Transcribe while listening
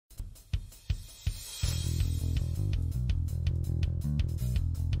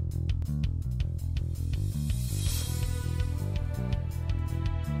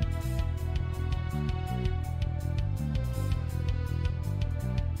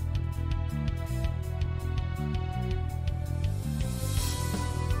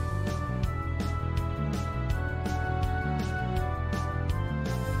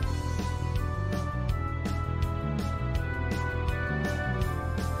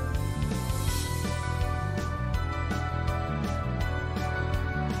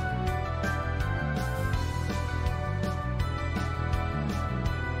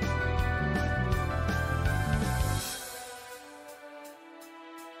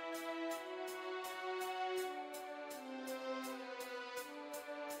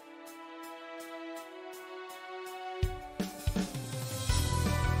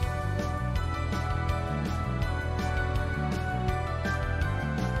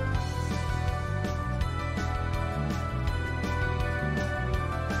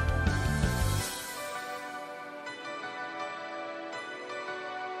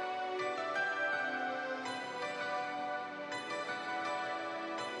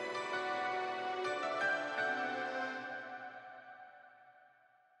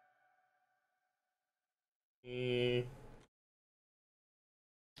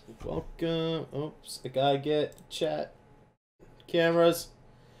Welcome. Oops, I gotta get chat. Cameras.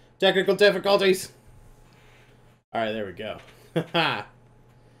 Technical difficulties. Alright, there we go.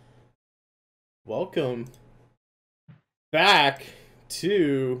 Welcome back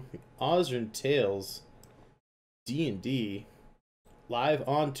to Osrynn Tales D&D live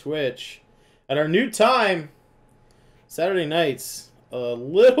on Twitch at our new time, Saturday nights, a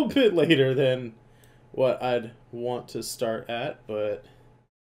little bit later than what I'd want to start at, but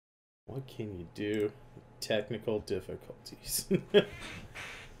what can you do? Technical difficulties.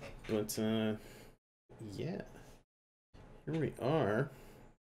 But yeah, here we are.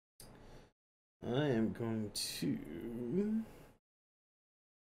 I am going to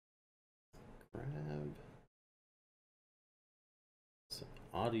grab some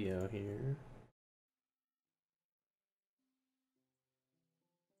audio here.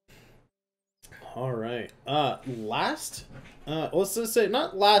 All right. Let's just say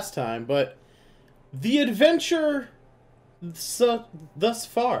not last time, but the adventure thus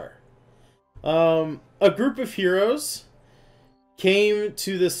far. A group of heroes came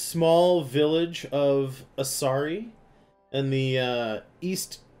to this small village of Asari in the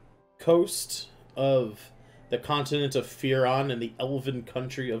east coast of the continent of Firon in the elven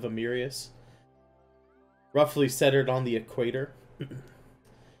country of Amirius, roughly centered on the equator. In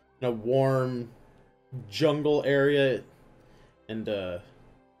a warm jungle area and a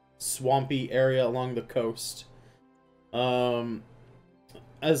swampy area along the coast.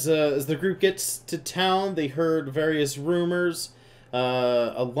 As the group gets to town, they heard various rumors.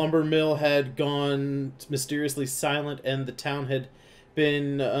 A lumber mill had gone mysteriously silent, and the town had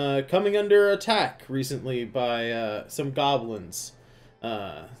been coming under attack recently by some goblins.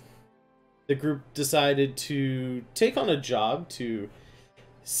 The group decided to take on a job to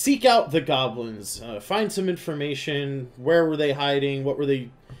seek out the goblins, find some information. Where were they hiding? What were they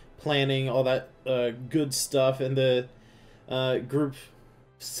planning? All that good stuff. And the group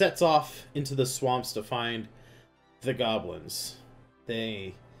sets off into the swamps to find the goblins.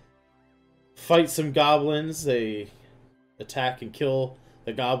 They fight some goblins. They attack and kill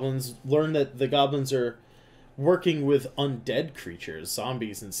the goblins. Learn that the goblins are working with undead creatures,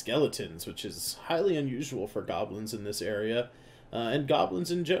 zombies and skeletons, which is highly unusual for goblins in this area. And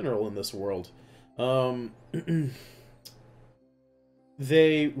goblins in general in this world.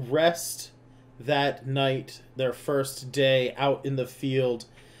 They rest that night, their first day out in the field,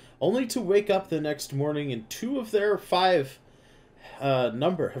 only to wake up the next morning and 2 of their 5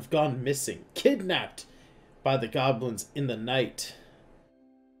 number have gone missing, kidnapped by the goblins in the night.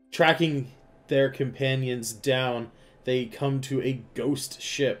 Tracking their companions down, they come to a ghost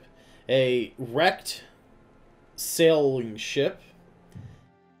ship, a wrecked sailing ship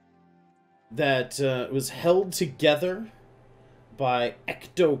that was held together by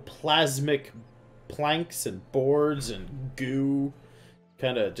ectoplasmic planks and boards and goo,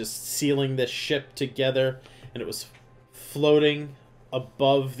 kind of just sealing this ship together, and it was floating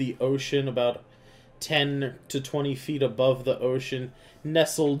above the ocean, about 10 to 20 feet above the ocean,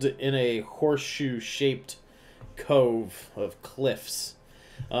 nestled in a horseshoe-shaped cove of cliffs.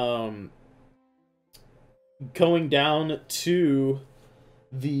 Going down to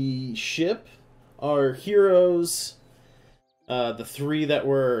the ship are heroes, the 3 that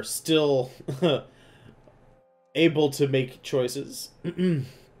were still able to make choices. The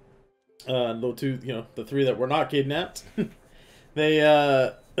 2, the 3 that were not kidnapped. They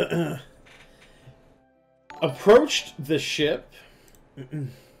approached the ship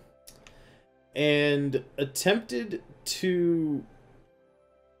and attempted to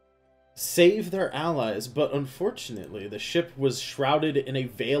save their allies, but unfortunately the ship was shrouded in a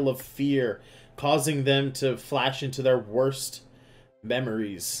veil of fear, causing them to flash into their worst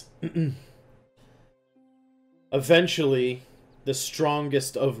memories. Eventually, the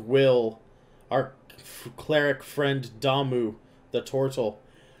strongest of will, our cleric friend Damu, the turtle,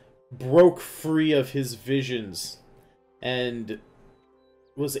 broke free of his visions and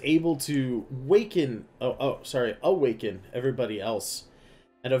was able to awaken everybody else,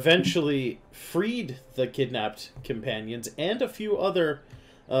 and eventually freed the kidnapped companions and a few other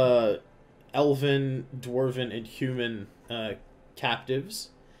elven, dwarven, and human captives.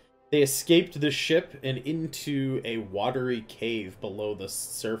 They escaped the ship and into a watery cave below the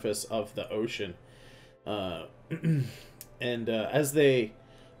surface of the ocean. And as they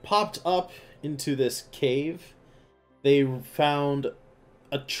popped up into this cave, they found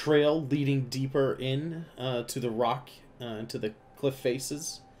a trail leading deeper in to the rock, into the cliff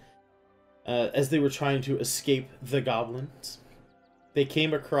faces. As they were trying to escape the goblins, they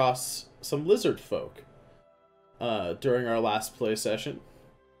came across some lizard folk during our last play session.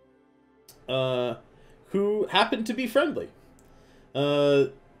 who happened to be friendly.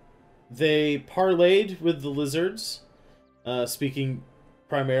 They parlayed with the lizards, speaking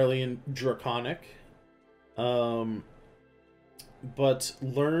primarily in Draconic, but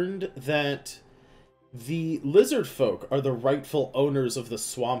learned that the lizard folk are the rightful owners of the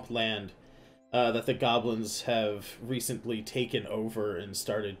swamp land that the goblins have recently taken over and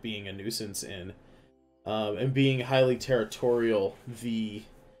started being a nuisance in, and being highly territorial.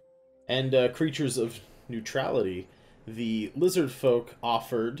 Creatures of neutrality, the lizard folk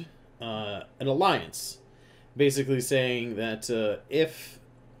offered an alliance, basically saying that if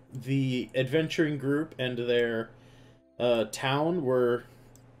the adventuring group and their town were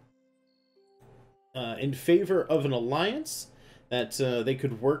in favor of an alliance, that they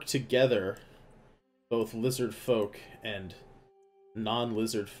could work together, both lizard folk and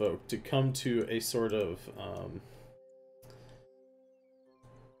non-lizard folk, to come to a sort of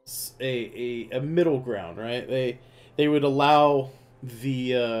a middle ground, right? They would allow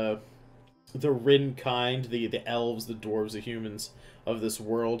the Rin kind, the elves, the dwarves, the humans of this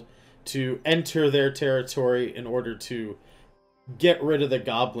world, to enter their territory in order to get rid of the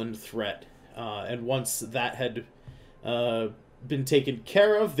goblin threat. And once that had been taken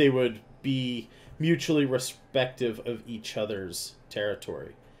care of, they would be mutually respective of each other's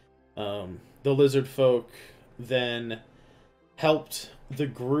territory. The lizard folk then helped the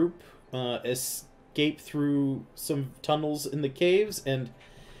group escape through some tunnels in the caves and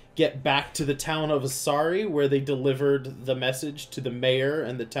get back to the town of Asari, where they delivered the message to the mayor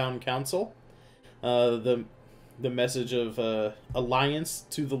and the town council. The message of alliance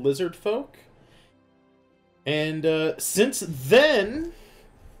to the lizard folk. And since then,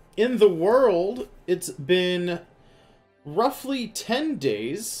 in the world, it's been roughly 10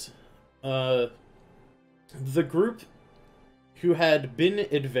 days. The group who had been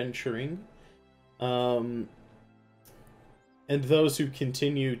adventuring, and those who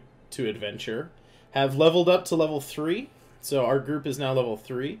continue to adventure, have leveled up to level 3. So our group is now level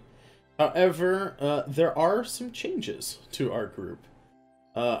 3. However, there are some changes to our group.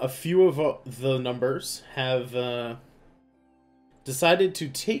 A few of the numbers have decided to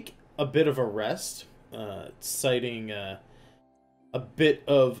take a bit of a rest, citing a bit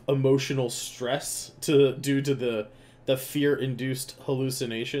of emotional stress due to the fear-induced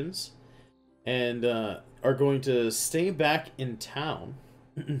hallucinations, and are going to stay back in town.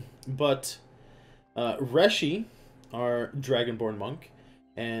 But Reshi, our Dragonborn monk,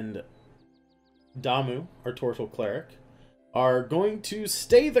 and Damu, our Tortle cleric, are going to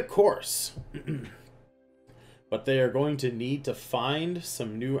stay the course. But they are going to need to find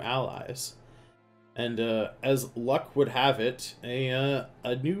some new allies. And as luck would have it,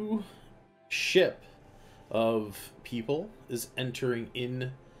 a new ship of people is entering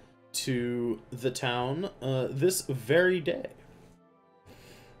into the town this very day.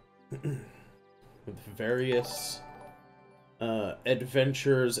 With various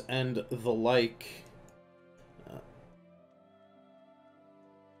adventures and the like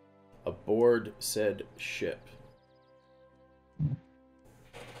aboard said ship.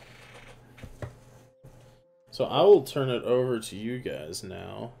 So I will turn it over to you guys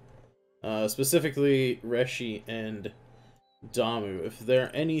now. Specifically Reshi and Damu. If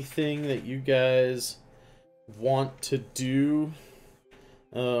there anything that you guys want to do,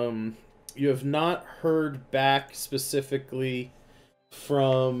 you have not heard back specifically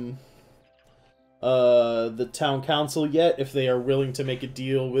from the town council yet, if they are willing to make a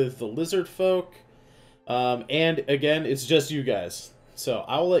deal with the lizard folk. And again, it's just you guys. So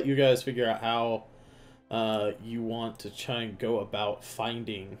I'll let you guys figure out how you want to try and go about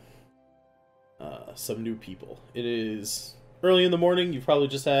finding some new people. It is early in the morning. You've probably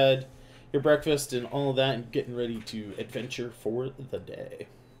just had your breakfast and all of that and getting ready to adventure for the day.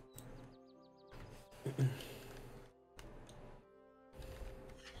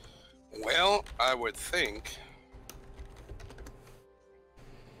 Well, I would think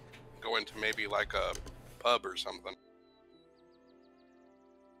going to maybe like a pub or something.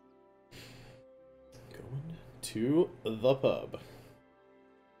 Going to the pub.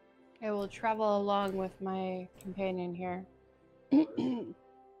 I will travel along with my companion here.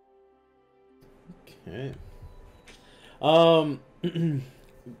 Okay.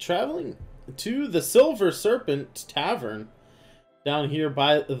 Traveling to the Silver Serpent Tavern down here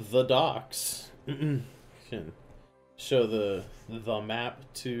by the docks. Can show the map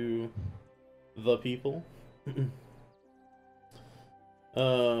to the people.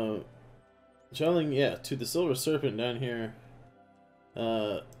 Traveling, yeah, to the Silver Serpent down here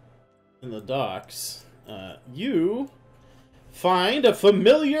in the docks. You find a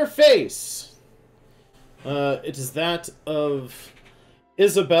familiar face. It is that of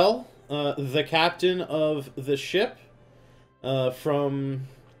Isabel, the captain of the ship, from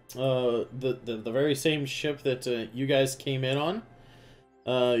the very same ship that you guys came in on.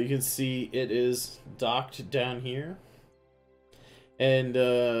 You can see it is docked down here, and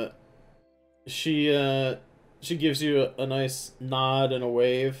she gives you a nice nod and a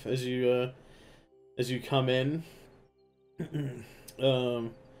wave as you come in.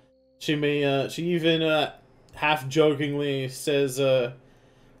 She even half jokingly says to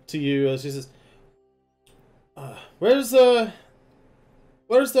you, she says, where's that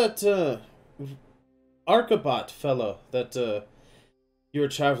Archibot fellow that you were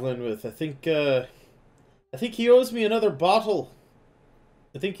traveling with? I think he owes me another bottle.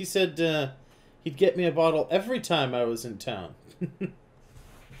 I think he said he'd get me a bottle every time I was in town.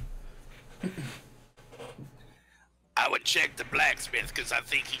 I would check the blacksmith because I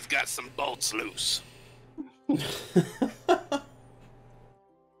think he's got some bolts loose.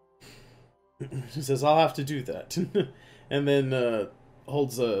 She says, I'll have to do that. And then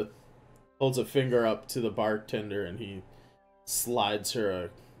holds a finger up to the bartender, and he slides her a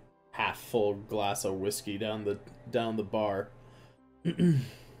half-full glass of whiskey down the bar.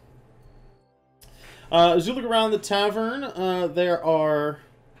 As you look around the tavern, there are,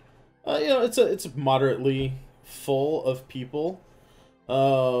 it's moderately full of people.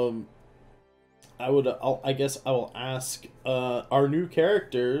 I guess I will ask our new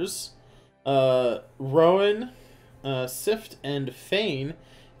characters, Rowan, Sift, and Fane.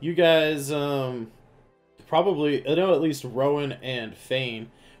 You guys probably, I know at least Rowan and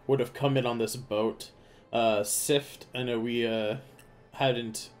Fane would have come in on this boat. Sift, I know we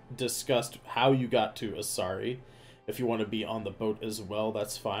hadn't discussed how you got to Asari. If you want to be on the boat as well,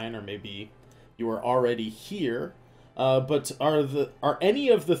 that's fine, or maybe you were already here. But are any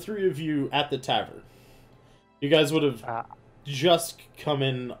of the three of you at the tavern? You guys would have just come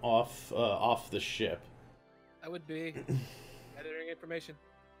in off the ship. I would be gathering information.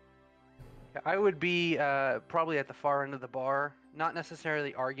 I would be probably at the far end of the bar, not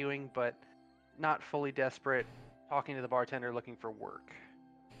necessarily arguing, but not fully desperate, talking to the bartender, looking for work.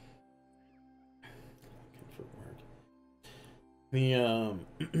 The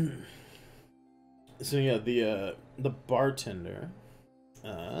so yeah, the bartender,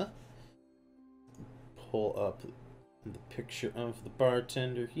 pull up the picture of the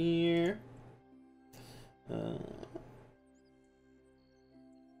bartender here.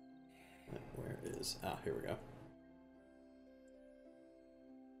 Where is, here we go.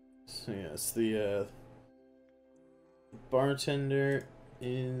 So yes, the bartender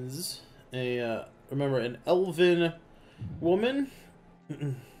is remember, an elven woman.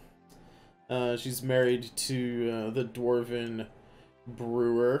 She's married to the dwarven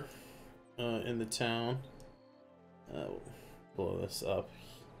brewer in the town. Blow this up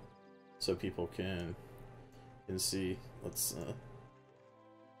so people can see. Let's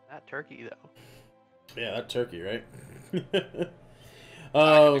That turkey, though. yeah, that turkey, right? I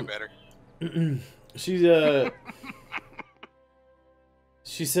can do better.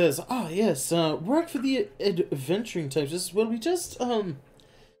 She says, "Ah, yes, work for the adventuring types. This is when we just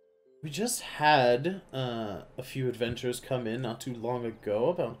had a few adventurers come in not too long ago,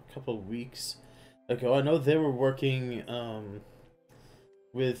 about a couple of weeks ago. I know they were working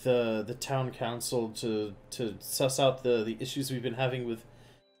with the town council to suss out the issues we've been having with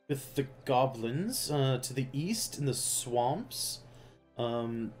the goblins to the east in the swamps.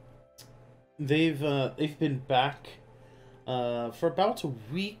 They've been back for about a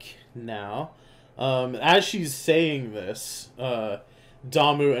week now." As she's saying this,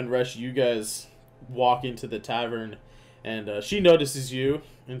 Damu and Resh, you guys walk into the tavern, and she notices you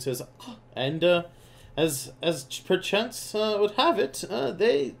and says, "Oh, and as perchance would have it,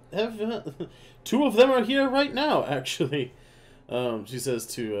 they have two of them are here right now, actually." She says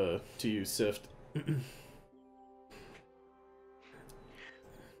to you, Sift.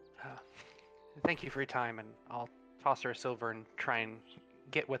 Thank you for your time, and I'll toss her a silver and try and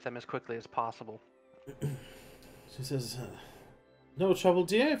get with them as quickly as possible. She says, "No trouble,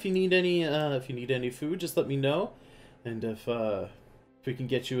 dear. If you need any food, just let me know, and if we can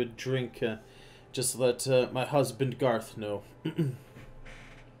get you a drink, just let my husband Garth know."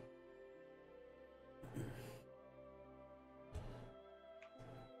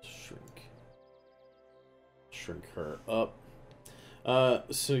 Shrink her up.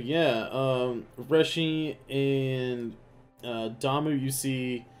 So yeah, Reshi and Damu, you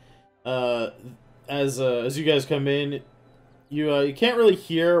see, as you guys come in, you can't really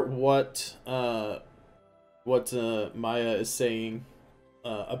hear what what Maya is saying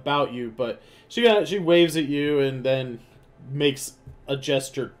about you, but she waves at you and then makes a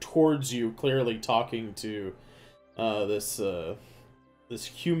gesture towards you, clearly talking to this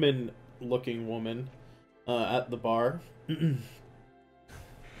human-looking woman at the bar.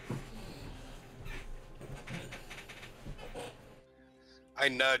 I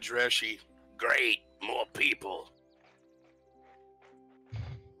nudge Reshi. Great, more people.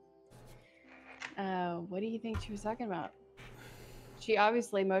 What do you think she was talking about? She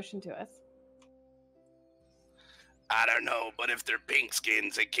obviously motioned to us. I don't know, but if they're pink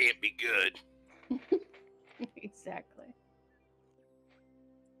skins, it can't be good. Exactly.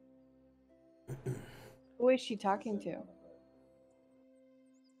 Who is she talking to?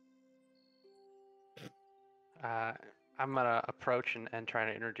 I'm gonna approach and try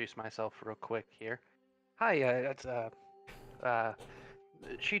to introduce myself real quick here. Hi, that's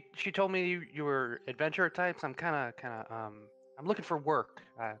she told me you were adventurer types. I'm I'm looking for work.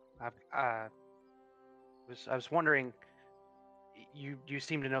 I was wondering. You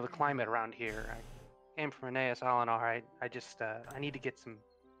seem to know the climate around here. I came from Aeneas Alinar. I just I need to get some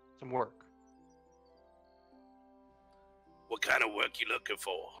work. What kind of work you looking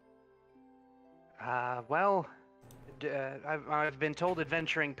for? Well, I've been told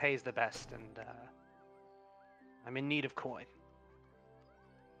adventuring pays the best, and I'm in need of coin.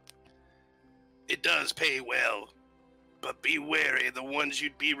 It does pay well, but be wary, the ones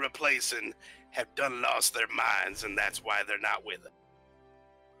you'd be replacing have done lost their minds, and that's why they're not with us.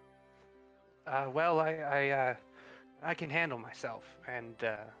 Well, I can handle myself, and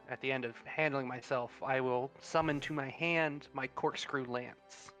at the end of handling myself, I will summon to my hand my corkscrew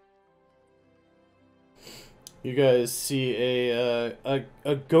lance. You guys see a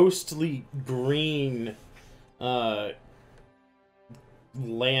ghostly green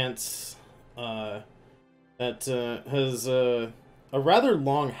lance that has a rather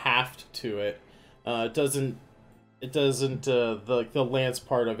long haft to it. The lance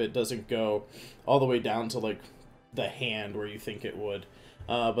part of it doesn't go all the way down to like the hand where you think it would,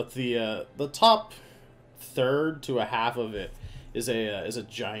 but the top third to a half of it is a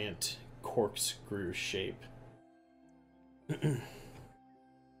giant corkscrew shape. I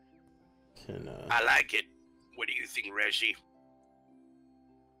like it. What do you think, Reshi?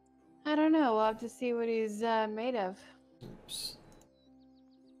 I don't know. We'll have to see what he's made of. Oops.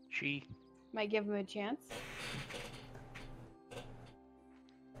 She Might give him a chance.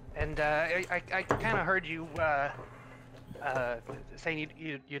 and I kind of heard you saying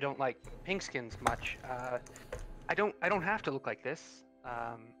you don't like pink skins much. I don't have to look like this.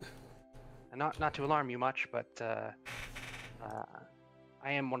 And not to alarm you much, but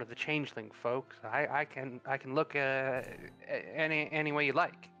I am one of the changeling folks. I can look any way you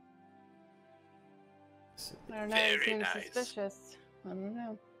like. I don't know. It Very seems nice. suspicious. I don't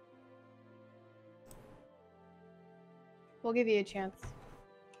know. We'll give you a chance.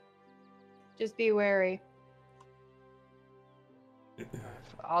 Just be wary.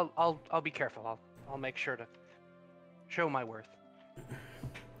 I'll be careful. I'll make sure to show my worth.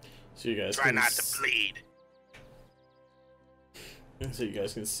 So you guys Try can not to bleed. So you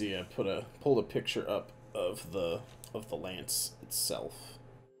guys can see I pulled a picture up of the lance itself.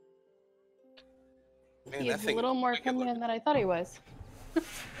 Man, He's a little more feminine than I thought he was. As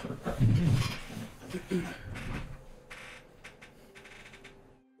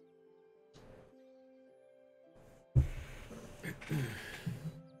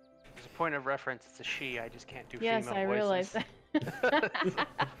a point of reference, it's a she. I just can't do Yes, female I voices. realize that.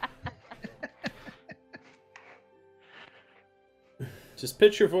 Just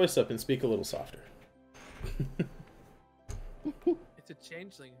pitch your voice up and speak a little softer. It's a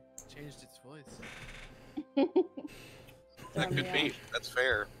changeling. It changed its voice. That could be. That's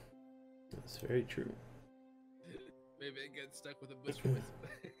fair. That's very true. Maybe it gets stuck with a bush voice.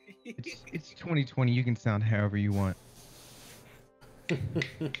 It's 2020. You can sound however you want. The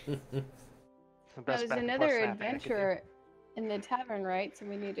best There's back and another forth snapping I could do. adventure in the tavern, right? So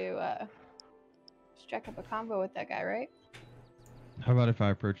we need to strike up a combo with that guy, right? How about if I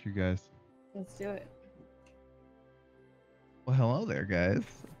approach you guys? Let's do it. Well, hello there, guys.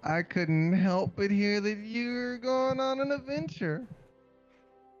 I couldn't help but hear that you're going on an adventure.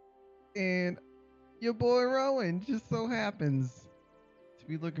 And your boy Rowan just so happens to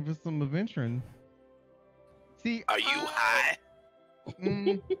be looking for some adventuring. See, Are you high?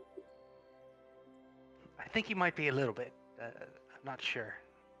 mm, I think he might be a little bit. I'm not sure.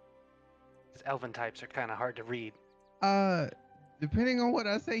 His elven types are kind of hard to read. depending on what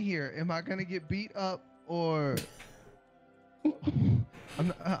I say here, am I gonna get beat up or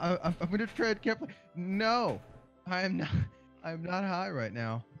I'm gonna tread carefully. No, I'm not. I'm not high right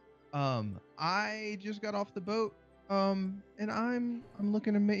now. I just got off the boat. And I'm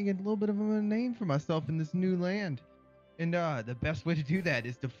looking to make a little bit of a name for myself in this new land. And the best way to do that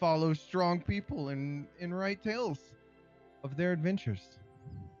is to follow strong people and write tales of their adventures.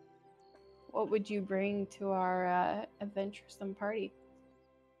 What would you bring to our adventuresome party?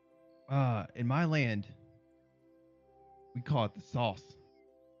 In my land, we call it the sauce.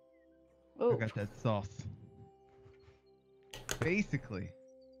 Oh, I got that sauce. Basically,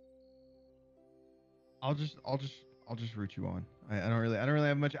 I'll just root you on. I don't really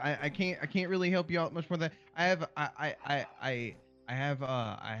have much. I can't really help you out much more than I have. I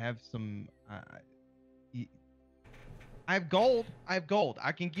have some. I have gold. I have gold.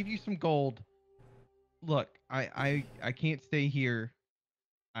 I can give you some gold. Look, I can't stay here.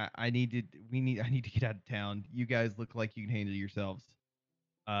 I need to get out of town. You guys look like you can handle yourselves.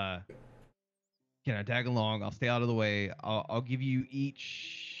 Can I tag along? I'll stay out of the way. I'll give you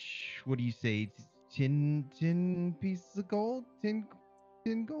each. What do you say? 10 pieces of gold? 10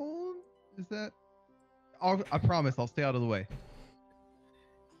 gold? Is that? I promise I'll stay out of the way.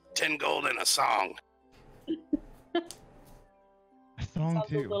 10 gold and a song. A song sounds a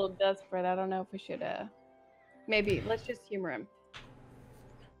too. little desperate. I don't know if we should. Maybe let's just humor him.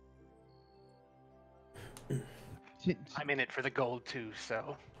 I'm in it for the gold too,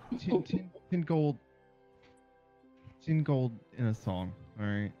 so. 10 gold. 10 gold in a song. All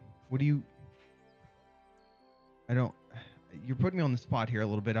right. What do you? I don't. You're putting me on the spot here a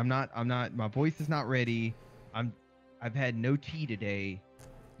little bit. I'm not. My voice is not ready. I've had no tea today.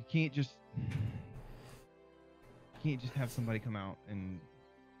 You can't just have somebody come out and.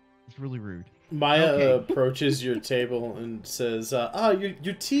 It's really rude. Maya approaches your table and says,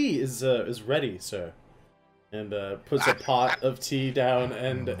 your tea is ready, sir. And puts a pot of tea down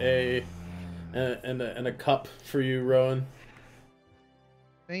and a cup for you, Rowan.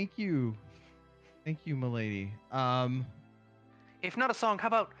 Thank you, milady. If not a song, how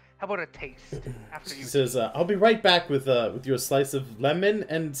about a taste after She you? says, "I'll be right back with your slice of lemon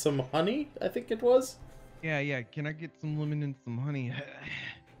and some honey." I think it was. Yeah. Can I get some lemon and some honey?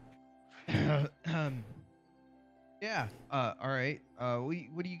 Yeah. All right.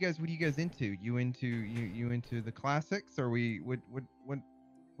 What are you guys into? You into the classics, or what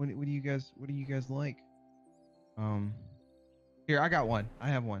do you guys like? Here, I got one. I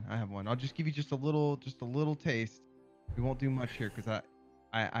have one. I'll just give you just a little taste. We won't do much here because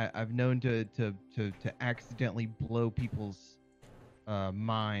I've known to accidentally blow people's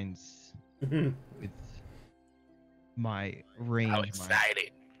minds with my range. How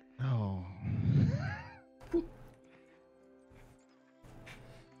excited. Oh.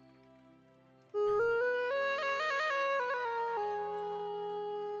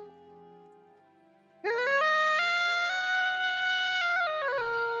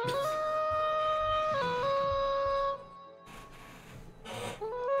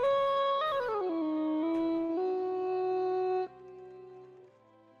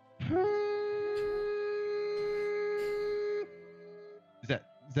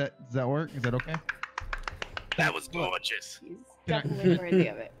 Does that work? Is that okay? That was gorgeous. He's definitely worthy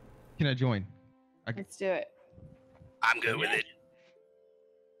of it. Can I join? Let's do it. I'm good with it.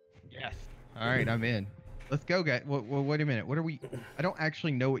 Yes. All right, I'm in. Let's go, guys. Wait a minute. What are we? I don't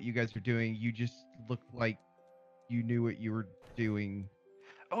actually know what you guys are doing. You just looked like you knew what you were doing.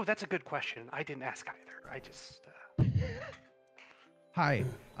 Oh, that's a good question. I didn't ask either. I just. Hi,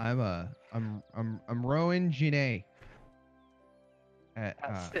 I'm Rowan Janae. I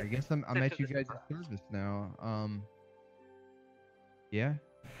guess I'm at you guys' service now. Yeah.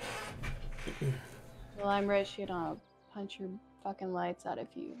 Well, I'm rich. You know, punch your fucking lights out if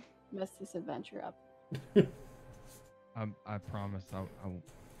you mess this adventure up. I promise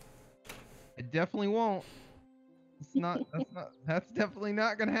I definitely won't. That's definitely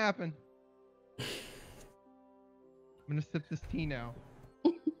not gonna happen. I'm gonna sip this tea now.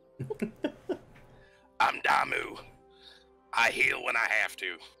 I'm Damu. I heal when I have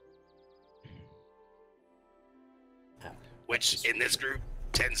to. Which, in this group,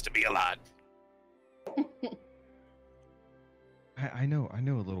 tends to be a lot. I know a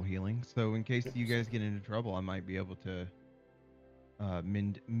little healing, so in case you guys get into trouble, I might be able to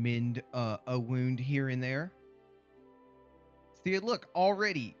mend a wound here and there. See, look,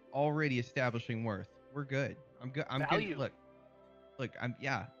 already establishing worth. We're good. I'm good. Value. Look.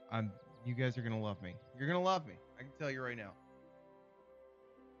 You guys are gonna love me. You're gonna love me. I can tell you right now.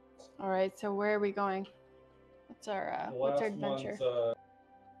 All right. So where are we going? What's our adventure?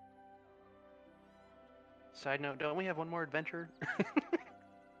 Side note: don't we have one more adventure?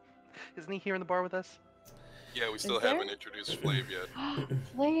 Isn't he here in the bar with us? Yeah, we still Is there? haven't introduced Flav yet.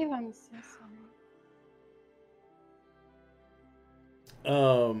 Flav, I'm so sorry.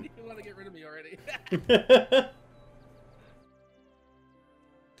 You want to get rid of me already?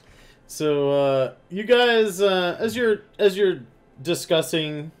 So you guys, as you're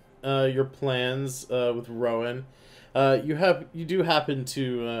discussing your plans with Rowan, you do happen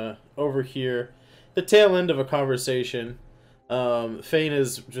to overhear the tail end of a conversation. Fane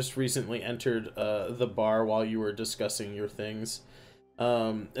has just recently entered the bar while you were discussing your things,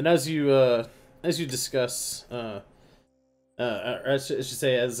 and as you discuss, or I should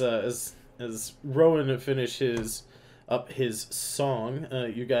say, as Rowan finishes up his song,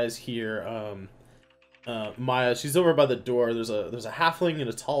 you guys hear Maya. She's over by the door. There's a halfling in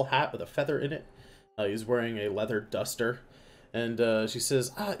a tall hat with a feather in it. He's wearing a leather duster, and she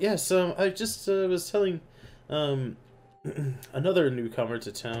says, yes, I just was telling another newcomer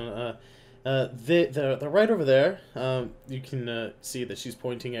to town. They're right over there. You can see that she's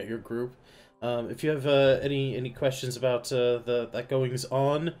pointing at your group. If you have any questions about that goings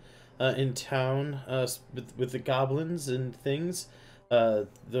on in town with the goblins and things, the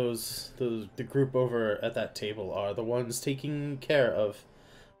group over at that table are the ones taking care of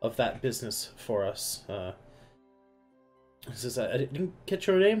that business for us. Says, I didn't catch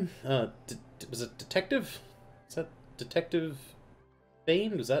your name. Was it Detective? Is that Detective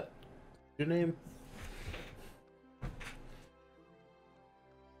Bane? Was that your name?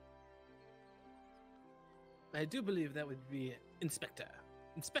 I do believe that would be Inspector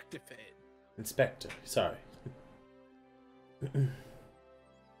Fade. Inspector. Sorry.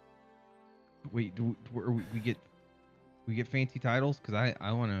 Wait, we get fancy titles? Cause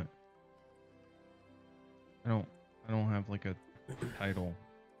I wanna. I don't have like a title.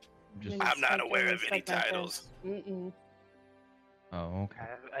 I'm not aware of any titles. Mm-mm. Oh, okay.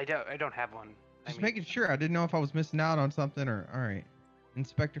 I don't have one. Just making sure. I didn't know if I was missing out on something or. All right,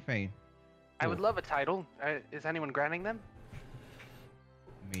 Inspector Fane. I would love a title. Is anyone granting them? I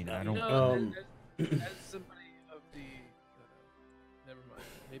mean, I don't. No, as somebody of the, never mind.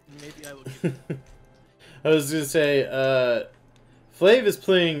 Maybe I will. Give it. I was gonna say, Flav is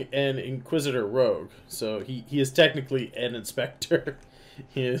playing an Inquisitor rogue, so he is technically an inspector.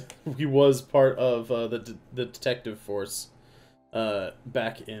 he was part of the detective force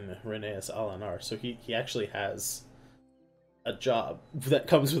back in Reneus Alanar, so he actually has a job that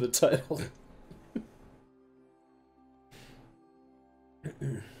comes with a title.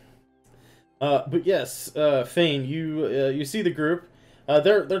 But yes, Fane, you see the group.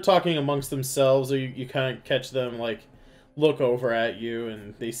 They're talking amongst themselves. Or you kind of catch them like look over at you,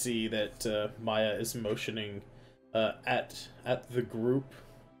 and they see that Maya is motioning at the group.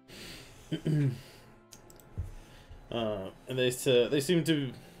 And they seem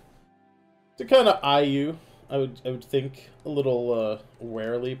to kind of eye you. I would think a little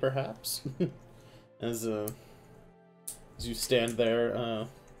warily, perhaps, as you stand there.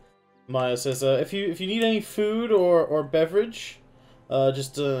 Maya says, "If you need any food or beverage,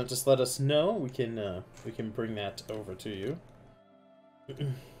 just let us know. We can bring that over to you."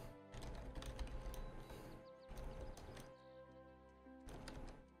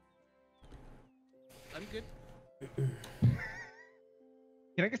 I'm good.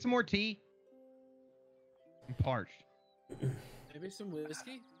 Can I get some more tea? I'm parched. Maybe some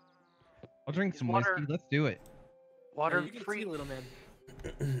whiskey. I'll drink some Water. whiskey. Let's do it. Water You can free. see, little man.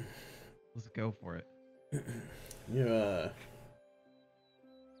 Let's go for it.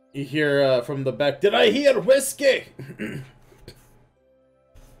 You hear from the back, "Did I hear whiskey?"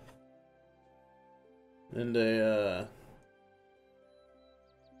 And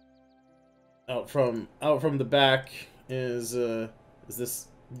out from the back is this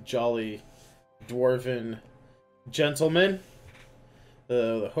jolly dwarven gentleman,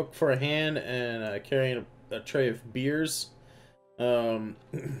 the hook for a hand and carrying a tray of beers.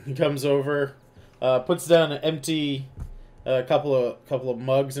 He comes over, puts down an empty couple of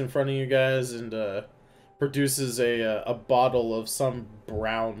mugs in front of you guys, and produces a bottle of some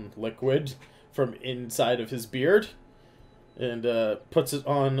brown liquid from inside of his beard, and puts it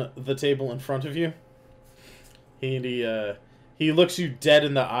on the table in front of you. He looks you dead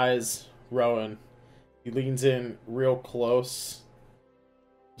in the eyes, Rowan. He leans in real close.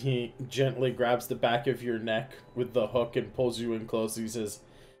 He gently grabs the back of your neck with the hook and pulls you in close. He says,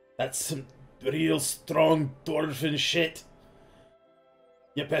 "That's some real strong dwarven shit.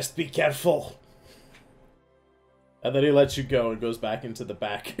 You best be careful." And then he lets you go and goes back into the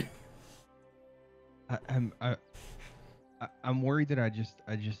back. I'm worried that I just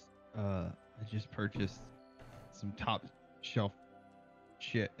purchased some top shelf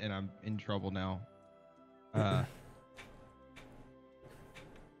shit, and I'm in trouble now. Am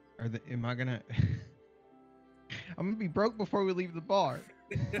I gonna? I'm gonna be broke before we leave the bar.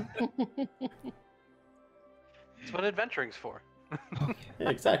 That's what adventuring's for. Okay. Yeah,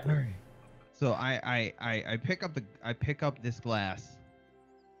 exactly. All right. So I pick up this glass,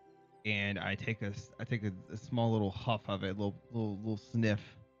 and I take a small little huff of it, little sniff.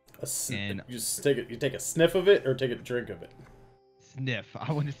 And you just take it. You take a sniff of it, or take a drink of it. Sniff.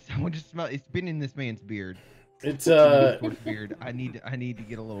 I want to smell. It's been in this man's beard. It's Beard. I need to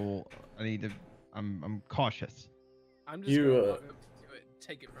get a little. I'm cautious. I'm just gonna walk up to it and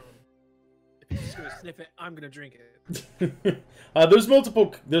take it from him. If he's just gonna sniff it, I'm gonna drink it. There's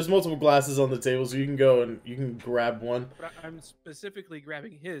multiple glasses on the table, so you can go and you can grab one. But I'm specifically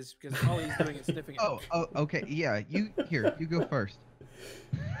grabbing his because all he's doing is sniffing it. Oh, okay. Yeah, you go first.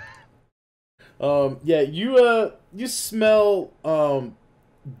 Yeah, you smell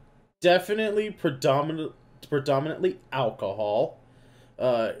definitely predominantly alcohol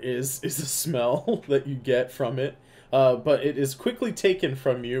is a smell that you get from it. But it is quickly taken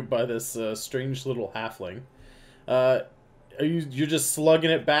from you by this strange little halfling. You're just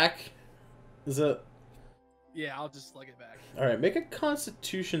slugging it back? Is it? Yeah, I'll just slug it back. All right, make a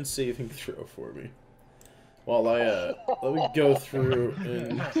Constitution saving throw for me. While I let me go through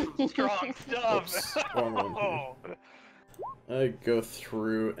and Strong stuff. Oops, wrong one here. I go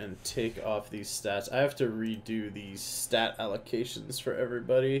through and take off these stats. I have to redo these stat allocations for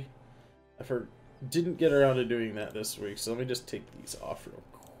everybody. Didn't get around to doing that this week, so let me just take these off real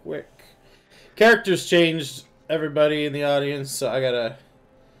quick. Characters changed, everybody in the audience, so I gotta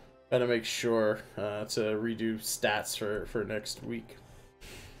make sure to redo stats for next week.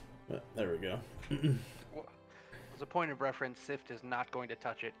 But there we go. As a point of reference, Sift is not going to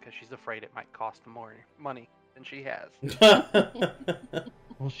touch it because she's afraid it might cost more money than she has.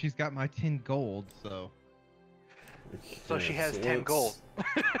 Well, she's got my 10 gold, so. So she has 10 gold.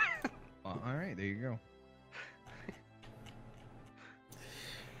 All right, there you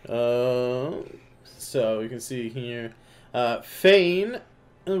go. So you can see here, Fane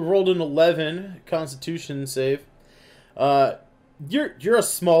rolled an 11 Constitution save. You're a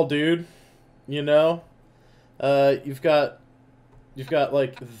small dude, you know. You've got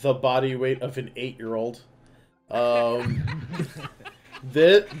like the body weight of an 8-year-old.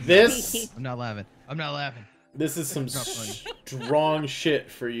 This. I'm not laughing. This is some strong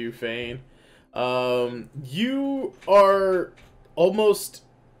shit for you, Fane. You are almost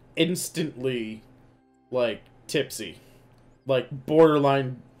instantly, like, tipsy. Like,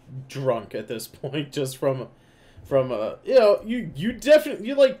 borderline drunk at this point, just from you know, you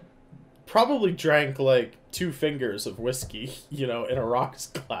definitely, like, probably drank, like, 2 fingers of whiskey, you know, in a rocks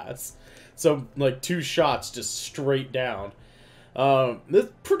glass. So, like, 2 shots just straight down. That's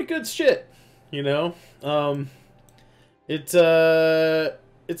pretty good shit. You know, it's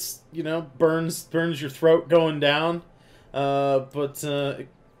you know, burns your throat going down, but it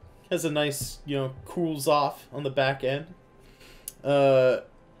has a nice, you know, cools off on the back end.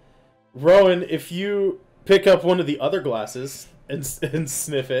 Rowan, if you pick up one of the other glasses and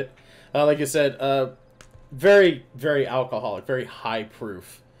sniff it, like I said, very, very alcoholic, very high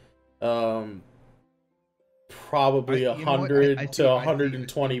proof. Probably 100 to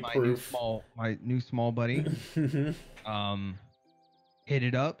 120 proof. My new small buddy. Hit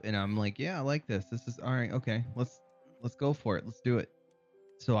it up, and I'm like, yeah, I like this. This is all right. Okay, let's go for it. Let's do it.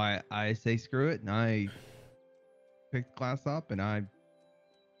 So I say screw it, and I pick the glass up, and I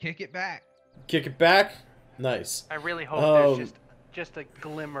kick it back. Kick it back. Nice. I really hope there's just a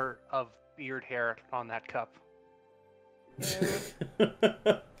glimmer of beard hair on that cup.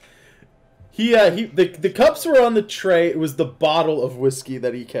 The cups were on the tray. It was the bottle of whiskey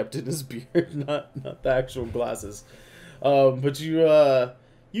that he kept in his beard, not the actual glasses. But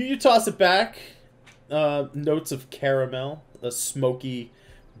you toss it back. Notes of caramel, a smoky,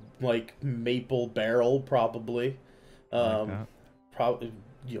 like, maple barrel, probably. Probably,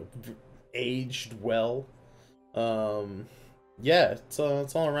 you know, aged well. Yeah, it's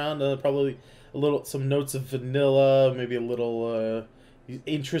all around. Probably some notes of vanilla, maybe a little.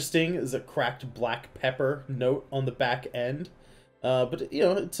 Interesting is a cracked black pepper note on the back end, but you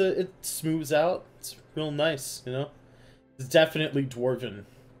know, it smooths out. It's real nice, you know. It's definitely dwarven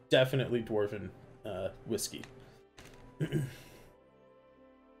whiskey.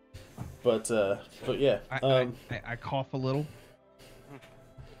 but yeah. I cough a little.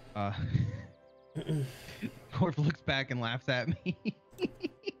 Corv looks back and laughs at me.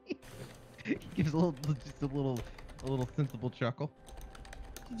 He gives a little sensible chuckle.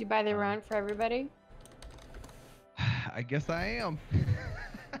 Did you buy the round for everybody? I guess I am.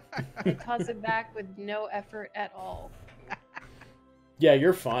 I toss it back with no effort at all. Yeah,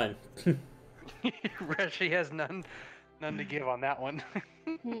 you're fine. Reshi has none to give on that one.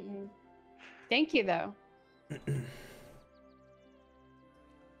 Mm-mm. Thank you, though.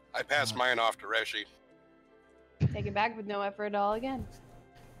 I passed mine off to Reshi. Take it back with no effort at all again.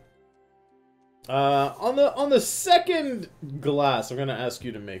 On the second glass, I'm gonna ask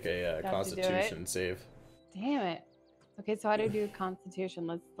you to make a Have to do it? Constitution save. Damn it. Okay, so how do I do Constitution?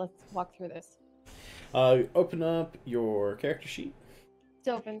 Let's walk through this. Open up your character sheet. It's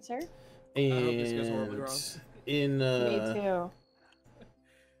open, sir. And hope this goes horribly wrong. in Me too.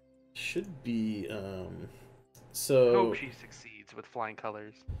 should be Hope so she succeeds with flying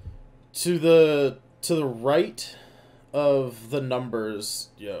colors. to the right of the numbers,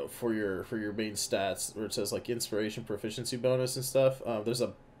 for your main stats where it says like inspiration, proficiency bonus and stuff. There's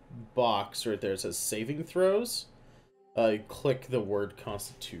a box right there. It says saving throws. You click the word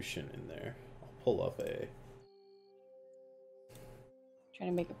Constitution in there. I'll pull up a. Trying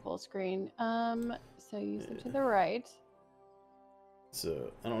to make it full screen. So use it to the right.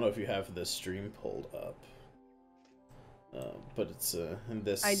 So I don't know if you have this stream pulled up, but it's in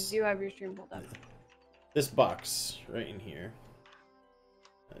this. I do have your stream pulled up. This box right in here.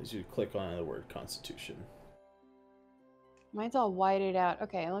 As you click on the word Constitution. Mine's all whited out.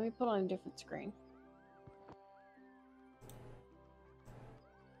 Okay, let me put on a different screen.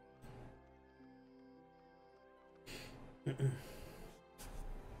 Still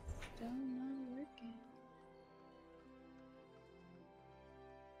not working.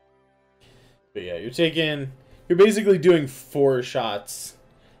 But yeah, you're basically doing 4 shots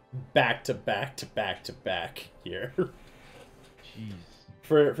back to back to back to back here. Jeez.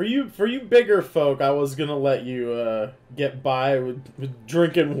 For you bigger folk, I was gonna let you get by with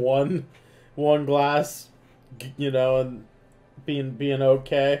drinking one glass, and being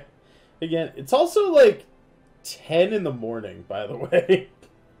okay. Again, it's also like 10 in the morning, by the way.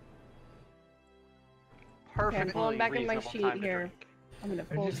 Perfectly I'm pulling back in my reasonable sheet time to here. drink. I'm gonna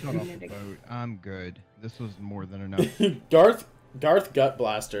I full just got screen off it the again. boat. I'm good. This was more than enough. Garth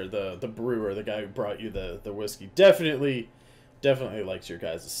Gutblaster, the brewer, the guy who brought you the whiskey, definitely likes your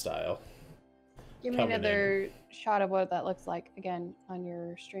guys' style. Give me Coming another shot of what that looks like again on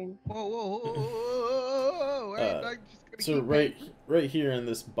your stream. Whoa, whoa, whoa, whoa, whoa, whoa. I'm just gonna So keep paying. right here in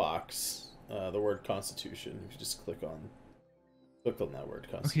this box, the word Constitution. If you just click on that word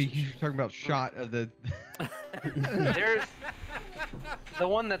Okay, Constitution. you're talking about shot of the. There's the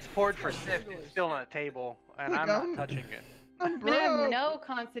one that's poured for Sif is still on a table, and Look, I'm I'm- not touching it. I'm I'm gonna have broke. no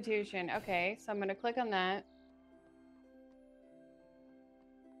Constitution. Okay, so I'm gonna click on that.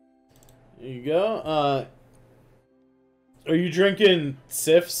 There you go. Are you drinking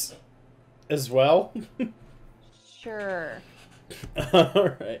Sifs as well? Sure.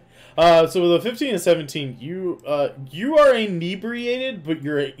 All right. So with a 15 and 17, you are inebriated, but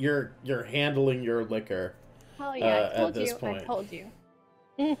you're handling your liquor. Hell yeah, At I told this you. I point. told you.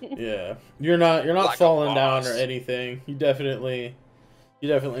 Yeah, you're not Like a falling down or boss. anything. You definitely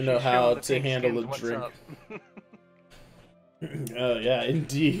know She's how showing the to handle a pigskins what's drink. up. Yeah,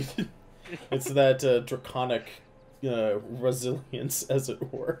 indeed. It's that draconic resilience, as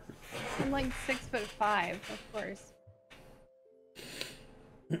it were. I'm like 6'5", of course.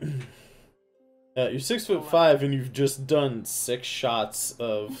 You're 6'5", and you've just done 6 shots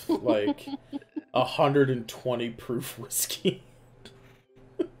of like 120 proof whiskey.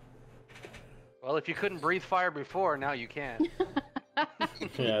 Well, if you couldn't breathe fire before, now you can.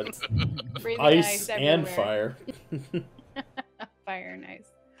 Yeah, it's Breathing ice and everywhere. fire. Fire and ice.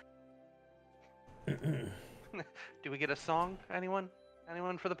 Do we get a song? Anyone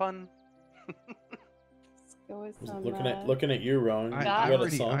for the pun? Let's go with some. Looking at you, Rowan. You I got a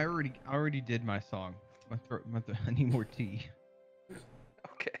song? I already did my song. I need more tea.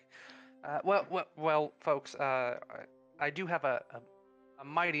 Okay. Well, folks. I do have a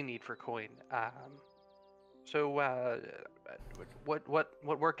mighty need for coin. So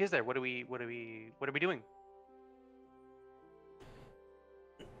what work is there? What are we doing?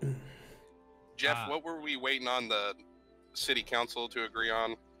 Jeff, what were we waiting on the city council to agree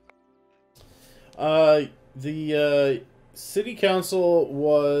on? The city council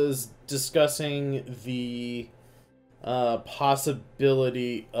was discussing the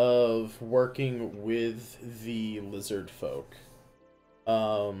possibility of working with the lizard folk.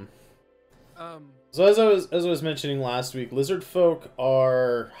 So as I was mentioning last week, lizard folk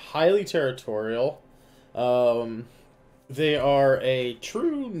are highly territorial. They are a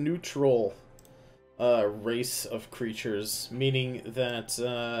true neutral race of creatures, meaning that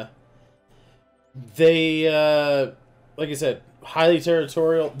they, like I said, highly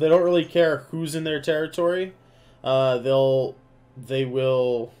territorial. They don't really care who's in their territory. They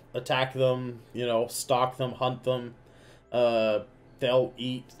will attack them, you know, stalk them, hunt them. They'll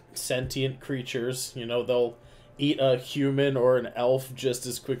eat sentient creatures. You know, they'll eat a human or an elf just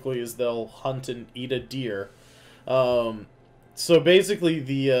as quickly as they'll hunt and eat a deer. So basically,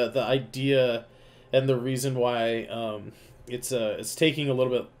 the idea and the reason why it's taking a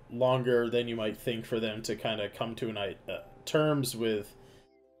little bit longer than you might think for them to kind of come to terms with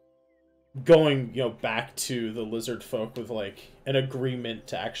going, you know, back to the lizard folk with like an agreement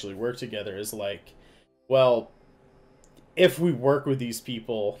to actually work together is like, well, if we work with these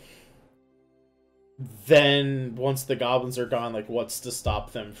people, then once the goblins are gone, like, what's to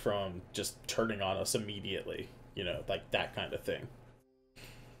stop them from just turning on us immediately? You know, like that kind of thing.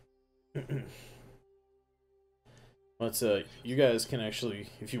 But you guys can actually,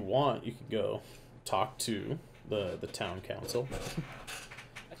 if you want, you can go talk to the town council.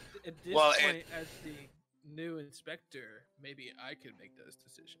 At this Well, point, as the new inspector, maybe I could make those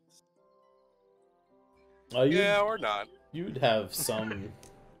decisions. Yeah, or not. You'd have some.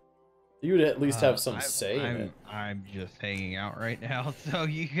 You would at least have some say in it. I'm just hanging out right now, so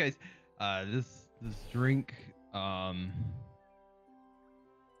you guys, this drink,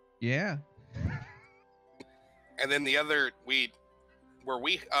 yeah. And then the other, were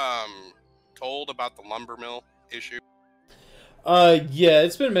we told about the lumber mill issue? Yeah,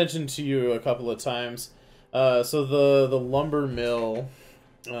 it's been mentioned to you a couple of times. So the lumber mill,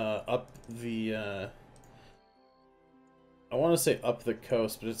 up the, I want to say up the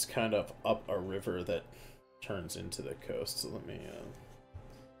coast, but it's kind of up a river that turns into the coast. So let me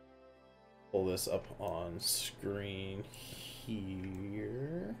pull this up on screen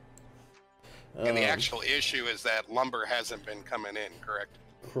here. And the actual issue is that lumber hasn't been coming in, correct?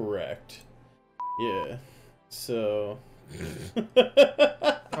 Correct. Yeah. So.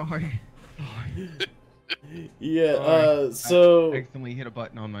 Sorry. Yeah. So. I accidentally hit a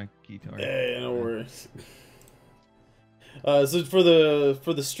button on my keyboard. Hey, no worries. So for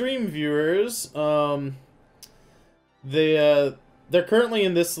the stream viewers, they're currently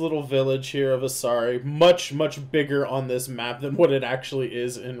in this little village here of Asari, much bigger on this map than what it actually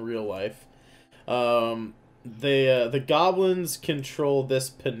is in real life. The goblins control this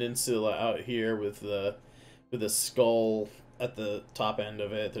peninsula out here with a skull at the top end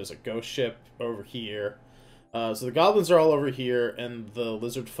of it. There's a ghost ship over here. So the goblins are all over here, and the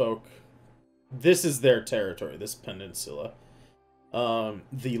lizard folk, this is their territory, this peninsula.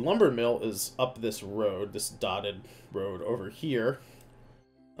 The lumber mill is up this road, this dotted road over here.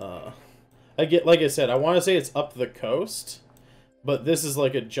 Like I said, I want to say it's up the coast, but this is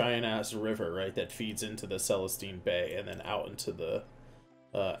like a giant-ass river, right, that feeds into the Celestine Bay and then out into the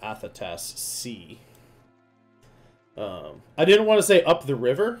Athatas Sea. I didn't want to say up the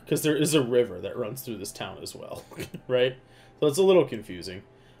river, because there is a river that runs through this town as well, right? So it's a little confusing.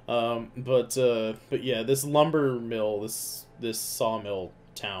 But yeah, this lumber mill, this sawmill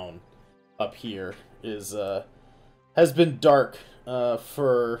town up here is has been dark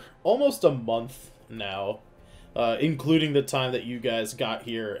for almost a month now, including the time that you guys got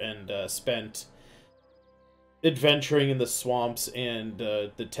here and spent adventuring in the swamps and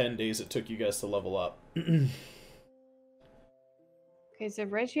the 10 days it took you guys to level up. Okay, so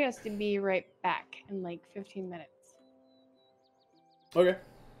Reggie has to be right back in like 15 minutes. Okay.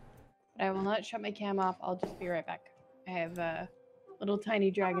 But I will not shut my cam off. I'll just be right back. I have little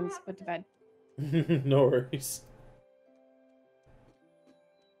tiny dragons to put to bed. No worries.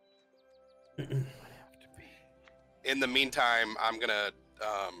 In the meantime, I'm gonna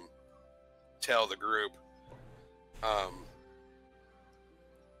tell the group.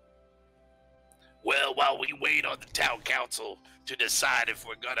 Well, while we wait on the town council to decide if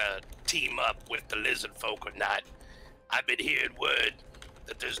we're gonna team up with the lizard folk or not, I've been hearing word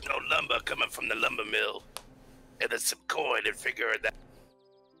that there's no lumber coming from the lumber mill, and there's some coin and figuring that.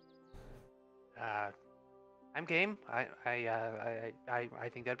 I'm game. I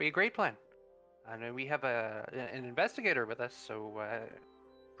think that'd be a great plan. I know we have an investigator with us, so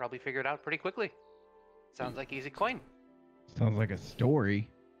probably figure it out pretty quickly. Sounds like easy coin. Sounds like a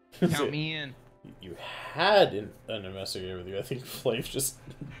story. Count me in. You had an investigator with you. I think Flav just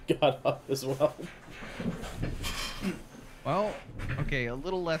got up as well. Well, okay, a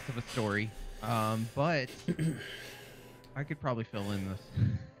little less of a story, but I could probably fill in this.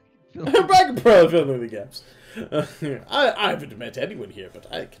 I could probably fill in the gaps. I haven't met anyone here,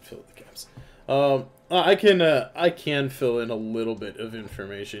 but I can fill in the gaps. I can fill in a little bit of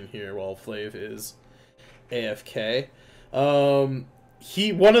information here while Flav is AFK. He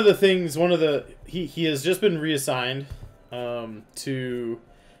has just been reassigned to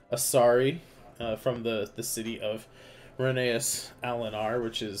Asari from the city of Reneus Alinar,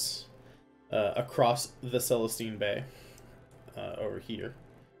 which is across the Celestine Bay over here.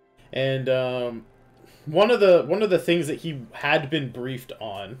 And one of the things that he had been briefed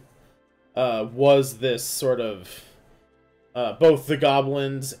on was this sort of both the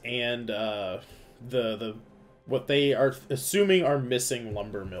goblins and the what they are assuming are missing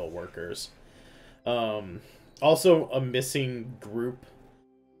lumber mill workers. Also a missing group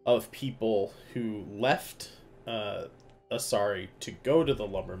of people who left Asari to go to the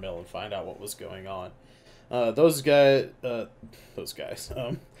lumber mill and find out what was going on.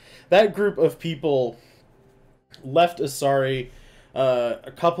 That group of people left Asari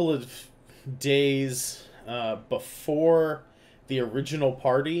a couple of days before the original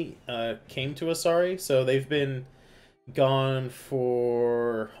party came to Asari, so they've been gone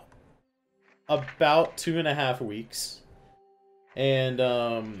for about 2.5 weeks, and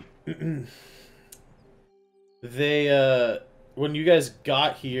they when you guys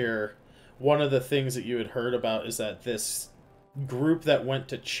got here, one of the things that you had heard about is that this group that went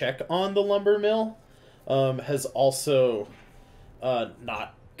to check on the lumber mill has also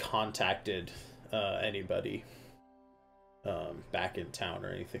not contacted anybody back in town or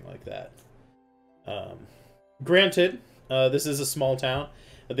anything like that. Granted, this is a small town.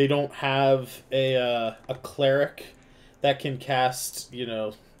 They don't have a cleric that can cast,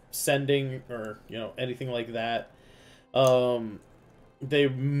 sending or, anything like that. They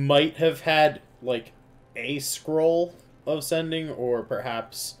might have had, like, a scroll of sending, or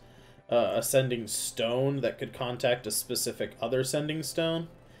perhaps a sending stone that could contact a specific other sending stone.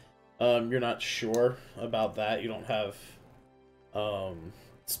 You're not sure about that. You don't have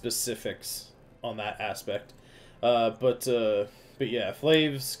specifics on that aspect. But yeah,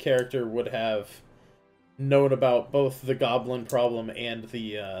 Flav's character would have known about both the goblin problem and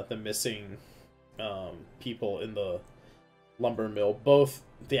the missing people in the lumber mill, both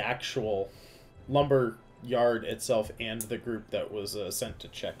the actual lumber yard itself and the group that was sent to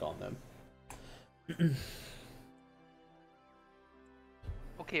check on them.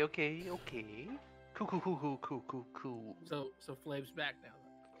 Okay. Cool. So Flave's back now.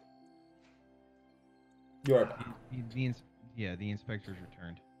 You are back. The inspectors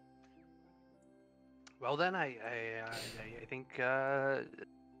returned. Well then, I think the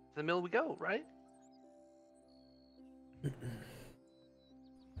mill we go, right?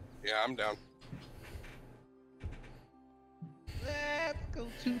 Yeah, I'm down. Let's go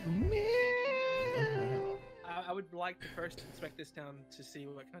to the mill. I would like to first inspect this town to see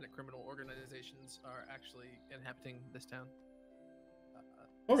what kind of criminal organizations are actually inhabiting this town.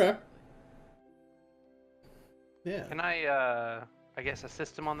 Okay. Yeah. Can I guess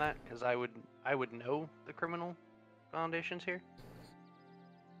assist him on that? Because I would know the criminal foundations here.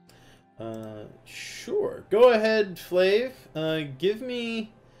 Sure. Go ahead, Flav. Give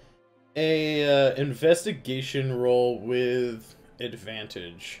me a investigation roll with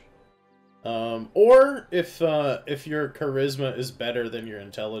advantage. Or if your charisma is better than your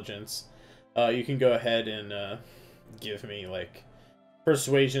intelligence, you can go ahead and give me like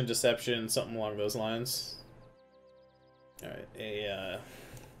persuasion, deception, something along those lines. All right, a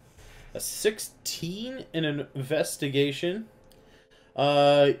 16 in an investigation.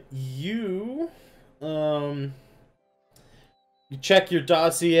 You check your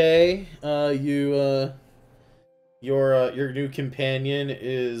dossier. Your new companion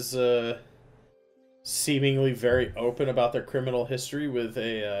is seemingly very open about their criminal history with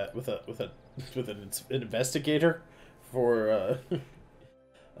an investigator for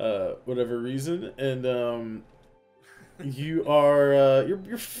whatever reason, and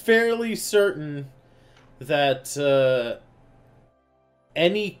you're fairly certain that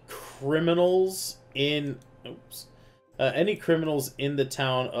any criminals in the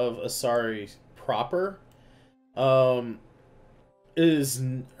town of Asari proper are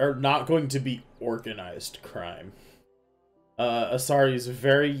not going to be organized crime. Asari is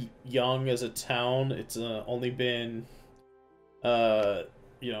very young as a town. It's only been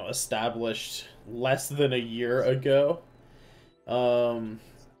established less than a year ago. They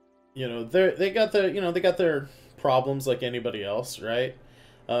got their problems like anybody else, right?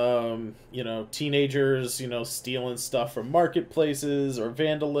 Teenagers, stealing stuff from marketplaces or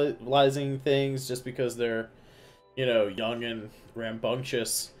vandalizing things just because they're, young and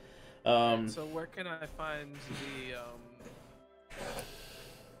rambunctious. So where can I find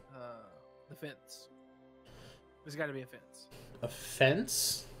the fence? There's got to be a fence. A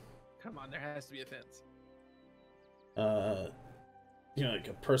fence? Come on, there has to be a fence. Like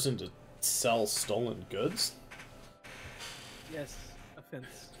a person to sell stolen goods? Yes,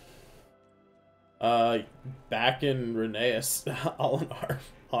 offense. Back in Reneus, Alinar,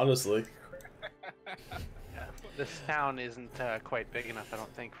 honestly. Yeah. This town isn't quite big enough, I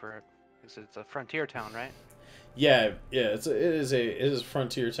don't think, for it's a frontier town, right? Yeah, it is a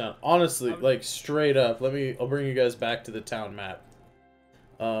frontier town. Honestly, like straight up. I'll bring you guys back to the town map.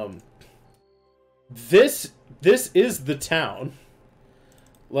 This is the town.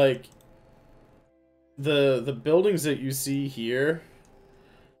 Like the buildings that you see here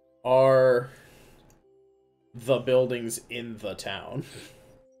are the buildings in the town.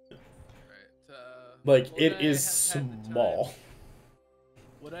 Right. Like would it I is have had the small. time-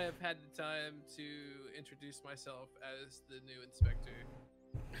 Would I have had the time to introduce myself as the new inspector?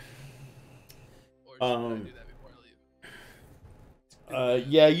 Or should I do that before I leave?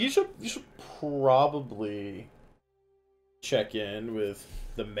 Yeah, you should probably check in with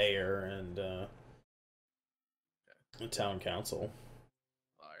the mayor and the town council.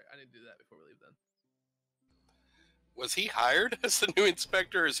 Alright, I need to do that before we leave then. Was he hired as the new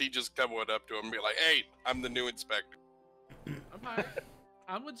inspector, or is he just coming up to him and be like, "Hey, I'm the new inspector"? I'm hired.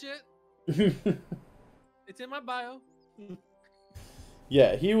 I'm legit. It's in my bio.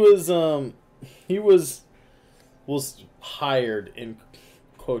 Yeah, he was hired in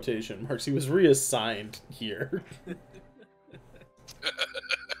quotation marks. He was reassigned here.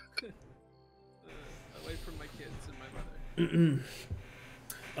 Away from my kids and my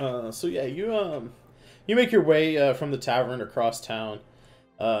mother. So yeah, you make your way from the tavern across town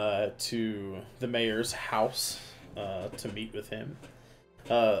to the mayor's house to meet with him.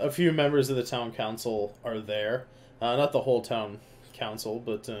 A few members of the town council are there. Not the whole town council,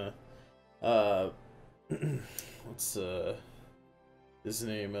 but what's his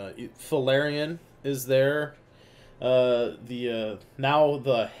name? Valerian is there. The now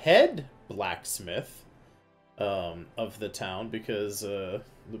the head blacksmith of the town, because the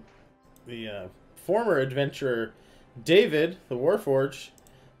former adventurer David, the Warforged,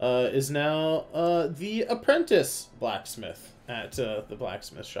 is now the apprentice blacksmith at the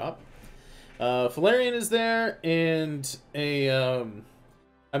blacksmith shop. Valerian is there, and a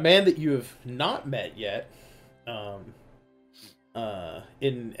man that you have not met yet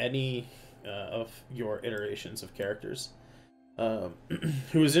in any of your iterations of characters,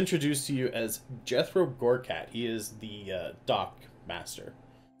 who is introduced to you as Jethro Gorkat. He is the dock master.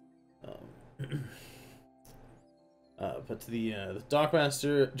 But the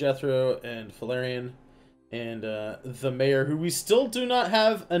dockmaster, Jethro, and Valerian, and the mayor, who we still do not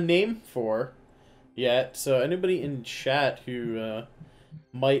have a name for yet. So anybody in chat who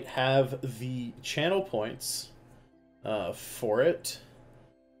might have the channel points for it,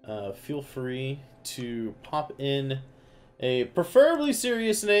 feel free to pop in a preferably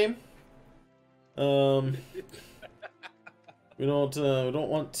serious name. We don't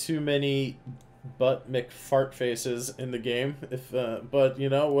want too many butt McFart faces in the game. But you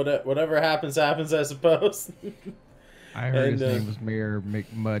know, whatever happens, I suppose. I heard his name was Mayor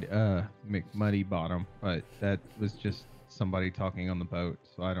McMuddy Bottom, but that was just somebody talking on the boat,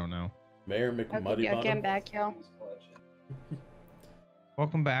 so I don't know. Mayor McMuddy Bottom. Again, back, y'all.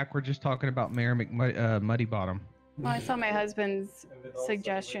 Welcome back. We're just talking about Mayor Muddy Bottom. Well, I saw my husband's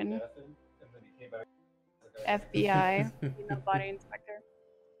suggestion. FBI, body inspector.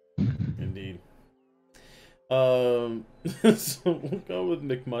 Indeed. So we'll go with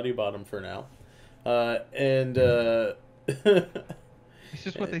McMuddy Bottom for now. It's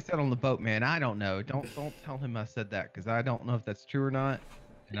just what they said on the boat, man. I don't know. Don't tell him I said that, because I don't know if that's true or not.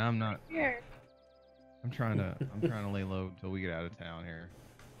 And I'm not. Here. I'm trying to lay low until we get out of town here.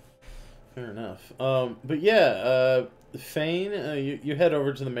 Fair enough. But yeah, Fane, you head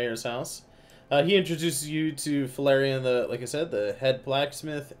over to the mayor's house. He introduces you to Valerian, like I said, the head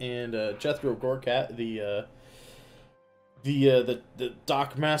blacksmith, and Jethro Gorkat, the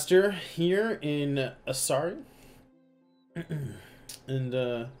dock master here in Asari. And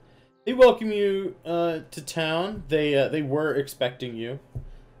they welcome you to town. They were expecting you,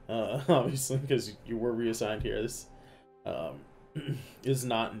 obviously, because you were reassigned here. This is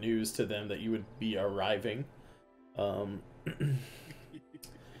not news to them that you would be arriving.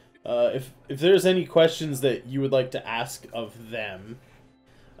 If there's any questions that you would like to ask of them,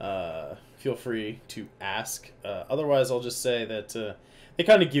 feel free to ask. Otherwise, I'll just say that they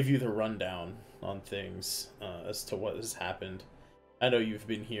kind of give you the rundown on things as to what has happened. I know you've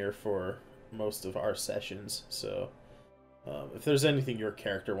been here for most of our sessions, so if there's anything your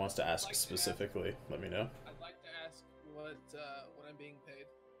character wants to ask specifically, let me know. I'd like to ask what I'm being paid.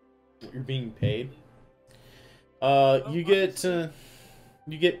 What you're being paid?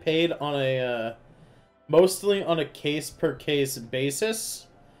 You get paid on a mostly on a case-per-case basis,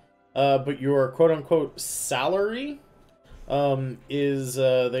 but your quote-unquote salary there is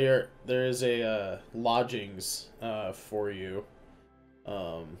a lodgings for you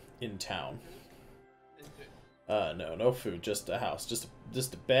in town. No food, just a house, just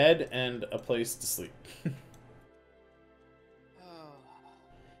a bed and a place to sleep.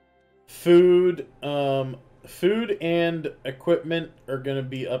 Food and equipment are gonna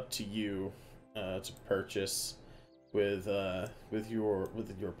be up to you to purchase with your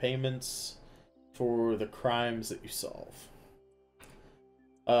payments for the crimes that you solve.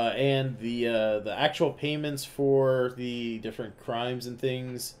 And the actual payments for the different crimes and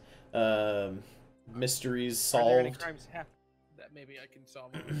things, mysteries solved. Are there any crimes that maybe I can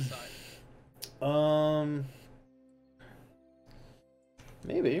solve on the side?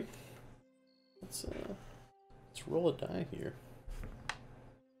 Maybe. Let's roll a die here.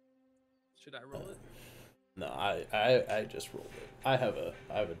 Should I roll it? No, I just rolled it. I have a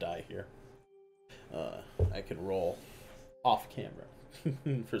die here. I can roll off camera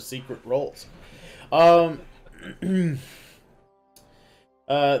for secret rolls.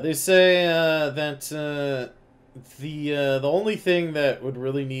 They say that the only thing that would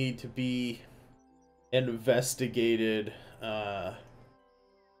really need to be investigated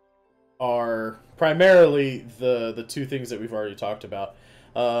are primarily the two things that we've already talked about.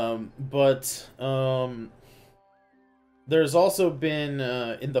 But there's also been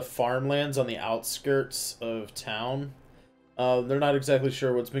in the farmlands on the outskirts of town. They're not exactly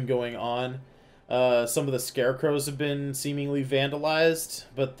sure what's been going on. Some of the scarecrows have been seemingly vandalized,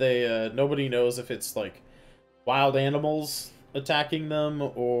 but nobody knows if it's like wild animals attacking them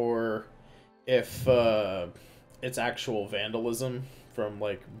or if it's actual vandalism from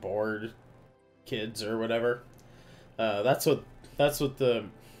like bored kids or whatever. That's what the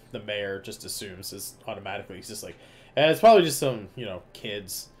mayor just assumes is automatically. He's just like, it's probably just some,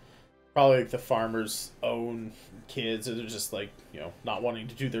 kids, probably like the farmers' own kids, and they're just like, not wanting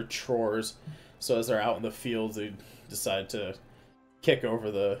to do their chores. So as they're out in the fields, they decide to kick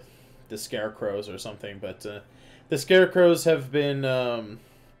over the scarecrows or something. But the scarecrows have been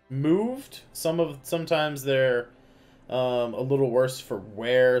moved. Sometimes they're a little worse for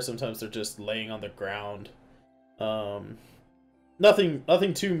wear. Sometimes they're just laying on the ground.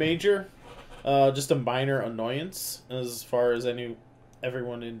 Nothing too major. Just a minor annoyance as far as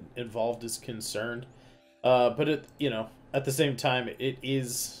everyone involved is concerned. But at the same time, it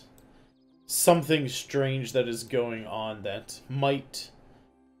is something strange that is going on that might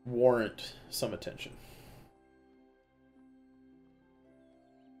warrant some attention.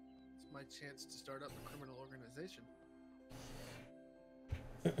 It's my chance to start up a criminal organization.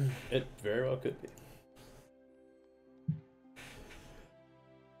 It very well could be.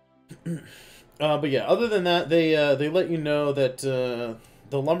 But yeah, other than that, they let you know that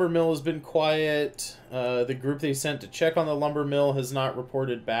the lumber mill has been quiet. The group they sent to check on the lumber mill has not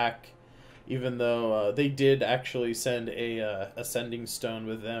reported back, even though they did actually send a sending stone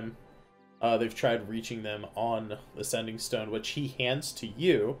with them. They've tried reaching them on the sending stone, which he hands to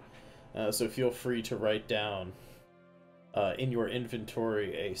you. So feel free to write down in your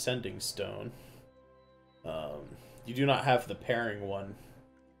inventory a sending stone. You do not have the pairing one,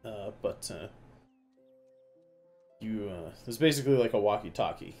 but it's basically like a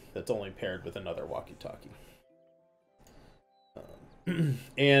walkie-talkie that's only paired with another walkie-talkie.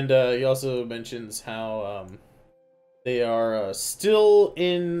 And he also mentions how they are still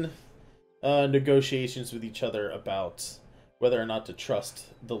in negotiations with each other about whether or not to trust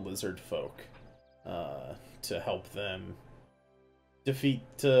the lizard folk to help them defeat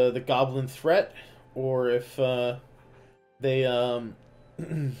the goblin threat, or if they are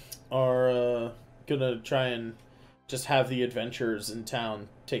gonna try and just have the adventurers in town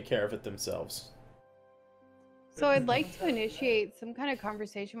take care of it themselves. So I'd like to initiate some kind of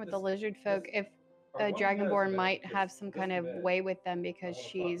conversation with the lizard folk if Dragonborn might have some kind of way with them because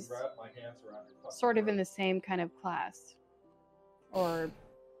she's sort of in the same kind of class. Or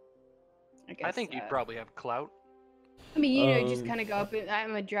I guess I think you'd probably have clout. I mean, just kind of go up and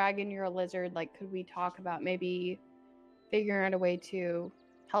I'm a dragon, you're a lizard, like could we talk about maybe figuring out a way to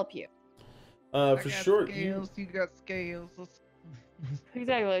help you? For sure. You got scales.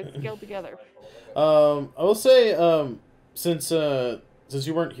 Exactly, let's scale together. I will say, since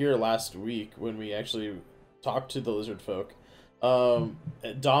you weren't here last week when we actually talked to the lizard folk,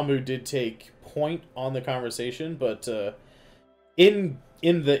 Damu did take point on the conversation, but in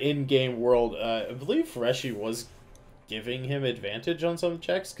the in-game world, I believe Reshi was giving him advantage on some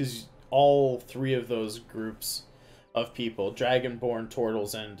checks because all three of those groups of people, Dragonborn,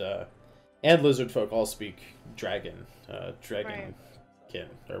 Turtles, and and lizard folk all speak dragon, dragonkin, Right.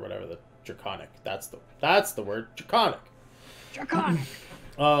 or whatever, the draconic. That's the word, draconic. Draconic.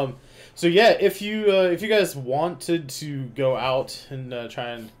 So yeah, if you guys wanted to go out and try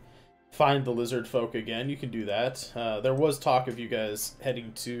and find the lizard folk again, you can do that. There was talk of you guys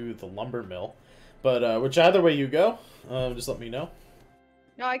heading to the lumber mill, but whichever way you go, just let me know.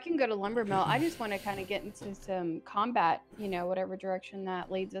 No, I can go to lumber mill. I just want to kind of get into some combat, you know, whatever direction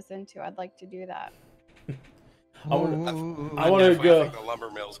that leads us into. I'd like to do that. I want to I go. think the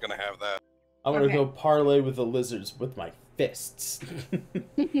lumber mill's gonna have that. I want to Okay. go parlay with the lizards with my fists.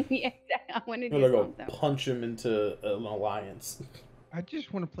 Yeah, I want to I'm do gonna go something. punch him into an alliance. I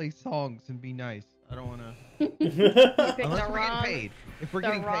just want to play songs and be nice. I don't want to. You Unless picked the we're getting wrong, paid. If we're the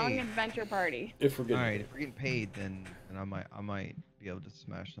getting wrong paid. adventure party. If we're All getting right, if we're getting paid, then I might be able to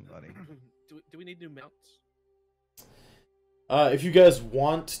smash somebody. Do we need new mounts? if you guys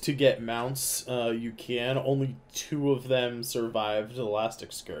want to get mounts, you can. Only 2 of them survived the last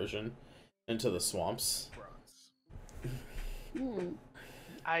excursion into the swamps. Hmm.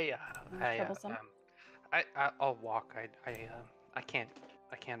 Troublesome. I'll walk. I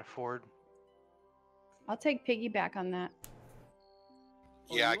can't afford. I'll take piggyback on that.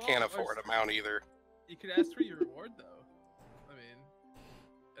 Well, Yeah, I you all can't are afford a mount either. You could ask for your reward, though. I mean,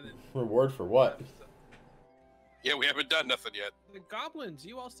 and then Reward for what? Yeah, we haven't done nothing yet. the goblins.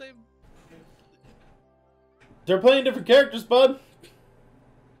 You all saved. They're playing different characters, bud. All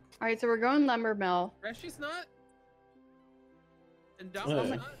right, so we're going lumber mill. Reshi's not. And Yeah. Dom's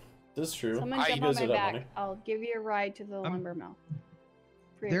not. That's true. Someone I jump You on guys my would have back. money. I'll give you a ride to the lumber mill.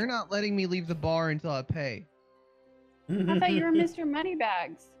 Free of They're charge. not letting me leave the bar until I pay. I thought you were Mr.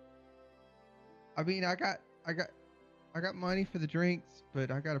 Moneybags. I mean, I got money for the drinks,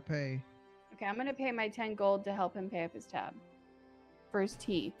 but I gotta pay. Okay, I'm gonna pay my 10 gold to help him pay up his tab. For his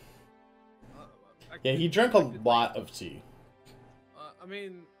tea. Yeah, he drank a lot of tea. I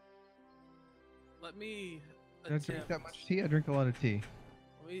mean, let me I drink attempt. that much tea. I drink a lot of tea.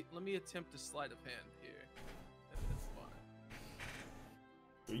 Let me attempt to sleight of hand here. If it's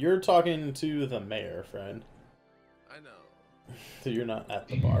fine. You're talking to the mayor, friend. I know. So you're not at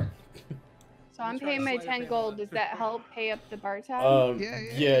the bar. So I'm trying paying to my sleight of 10 hand gold. on that Does that trick help question. pay up the bar tab?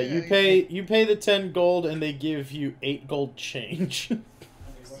 Yeah, you pay the 10 gold and they give you 8 gold change.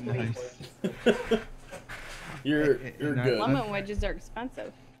 Nice. you're And I- good. Lemon wedges are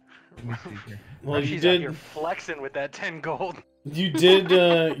expensive. Let me see here. Well, you She's out here did flexing with that 10 gold. you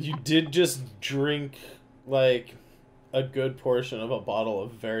did just drink like a good portion of a bottle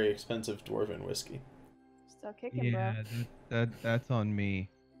of very expensive dwarven whiskey. Still kicking, Yeah, that's on me.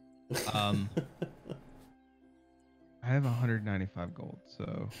 I have 195 gold,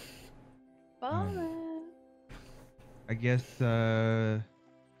 so bro. Ballin'. I guess I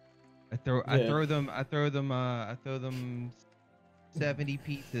throw Yeah. them 70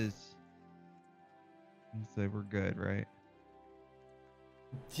 pieces. And say we're good, right?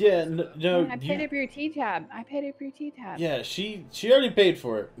 Yeah, no, I paid up your tea tab. I paid up your tea tab. yeah, she already paid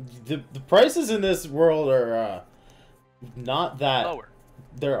for it. The prices in this world are not that Lower.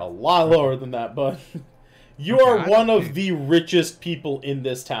 They're a lot lower than that, but you Okay, are I one don't of think- the richest people in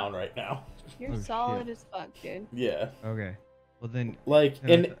this town right now. You're Oh, solid shit. as fuck, dude. Yeah. Okay. Well then, Like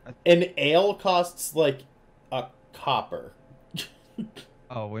then an ale costs like a copper.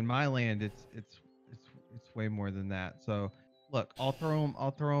 oh, in my land, it's way more than that. So look, I'll throw him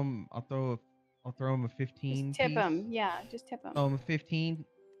a 15. Just tip piece. him. Yeah, just tip him. Throw him a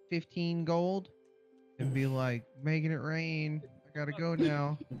 15 gold, and be like, making it rain. I gotta go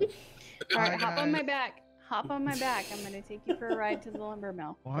now. All right, Bye, hop on my guys. back. Hop on my back. I'm gonna take you for a ride to the lumber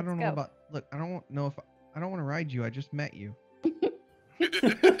mill. Well, I Let's don't know go. about. Look, I don't know if I don't want to ride you. I just met you. Don't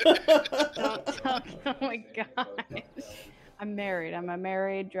tell me. Oh my gosh. I'm married. I'm a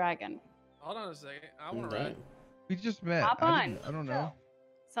married dragon. Hold on a second. I want to Right. ride. We just met. Hop I on. didn't- I don't know.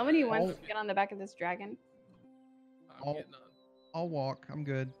 Somebody wants Oh. to get on the back of this dragon. I'm Oh. getting on. I'll walk. I'm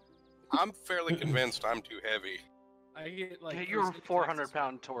good. I'm fairly convinced I'm too heavy. I get like. Hey, free you're a sneak attacks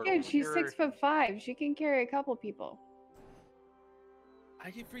 400-pound turtle. Dude, she's You're- 6'5". She can carry a couple people. I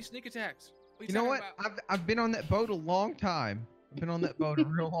get free sneak attacks. What You know what? talking about? I've been on that boat a long time. I've been on that boat a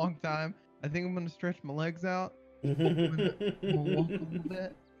real long time. I think I'm gonna stretch my legs out. I'm gonna walk a little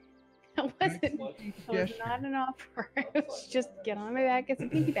bit. It wasn't. It was Gesture. not an offer. It was just get on my back. It's a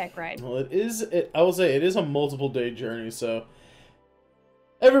piggyback ride. Well, I will say it is a multiple day journey, so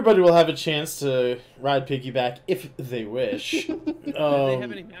everybody will have a chance to ride piggyback if they wish. Do they have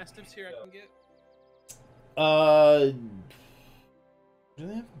um, any mastiffs here I can get? do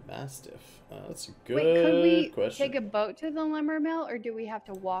they have mastiff? That's a good Wait, could we question. take a boat to the lumber mill, or do we have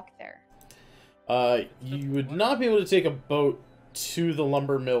to walk there? You would not be able to take a boat to the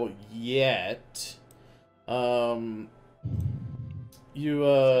lumber mill yet. You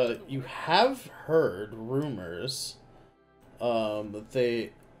have heard rumors that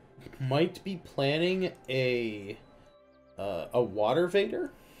they might be planning a water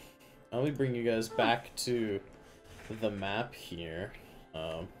vader. Let me bring you guys back to the map here.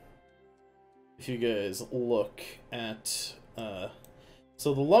 If you guys look at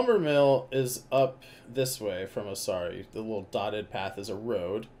so the lumber mill is up this way from Asari. The little dotted path is a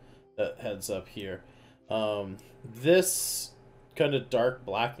road that heads up here. This kind of dark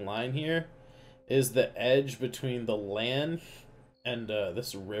black line here is the edge between the land and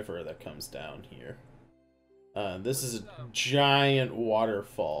this river that comes down here. This is a giant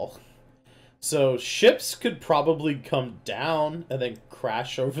waterfall. So ships could probably come down and then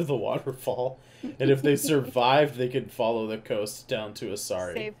crash over the waterfall. And if they survived, they could follow the coast down to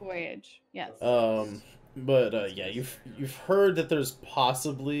Asari. Safe voyage, yes. But yeah, you've heard that there's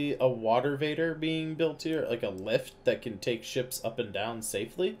possibly a water vader being built here, like a lift that can take ships up and down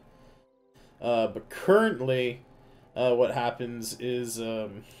safely. But currently, what happens is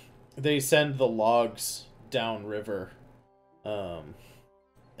they send the logs downriver, and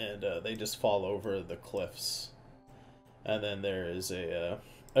they just fall over the cliffs. And then there is a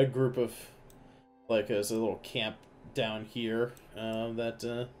group of, like, there's a little camp down here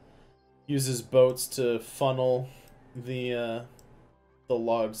that uses boats to funnel the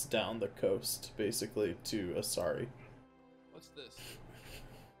logs down the coast, basically, to Asari. What's this?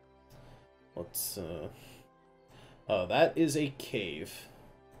 Let's oh, that is a cave.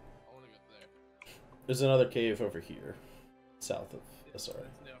 I want to go there. There's another cave over here, south of Asari. It's in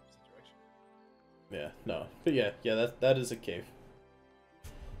the opposite direction. Yeah, no, but yeah, that is a cave.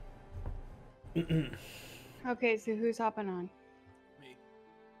 Okay, so who's hopping on? Me.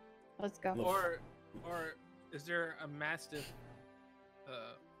 Let's go. Or is there a mastiff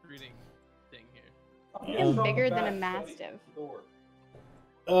breeding thing here? It's bigger than a mastiff.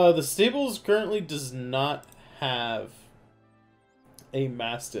 The stables currently does not have a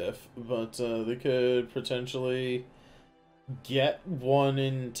mastiff, but they could potentially get one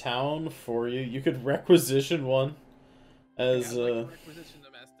in town for you. You could requisition one as I'd like to requisition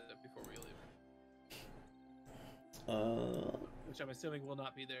the mastiff before we leave. Which I'm assuming will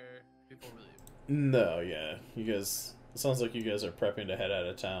not be there before we leave. No, yeah. You guys, it sounds like you guys are prepping to head out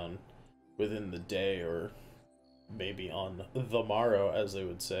of town within the day, or maybe on the morrow, as they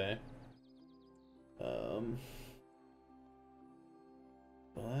would say. But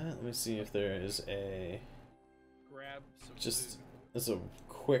let me see if there is a... Grab some Just food. as a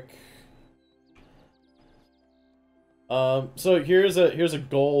quick... So here's a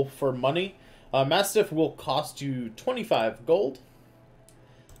goal for money. Mastiff will cost you 25 gold.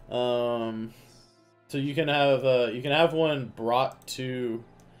 So you can have one brought to...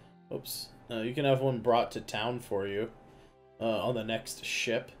 Oops. You can have one brought to town for you on the next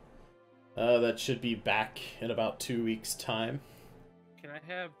ship. That should be back in about 2 weeks' time. Can I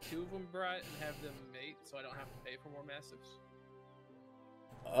have 2 of them brought and have them mate so I don't have to pay for more mastiffs?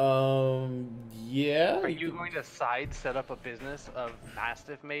 Yeah. Are you going to set up a business of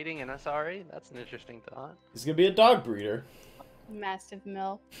mastiff mating in Asari? That's an interesting thought. He's gonna be a dog breeder. Mastiff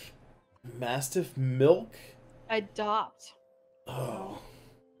milk. Mastiff milk? Adopt. Oh.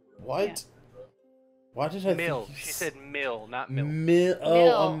 What? Yeah. Why did I Mill. think She said mill, not milk. Oh,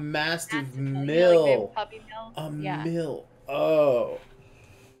 Mill. a mastiff Mastiff milk. mill. Like big puppy milk. A Yeah. mill. Oh.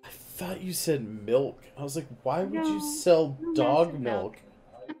 I thought you said milk. I was like, why would you No, sell no dog mastiff milk?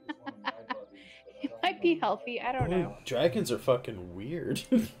 It might be healthy. I don't Boy, know. dragons are fucking weird.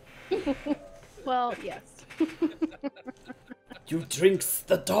 Well, yes. You drinks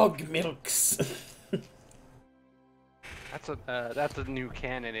the dog milks. That's a new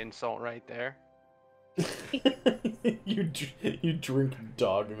canon insult right there. you drink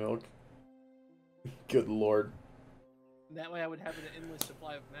dog milk. Good lord. That way I would have an endless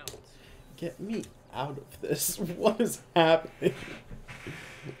supply of mounts. Get me out of this. What is happening?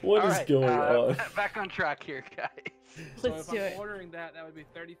 What is Alright, going on? Back on track here, guys. So Let's if do I'm it. ordering that would be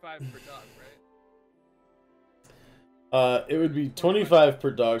 35 per dog, right? It would be 25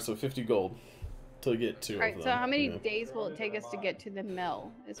 per dog, so 50 gold to get 2 Alright, of so them. how many Yeah. days will it take us to get to the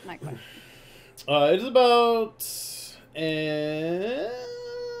mill? Is my question. It is about...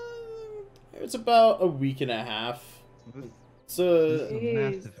 it's about a week and a half. So This is a Jeez.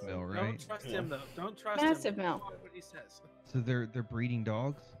 mastiff mill, Don't right? trust Yeah. him though. Don't trust Massive him. mill. What he says. So they're breeding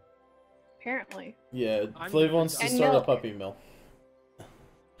dogs. Apparently. yeah, I'm Flav gonna wants to And start milk. a puppy mill.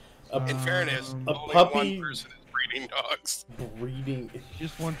 In fairness, Um, A only puppy- one person is breeding breeding dogs. breeding.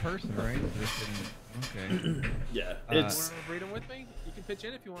 Just one person, right? Okay. Yeah, You it's want to breed them with me? You can pitch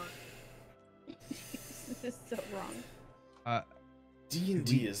in if you want. This is so wrong.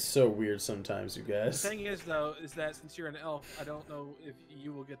 D&D is so weird sometimes, you The guys. thing is, though, is that since you're an elf, I don't know if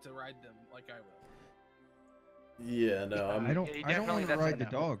you will get to ride them like I will. Yeah, no, I don't. Yeah, you I don't definitely- want to that's a ride the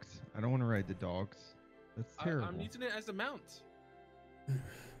no. dogs. I don't want to ride the dogs. That's terrible. I'm using it as a mount.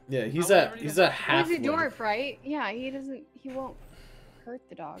 Yeah, he's I a already he's have a to- half. He's a dwarf, right? Yeah, he won't hurt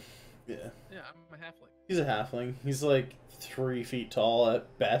the dog. Yeah, Yeah, I'm a halfling. he's a halfling. He's like 3 feet tall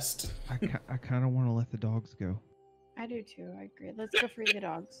at best. I kind of want to let the dogs go. I do too. I agree. Let's go free the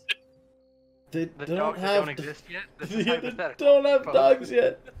dogs. They The don't dogs that have don't exist yet. This is Yeah, they hypothetical. don't have folks. dogs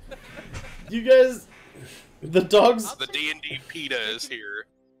yet. You guys, the dogs. The D&D PETA is here.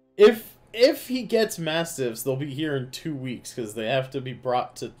 If he gets mastiffs, they'll be here in 2 weeks because they have to be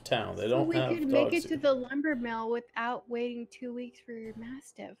brought to town. They don't we have could dogs. make it to here. the lumber mill without waiting 2 weeks for your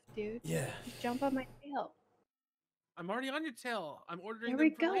mastiff, dude. Yeah. Just jump on my tail. I'm already on your tail. I'm ordering There we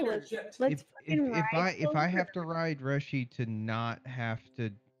them for go. later. Let's fucking If ride I over. have to ride Reshi to not have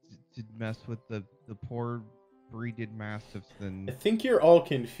to mess with the poor breeded mastiffs, then I think you're all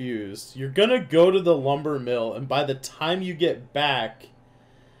confused. You're gonna go to the lumber mill, and by the time you get back,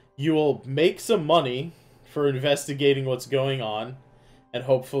 you will make some money for investigating what's going on, and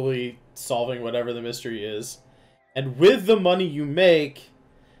hopefully solving whatever the mystery is. And with the money you make,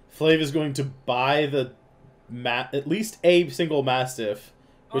 Flav is going to buy the at least a single mastiff,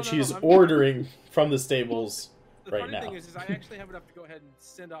 which no, he's I'm- ordering from the stables The right funny now. thing is I actually have enough to go ahead and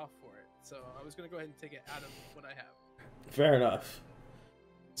send off for it. So I was gonna go ahead and take it out of what I have. Fair enough.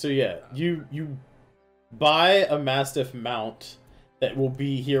 So yeah, you buy a mastiff mount that will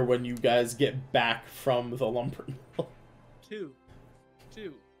be here when you guys get back from the lumber mill. Two.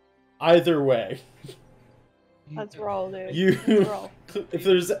 Either way, Let's roll, dude. you Let's roll. if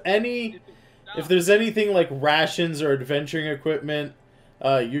there's anything like rations or adventuring equipment,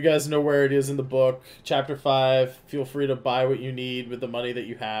 you guys know where it is in the book. Chapter 5. Feel free to buy what you need with the money that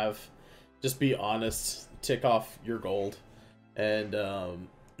you have. Just be honest. Tick off your gold, and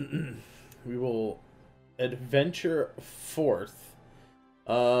we will adventure forth.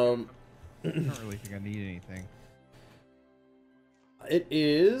 I don't really think I need anything. It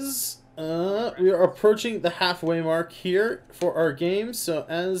is. We are approaching the halfway mark here for our game. So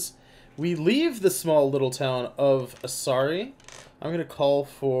as we leave the small little town of Asari, I'm gonna call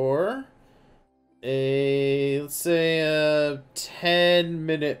for let's say a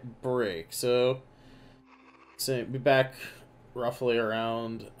 10-minute break. So be back roughly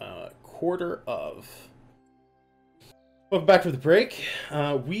around quarter of. Welcome back for the break.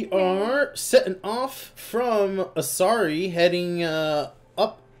 We are setting off from Asari, heading up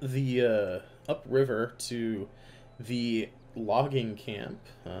the upriver to the logging camp,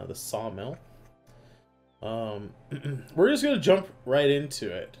 the sawmill. We're just gonna jump right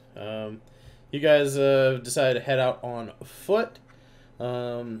into it. You guys decided to head out on foot.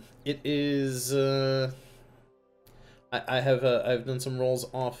 It is. I've done some rolls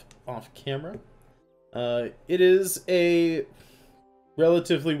off camera. It is a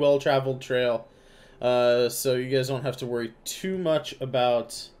relatively well-traveled trail, so you guys don't have to worry too much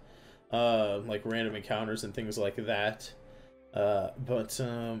about like random encounters and things like that. But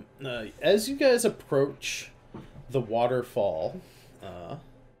as you guys approach the waterfall,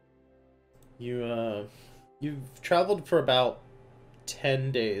 you've traveled for about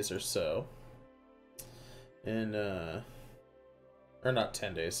 10 days or so, and or not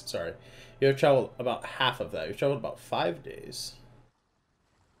 10 days, sorry. You have traveled about half of that. You've traveled about 5 days.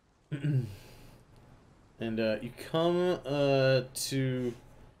 And you come to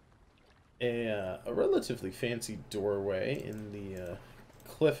a relatively fancy doorway in the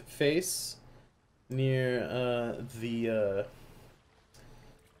cliff face near the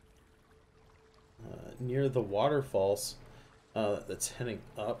waterfalls that's heading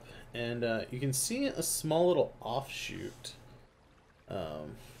up. And you can see a small little offshoot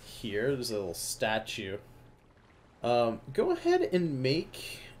here. There's a little statue. Go ahead and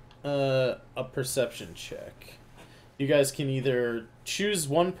make a perception check. You guys can either choose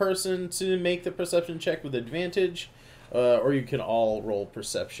one person to make the perception check with advantage, or you can all roll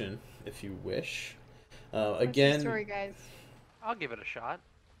perception if you wish. What's the Again, story, guys? I'll give it a shot.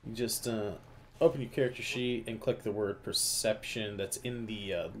 you just open your character sheet and click the word perception that's in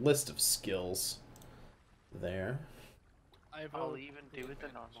the list of skills there. I'll even do it the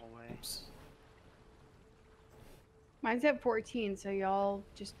normal way. Oops. Mine's at 14, so y'all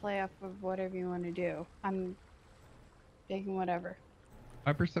just play off of whatever you want to do. I'm taking whatever.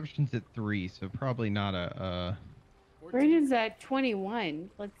 My perception's at 3, so probably not a Brandon's at 21.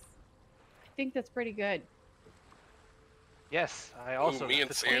 I think that's pretty good. Yes, I also. Ooh, me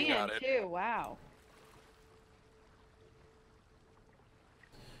and Sam got it. Too. Wow.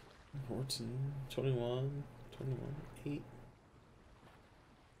 14, 21, 8.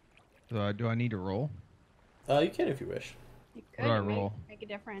 Do I need to roll? You can if you wish. You What do I could roll? make a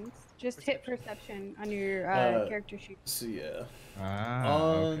difference. Just hit perception on your character sheet. So yeah.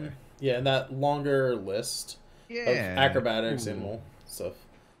 Okay. Yeah, in that longer list of Yeah. acrobatics, Ooh. animal stuff,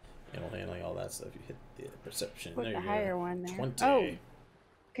 animal handling, all that stuff, you hit the perception. Put There the you higher go. one there. 20. Oh.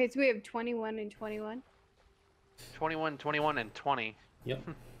 Okay, so we have 21 and 21. 21, 21, and 20. Yep.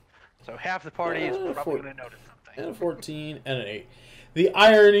 So half the party is probably going to notice something. And a 14 and an 8. The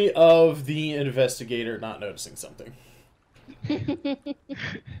irony of the investigator not noticing something.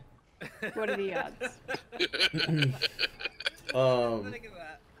 What are the odds?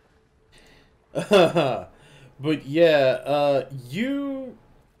 But yeah, you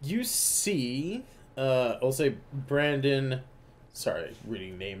see, I'll say Brandon. Sorry,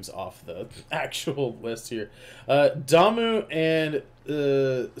 reading names off the actual list here. Damu and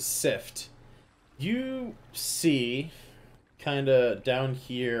Sift. You see, kind of down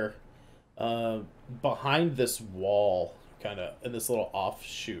here, behind this wall, kind of in this little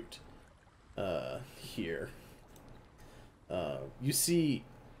offshoot, here. You see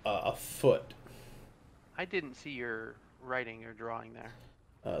a foot. I didn't see your writing or drawing there.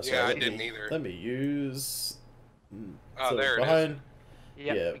 Yeah, I didn't either. Let me use. Oh, there it is. behind,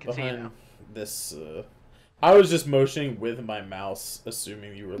 Yep, yeah, we can see it behind now. this. I was just motioning with my mouse,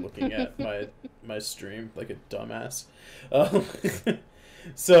 assuming you were looking at my stream like a dumbass. I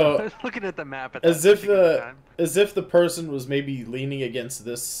So was looking at the map at as that if particular time. as if the person was maybe leaning against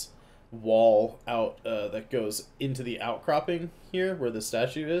this wall out that goes into the outcropping here where the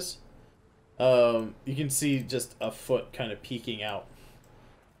statue is. You can see just a foot kind of peeking out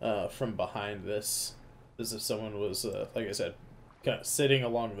from behind this, as if someone was, like I said, kind of sitting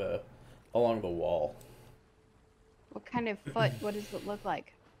along the wall. What kind of foot? What does it look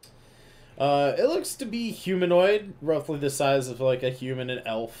like? It looks to be humanoid, roughly the size of like a human and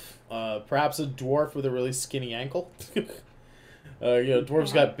elf. Perhaps a dwarf with a really skinny ankle.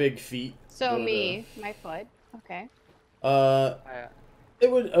 Dwarves got big feet. So but, me, my foot. Okay. It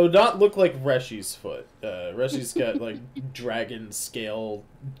would not look like Reshi's foot. Reshi's got like dragon scale.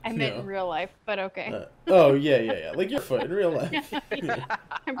 I meant in real life, but okay. Oh yeah. Like your foot in real life. Yeah,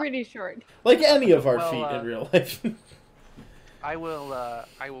 I'm pretty short. Like any of our Well, feet in real life. I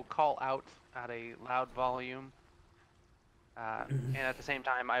will call out at a loud volume, and at the same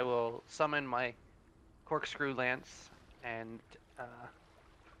time I will summon my corkscrew lance and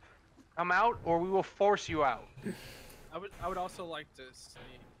come out, or we will force you out. I would also like to see.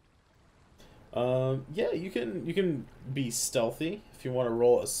 Yeah, you can be stealthy if you want to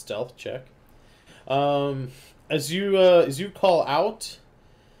roll a stealth check. As you call out,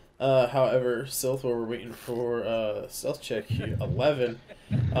 however, stealth while we're waiting for stealth check here, 11.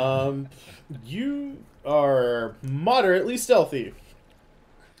 You are moderately stealthy.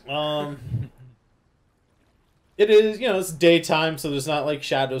 It is, it's daytime, so there's not like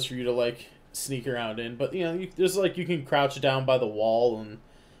shadows for you to like sneak around in, but there's like you can crouch down by the wall and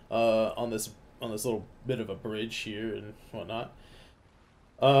on this little bit of a bridge here and whatnot.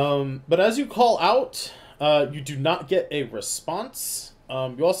 But as you call out, you do not get a response.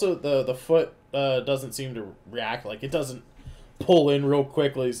 You also the foot doesn't seem to react, like it doesn't pull in real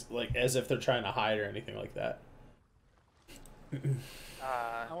quickly, like as if they're trying to hide or anything like that.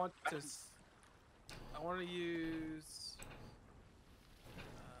 I want to use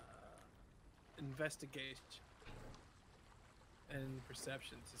investigation and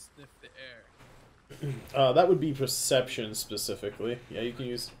perception to sniff the air. That would be perception specifically. Yeah, you can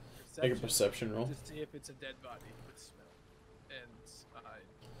make a perception roll. To see if it's a dead body with smell and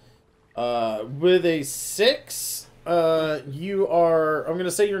With a 6, you are. I'm gonna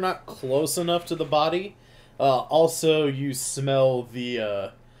say you're not close enough to the body. Also, you smell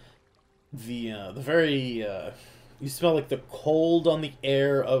the very. You smell like the cold on the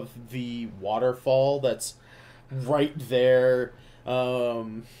air of the waterfall that's right there.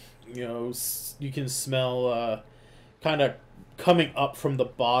 You can smell kind of coming up from the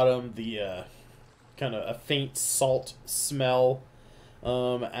bottom the kind of a faint salt smell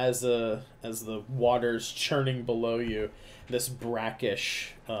as the water's churning below you. This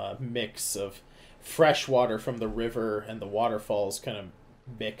brackish mix of fresh water from the river and the waterfalls kind of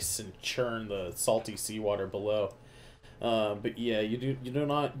mix and churn the salty seawater below. But yeah, you do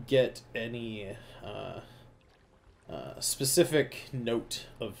not get any specific note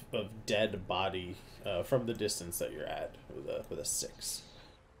of dead body from the distance that you're at with a 6.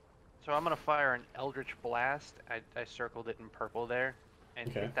 So I'm gonna fire an Eldritch Blast. I circled it in purple there, and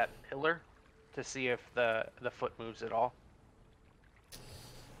Okay. hit that pillar to see if the foot moves at all.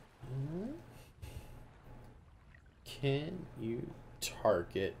 Can you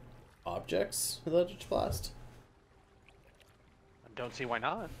target objects with Eldritch Blast? I don't see why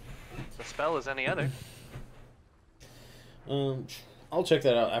not. The spell is any other. I'll check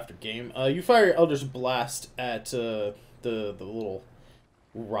that out after game. You fire your Eldritch Blast at the little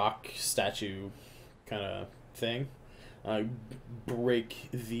rock statue kind of thing. Break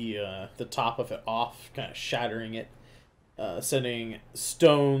the top of it off, kind of shattering it, sending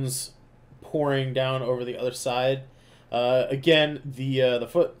stones pouring down over the other side. Again, the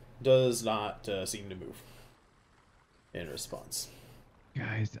foot does not seem to move in response.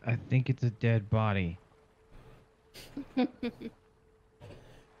 Guys, I think it's a dead body. Okay,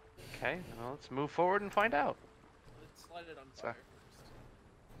 well, let's move forward and find out. Let's light it on fire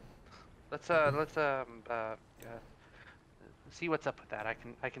Let's see what's up with that.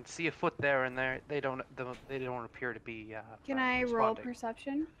 I can see a foot there, and they don't appear to be. Can I roll responding.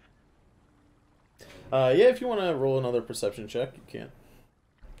 perception? Yeah, if you want to roll another perception check, you can.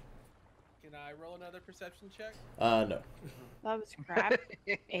 Can I roll another perception check? No. That was crap.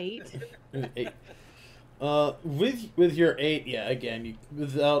 8. 8. With your 8, yeah, again, you,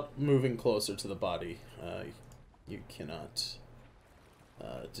 without moving closer to the body, you cannot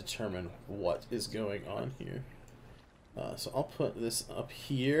determine what is going on here. So I'll put this up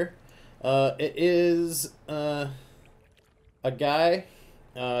here. It is a guy.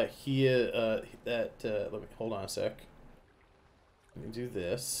 Let me hold on a sec. Let me do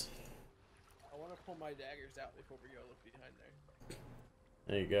this. I want to pull my daggers out before we go look behind there.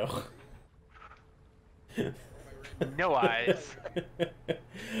 There you go. No eyes.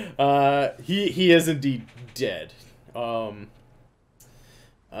 He is indeed dead.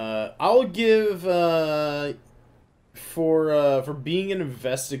 I'll give for being an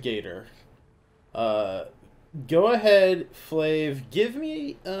investigator. Go ahead, Flav. Give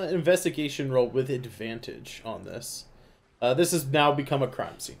me an investigation roll with advantage on this. This has now become a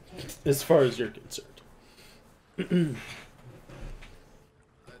crime scene, as far as you're concerned. I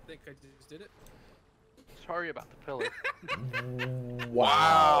think I just did it. Sorry about the pillar.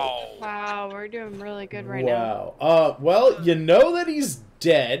 Wow. Wow, we're doing really good right now. Wow. Well, you know that he's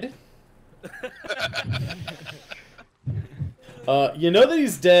dead. You know that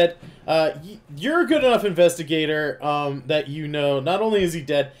he's dead. You're a good enough investigator that you know not only is he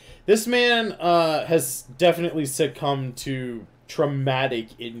dead, this man has definitely succumbed to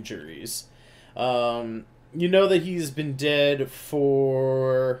traumatic injuries. You know that he's been dead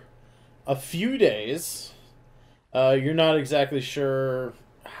for a few days. You're not exactly sure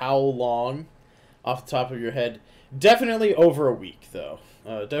how long off the top of your head. Definitely over a week, though.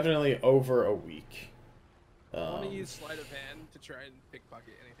 Definitely over a week. I want to use sleight of hand to try and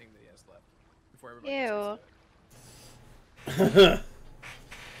pickpocket anything that he has left before everybody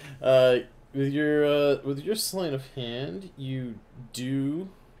Ew. With your sleight of hand, you do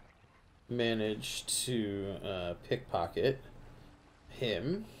manage to pickpocket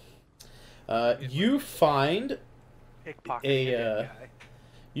him. You find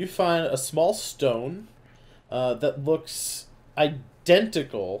you find a small stone that looks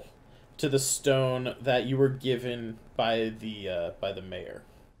identical to the stone that you were given by the mayor.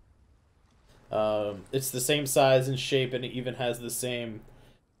 It's the same size and shape, and it even has the same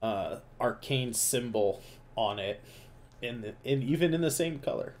arcane symbol on it, even in the same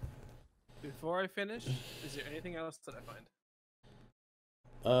color. Before I finish, is there anything else that I find?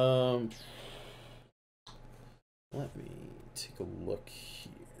 Let me take a look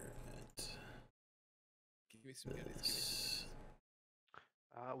here at Give me some goodies. this.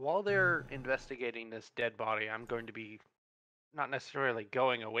 While they're investigating this dead body, I'm going to be not necessarily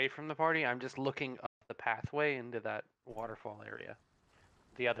going away from the party. I'm just looking up the pathway into that waterfall area.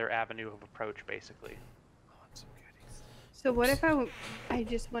 The other avenue of approach, basically. So what if I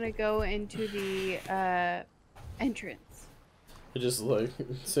just want to go into the entrance? I just like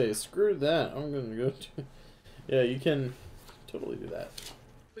say, screw that. I'm gonna go to. Yeah, you can totally do that.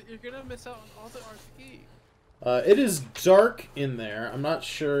 But you're gonna miss out on all the RP. It is dark in there. I'm not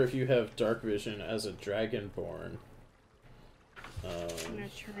sure if you have dark vision as a dragonborn. I'm not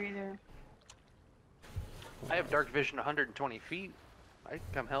sure either. I have dark vision 120 feet. I can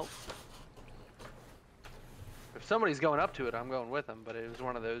come help. If somebody's going up to it, I'm going with them, but it was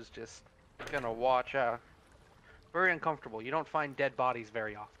one of those just gonna watch out. Very uncomfortable. You don't find dead bodies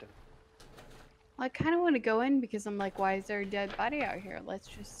very often. I kind of want to go in because I'm like, why is there a dead body out here? Let's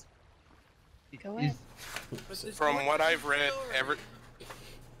just go in. From what I've read,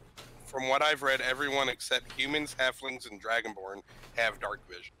 everyone except humans, halflings, and dragonborn have dark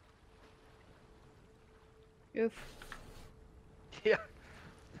vision. Oof. Yeah.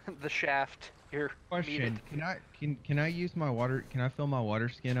 The shaft. Here. Question: Can I use my water? Can I fill my water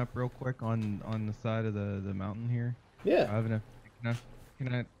skin up real quick on the side of the mountain here? Yeah. I have enough.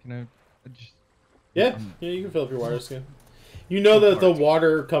 Can I just? Yeah, you can fill up your water skin. You know that the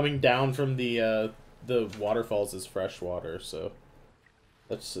water coming down from the waterfalls is fresh water, so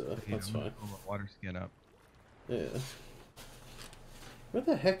that's fine. Fill my water skin up. Yeah. Where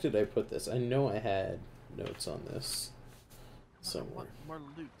the heck did I put this? I know I had notes on this somewhere. More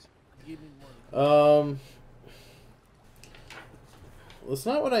loot. Give me more loot. Well, it's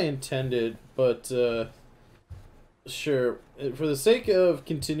not what I intended, but sure. For the sake of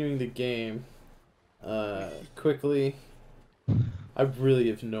continuing the game, quickly, I really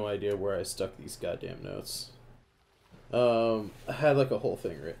have no idea where I stuck these goddamn notes. I had like a whole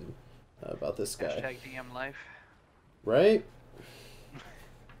thing written about this guy. Hashtag DM life. Right?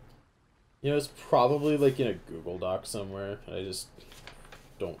 You know, it's probably like in a Google Doc somewhere. I just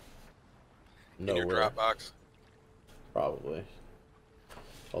don't know In your where. Dropbox. Probably.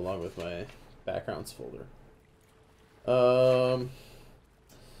 Along with my backgrounds folder.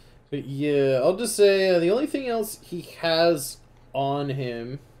 But yeah, I'll just say the only thing else he has on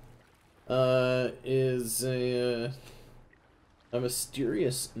him is a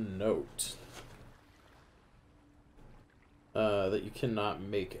mysterious note that you cannot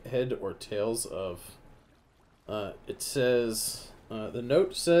make head or tails of. It says, the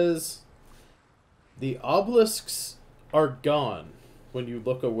note says, the obelisks are gone when you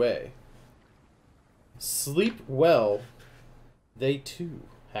look away. Sleep well, they too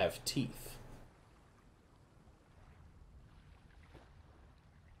have teeth.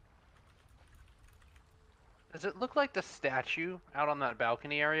 Does it look like the statue out on that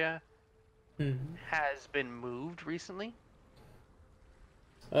balcony area has been moved recently?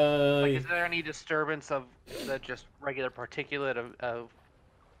 Like, is there any disturbance of the just regular particulate of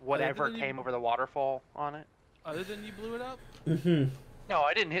whatever came over the waterfall on it? Other than you blew it up? No,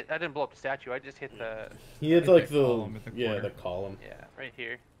 I didn't blow up the statue. I just hit the. He had like the column at the corner. the column. Yeah, right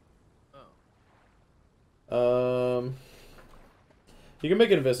here. Oh. You can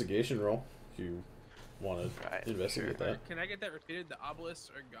make an investigation roll if you want to investigate Alright, that. can I get that repeated? The obelisks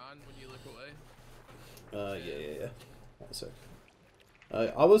are gone when you look away? Yeah. One sec.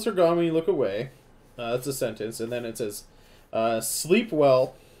 Obelisks are gone when you look away. That's a sentence, and then it says, sleep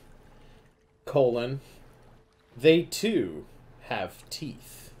well, colon, they too have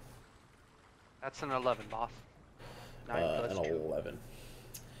teeth. That's an 11, boss. 9 plus An 2.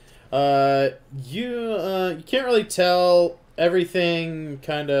 11. You can't really tell. Everything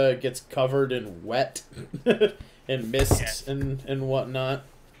kind of gets covered in wet and mist and whatnot.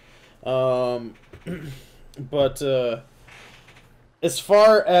 But as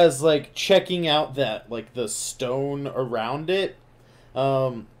far as like checking out that like the stone around it,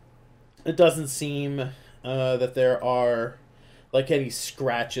 it doesn't seem that there are like any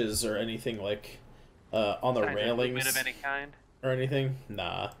scratches or anything like on the railings of any kind or anything.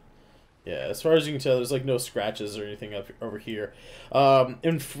 Nah. Yeah, as far as you can tell, there's like no scratches or anything up over here.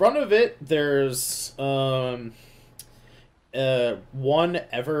 In front of it, there's one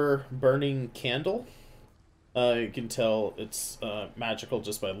ever burning candle. You can tell it's magical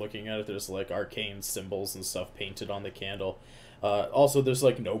just by looking at it. There's like arcane symbols and stuff painted on the candle. Also, there's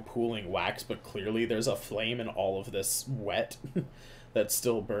like no pooling wax, but clearly there's a flame in all of this wet that's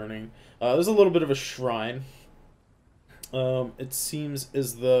still burning. There's a little bit of a shrine. It seems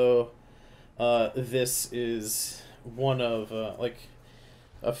as though this is one of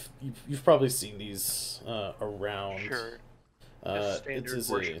you've probably seen these around. Sure. It is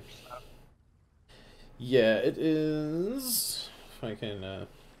worship stuff. Yeah, it is. If I can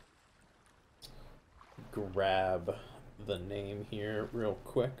grab the name here real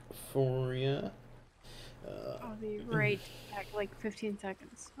quick for you. I'll be right back, like 15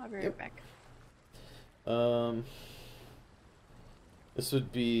 seconds. I'll be right back. This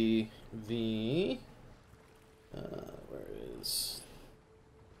would be the where is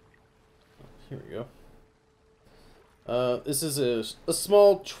here we go. This is a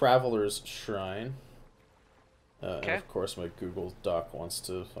small traveler's shrine. And of course my Google Doc wants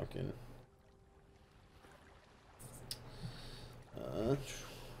to fucking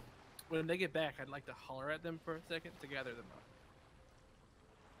when they get back, I'd like to holler at them for a second to gather them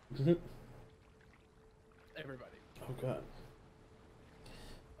up. Everybody. Oh god.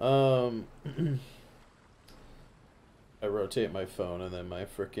 I rotate my phone and then my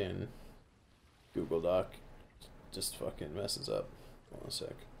frickin' Google Doc just fucking messes up. Hold on a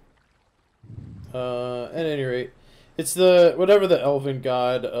sec. At any rate, it's the whatever the elven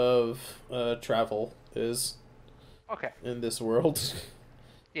god of travel is. Okay. In this world.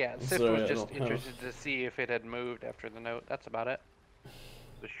 Yeah, Sif Sorry, was I just don't have- interested to see if it had moved after the note. That's about it.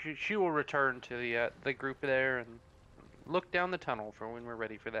 So she will return to the group there and look down the tunnel for when we're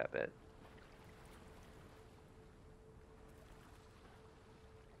ready for that bit.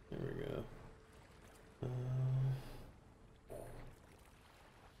 There we go.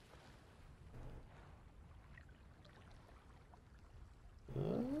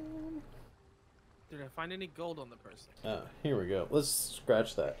 Did I find any gold on the person? Here we go. Let's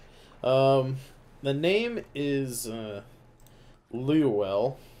scratch that. The name is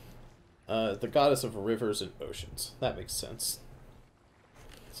Leuel, the goddess of rivers and oceans. That makes sense.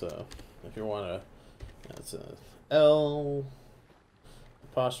 So, if you want to, that's a L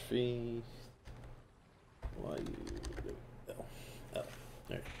apostrophe Y L L.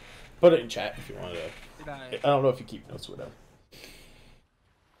 There. Put it in chat if you want to. I don't know if you keep notes or whatever.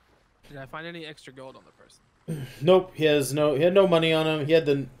 Did I find any extra gold on the person? Nope, he had no money on him. He had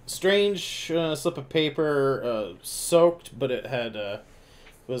the strange slip of paper soaked, but it had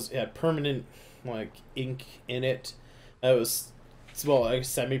permanent like ink in it. It was like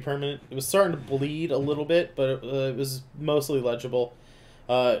semi-permanent. It was starting to bleed a little bit, but it was mostly legible.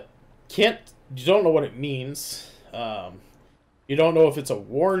 You don't know what it means. You don't know if it's a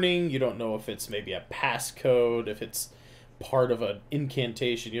warning. You don't know if it's maybe a passcode. If it's part of an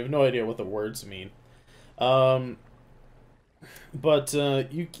incantation. You have no idea what the words mean. But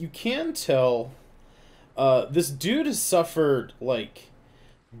you can tell this dude has suffered like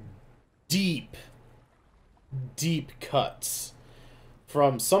deep cuts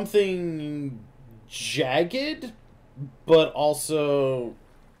from something jagged but also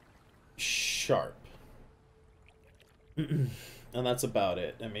sharp. And that's about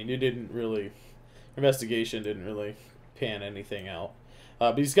it. I mean, investigation didn't really pan anything out.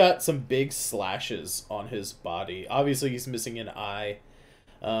 But he's got some big slashes on his body. Obviously, he's missing an eye.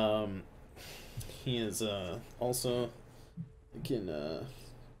 He is also can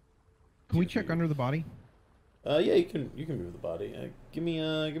we check under the body? Yeah, you can move the body. Give me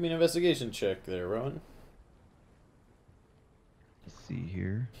an investigation check there, Rowan. Let's see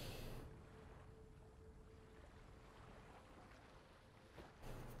here.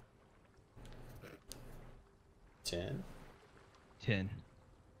 Ten. 10.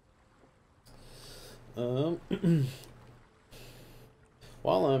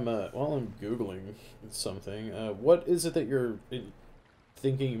 While I'm googling something, what is it that you're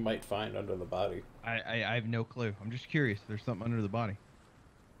thinking you might find under the body? I have no clue. I'm just curious. There's something under the body.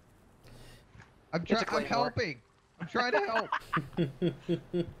 I'm helping. I'm trying to help.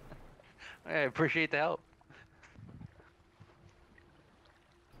 I appreciate the help.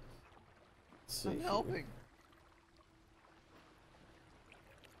 Let's see I'm here. helping.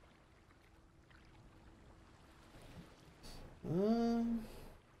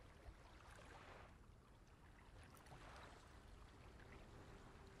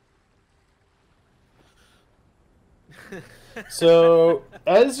 So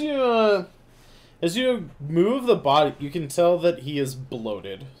as you move the body, you can tell that he is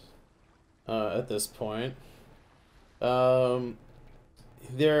bloated. At this point, there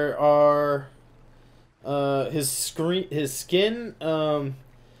are his skin. You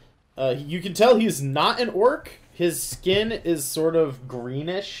can tell he's not an orc. His skin is sort of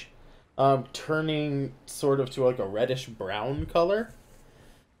greenish, turning sort of to like a reddish brown color.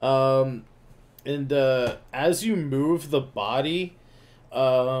 And as you move the body,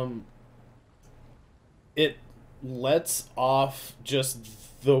 it lets off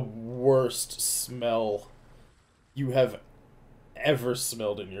just the worst smell you have ever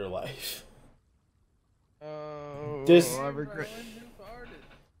smelled in your life. Oh, This- I regret.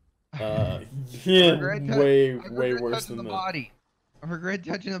 Yeah, regret way touching worse the than that. body. I regret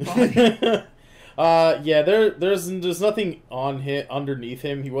touching the body. Yeah, there's nothing on him underneath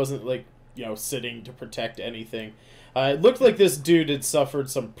him. He wasn't like, sitting to protect anything. It looked like this dude had suffered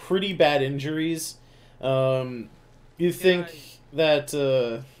some pretty bad injuries. You think that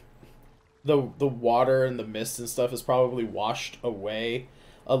the water and the mist and stuff has probably washed away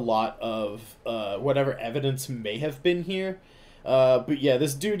a lot of whatever evidence may have been here. But yeah,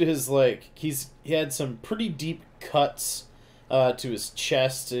 this dude is like he had some pretty deep cuts to his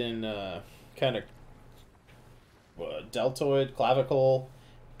chest and kind of deltoid, clavicle,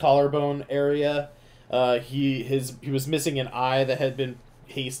 collarbone area. He was missing an eye that had been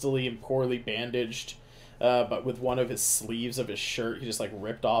hastily and poorly bandaged, but with one of his sleeves of his shirt, he just like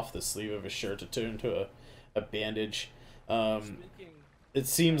ripped off the sleeve of his shirt to turn into a bandage. It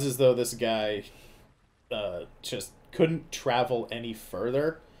seems as though this guy just couldn't travel any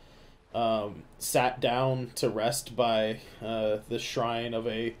further. Sat down to rest by the shrine of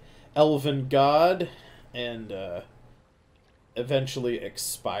a elven god, and eventually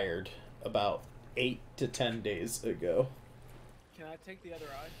expired about 8 to 10 days ago. Can I take the other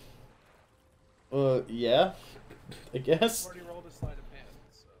eye? Yeah, I guess. I've already rolled a sleight of hand,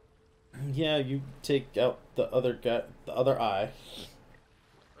 so. Yeah, you take out the other eye.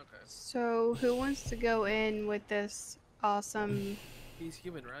 Okay. So, who wants to go in with this awesome He's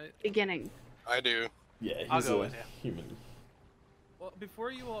human, right? beginning? I do. Yeah, I'll he's go a with you. human. Well,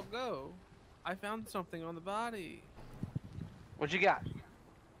 before you all go, I found something on the body. What you got?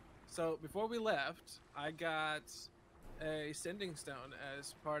 So before we left, I got a sending stone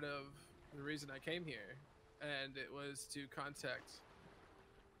as part of the reason I came here, and it was to contact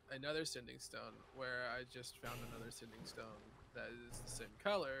another sending stone where I just found another sending stone that is the same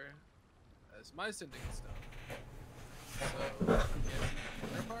color as my sending stone. So, yes,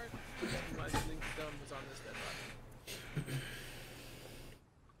 their part, my sending stone was on this dead body.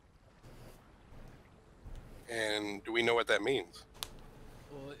 And do we know what that means?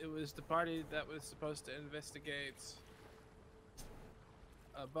 Well, it was the party that was supposed to investigate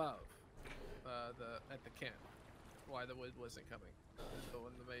above at the camp why the wood wasn't coming. The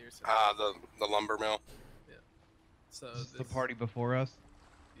one the mayor said. Ah, the lumber mill. Yeah. So Is this the party before us?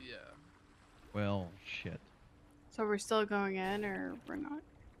 Yeah. Well, shit. So we're still going in, or we're not?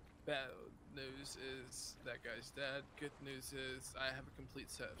 Bad news is that guy's dead. Good news is I have a complete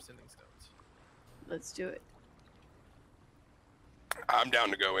set of sending stones. Let's do it. I'm down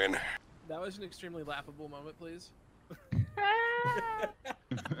to go in. That was an extremely laughable moment, please.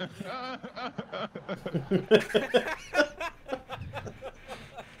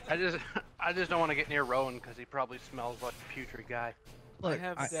 I just don't want to get near Rowan because he probably smells like a putrid guy. I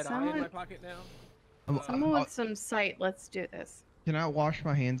have dead eye in my Someone- pocket now. Someone with some sight, let's do this. Can I wash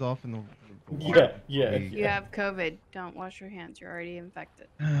my hands off in the Yeah, water? yeah. You have COVID. Don't wash your hands. You're already infected.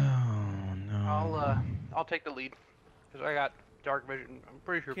 Oh no. I'll take the lead because I got dark vision. I'm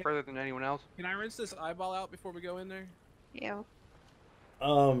pretty sure Can- further than anyone else. Can I rinse this eyeball out before we go in there? Ew.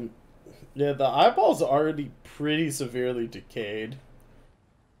 Yeah, the eyeball's already pretty severely decayed.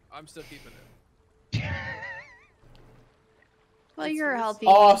 I'm still keeping it. Well, It's you're nice. healthy.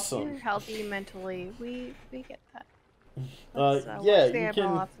 Awesome. You're healthy mentally. We get that. Yeah, Wash the you eyeball can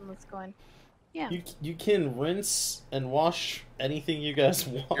off and let's go in. Yeah. you can rinse and wash anything you guys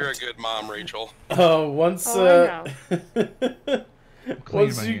want. You're a good mom, Rachel. Once Oh, Clean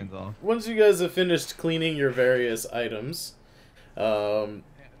once my you hands off. once you guys have finished cleaning your various items, Hands.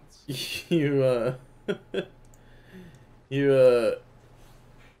 you you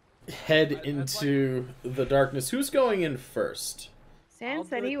head I'd into the darkness. Who's going in first? Stan I'll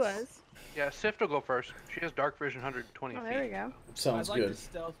said do he it. was. Yeah, Sift will go first. She has dark vision 120 Oh, feet. there we go. Sounds I'd like good. to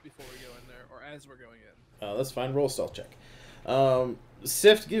stealth before we go in there, or as we're going in. That's fine. Roll stealth check.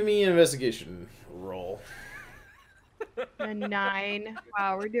 Sift, give me an investigation roll. A 9.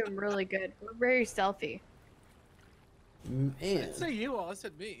 Wow, we're doing really good. We're very stealthy. I Man, didn't say you all, I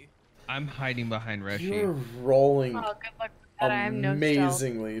said me. I'm hiding behind Reshi. you're rolling Oh, good luck with that. I have no stealth.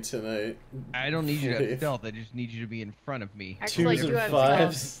 amazingly tonight. I don't need you to have Dave. stealth. I just need you to be in front of me. Actually, Twos I do and have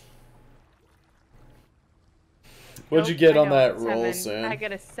fives. What'd you Nope, get I on got that a roll, 7. Sam? I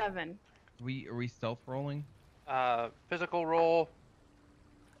get a 7. Are we stealth rolling? Physical roll.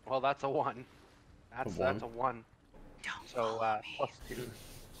 Well, that's a 1. That's one? a 1. Don't So follow me.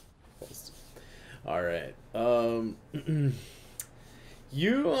 +2. All right.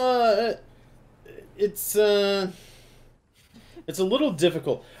 You it's a little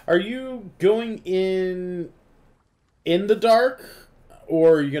difficult. Are you going in the dark,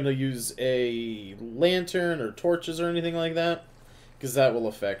 or are you gonna use a lantern or torches or anything like that? Because that will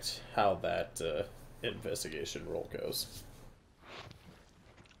affect how that investigation roll goes.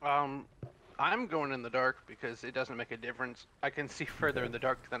 I'm going in the dark because it doesn't make a difference. I can see further in the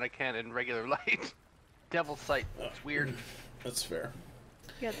dark than I can in regular light. Devil's sight. It's weird. That's fair.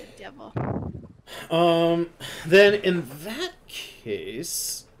 You're the devil. Then in that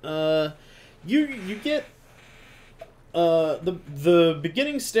case, you get the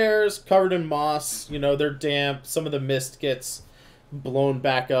beginning stairs covered in moss. You know, they're damp. Some of the mist gets blown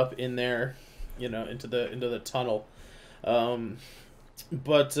back up in there, you know, into the tunnel.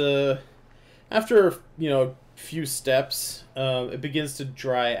 But after a few steps, it begins to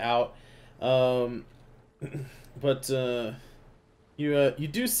dry out. But You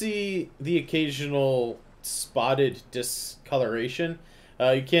do see the occasional spotted discoloration.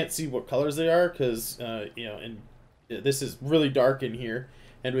 You can't see what colors they are because you know, and this is really dark in here.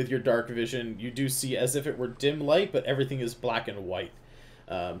 And with your dark vision, you do see as if it were dim light, but everything is black and white.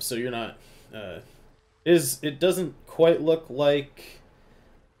 So you're not. It doesn't quite look like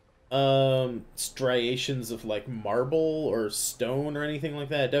striations of like marble or stone or anything like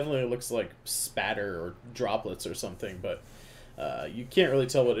that. It definitely looks like spatter or droplets or something, but you can't really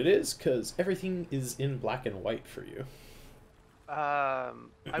tell what it is because everything is in black and white for you. I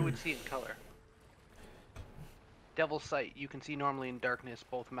would see in color. Devil's Sight, you can see normally in darkness,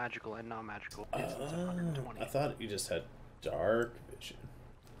 both magical and non-magical. It's 120. I thought you just had dark vision.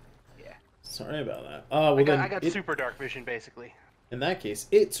 Yeah. Sorry about that. Well, I got super dark vision, basically. In that case,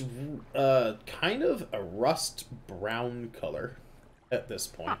 it's kind of a rust brown color at this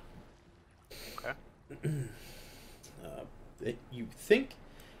point. Huh. Okay. You think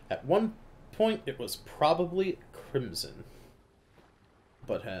at one point it was probably crimson,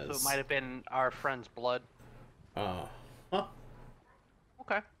 but has... So it might have been our friend's blood. Huh.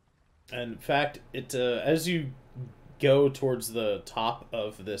 Okay. And in fact, it as you go towards the top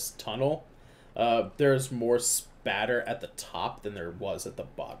of this tunnel, there's more spatter at the top than there was at the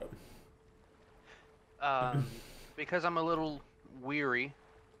bottom. Because I'm a little weary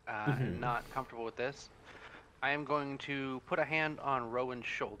and not comfortable with this, I am going to put a hand on Rowan's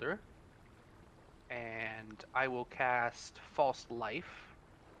shoulder, and I will cast False Life,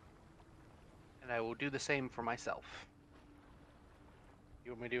 and I will do the same for myself.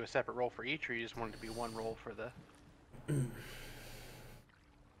 You want me to do a separate roll for each, or you just want it to be one roll for the...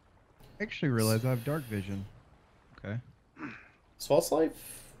 I actually realize I have dark vision. Okay. Is False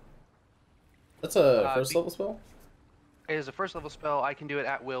Life? That's a first level spell? It is a first level spell. I can do it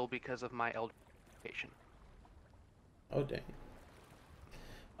at will because of my elder education. Oh, dang.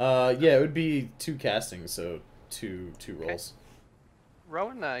 Yeah, it would be 2 castings, so two rolls.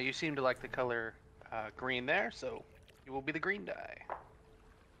 Rowan, you seem to like the color green there, so you will be the green die.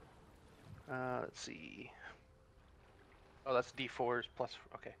 Let's see. Oh, that's D4s plus...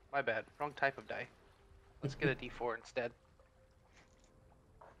 Okay, my bad. Wrong type of die. Let's get a D4 instead.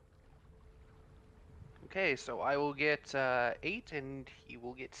 Okay, so I will get 8, and he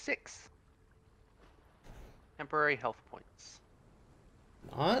will get 6. Temporary health points.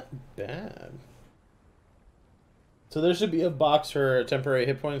 Not bad. So there should be a box for temporary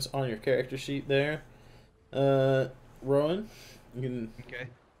hit points on your character sheet there. Rowan, you can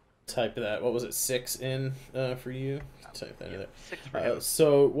type that. What was it, 6 in for you? Type that in there. 6 for him.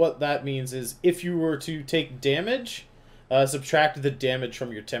 So what that means is if you were to take damage, subtract the damage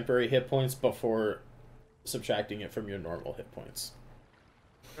from your temporary hit points before subtracting it from your normal hit points.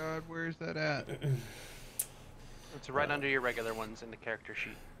 God, where's that at? It's right under your regular ones in the character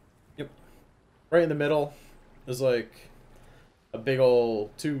sheet. Yep. Right in the middle is like a big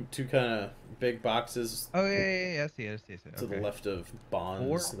old two kind of big boxes. Oh yeah. I see it. To the left of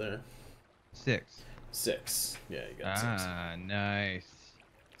bonds 4? there. 6. Yeah, you got 6. Ah, nice.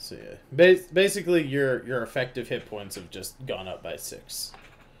 So yeah, basically your effective hit points have just gone up by 6.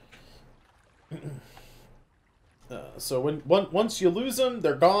 So once you lose them,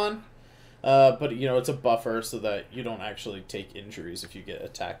 they're gone. But you know, it's a buffer so that you don't actually take injuries if you get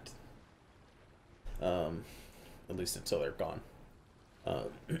attacked. At least until they're gone. I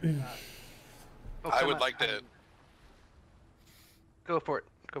would like to... Go for it.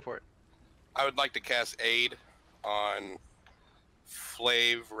 I would like to cast Aid on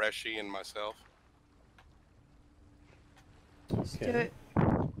Flav, Reshi, and myself. Let's do it.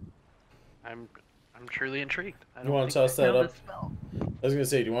 I'm truly intrigued. You want to toss that up? I was gonna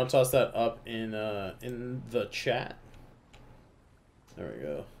say, do you want to toss that up in the chat? There we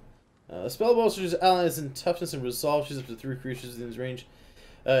go. Spell bolsters allies in toughness and resolve. She's up to 3 creatures within his range.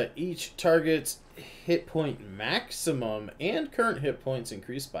 Each target's hit point maximum and current hit points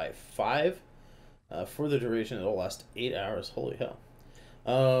increase by 5 for the duration. It'll last 8 hours. Holy hell.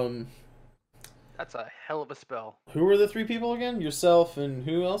 That's a hell of a spell. Who were the 3 people again? Yourself and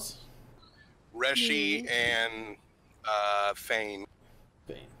who else? Reshi and Fane.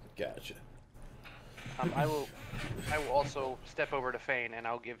 Gotcha. I will also step over to Fane and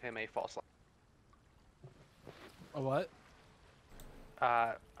I'll give him a false life. A what?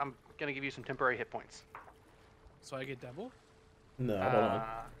 I'm gonna give you some temporary hit points. So I get double? No, hold on.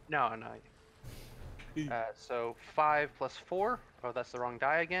 No. So 5 plus 4. Oh, that's the wrong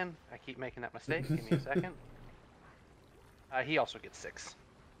die again. I keep making that mistake. Give me a second. He also gets 6.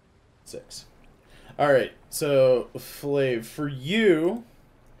 6. Alright, so Flav, for you,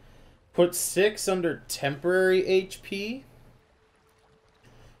 put 6 under temporary HP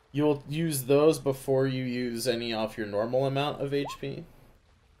You'll use those before you use any off your normal amount of HP.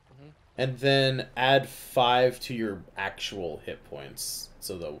 And then add 5 to your actual hit points.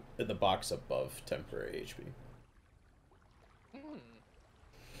 So the box above temporary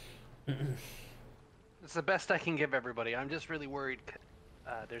HP. It's the best I can give everybody. I'm just really worried.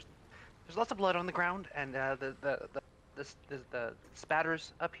 There's lots of blood on the ground, and the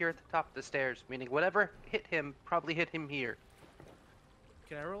spatters up here at the top of the stairs. Meaning whatever hit him probably hit him here.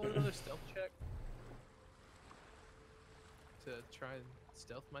 Can I roll another stealth check to try and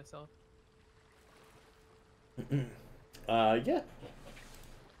stealth myself? Yeah.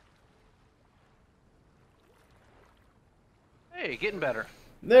 Hey, getting better.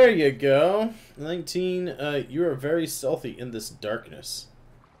 There you go. 19. You are very stealthy in this darkness.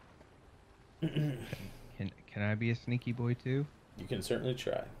 Can I be a sneaky boy too? You can certainly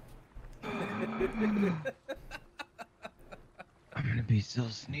try. I'm gonna be so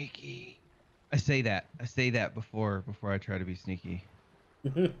sneaky. I say that before I try to be sneaky.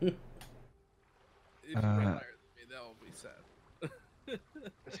 If you roll higher than me, that will be sad.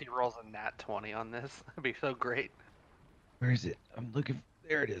 If he rolls a nat 20 on this, that'd be so great. Where is it? I'm looking.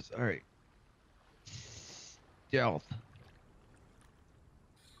 There it is. All right. Stealth.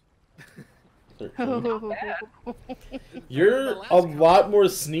 You're a lot more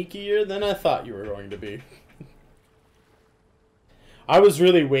sneakier than I thought you were going to be. I was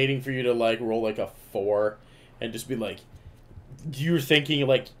really waiting for you to like roll like a 4 and just be like, you're thinking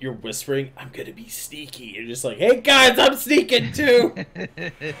like you're whispering, I'm gonna be sneaky. You're just like, hey guys, I'm sneaking too.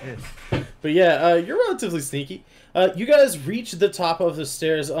 But yeah, you're relatively sneaky. You guys reach the top of the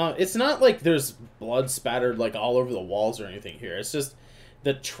stairs. It's not like there's blood spattered like all over the walls or anything here. It's just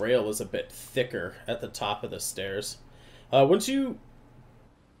the trail is a bit thicker at the top of the stairs. Once you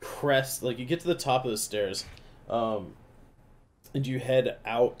crest, like you get to the top of the stairs, and you head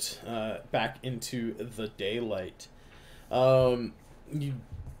out back into the daylight,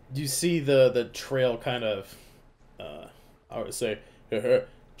 you see the trail kind of, I would say,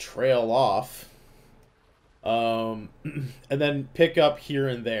 trail off, and then pick up here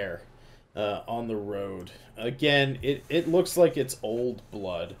and there on the road. Again, it looks like it's old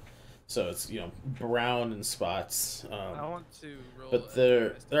blood, so it's, you know, brown in spots. I want to roll. But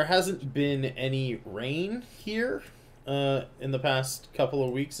there hasn't been any rain here in the past couple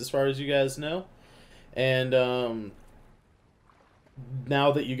of weeks, as far as you guys know, and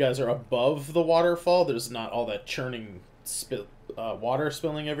now that you guys are above the waterfall, there's not all that churning water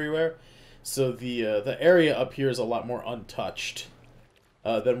spilling everywhere, so the area up here is a lot more untouched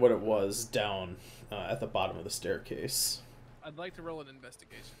than what it was down at the bottom of the staircase. I'd like to roll an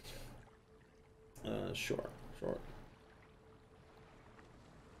investigation check. Sure.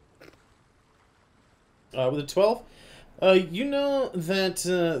 With a 12, you know that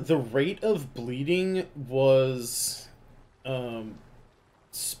the rate of bleeding was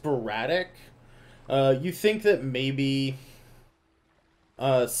sporadic. You think that maybe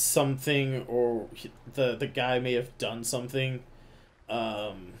something, or the guy may have done something.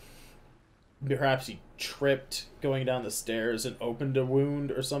 Perhaps he tripped going down the stairs and opened a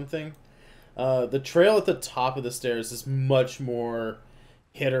wound or something. The trail at the top of the stairs is much more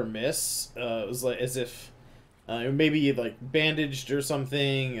hit or miss. It was like as if maybe like bandaged or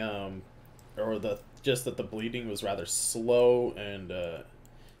something, or just that the bleeding was rather slow and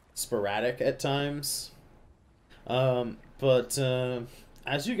sporadic at times. But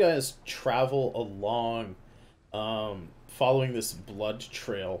as you guys travel along, following this blood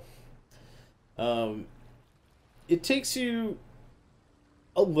trail, it takes you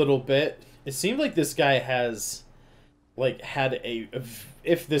a little bit. It seemed like this guy has like had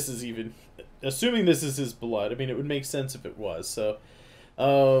if this is even, assuming this is his blood, I mean, it would make sense if it was. So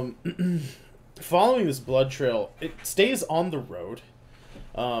following this blood trail, it stays on the road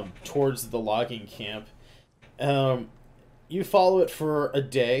towards the logging camp. You follow it for a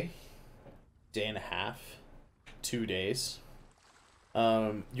day and a half, 2 days.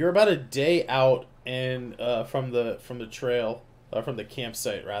 You're about a day out and from the trail, from the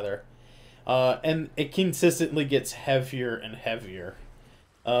campsite rather, and it consistently gets heavier and heavier.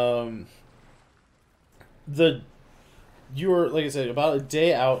 You're, like I said, about a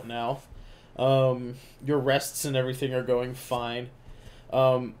day out now. Your rests and everything are going fine.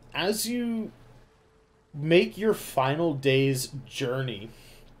 As you make your final day's journey,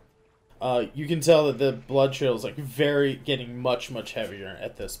 you can tell that the blood trail is like getting much heavier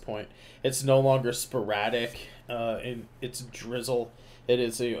at this point. It's no longer sporadic in its drizzle. It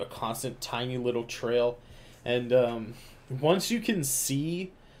is a constant tiny little trail, and once you can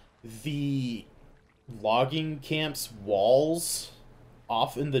see the logging camp's walls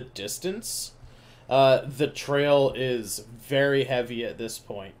off in the distance. The trail is very heavy at this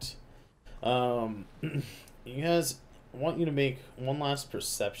point. You guys, I want you to make one last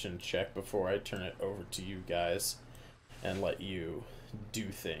perception check before I turn it over to you guys and let you do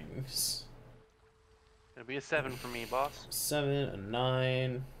things. It'll be a 7 for me, boss. 7, a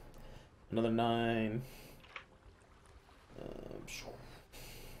 9, another 9.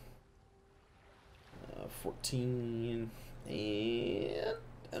 14 and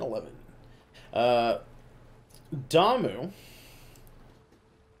 11. Damu,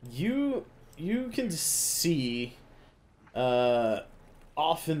 you can see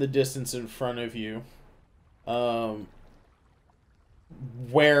off in the distance in front of you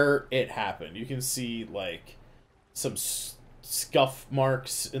where it happened. You can see like some scuff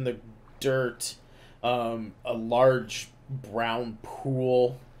marks in the dirt, a large brown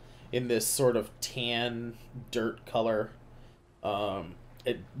pool in this sort of tan dirt color.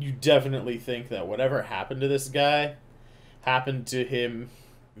 You definitely think that whatever happened to this guy happened to him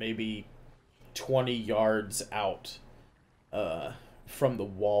maybe 20 yards out from the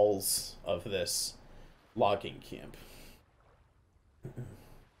walls of this logging camp.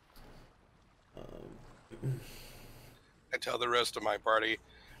 I tell the rest of my party,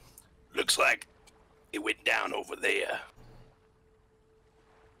 Looks like it went down over there.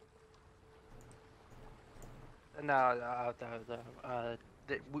 No,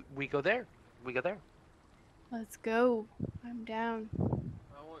 we go there. We go there. Let's go. I'm down. I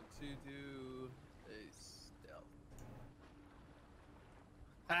want to do a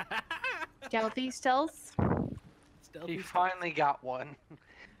stealth. Stealthy stealth. Stealthy He stealth. finally got one.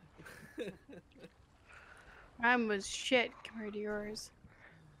 Mine was shit compared to yours.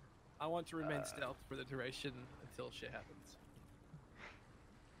 I want to remain stealth for the duration until shit happens.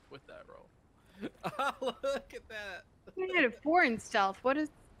 With that roll. Oh, look at that! You did a 4 in stealth. What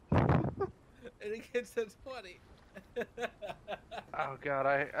is? And it gets a 20. Oh god,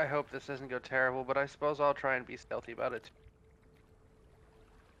 I hope this doesn't go terrible, but I suppose I'll try and be stealthy about it.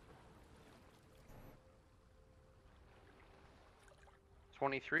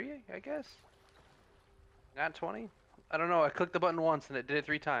 23, I guess? Not 20? I don't know, I clicked the button once and it did it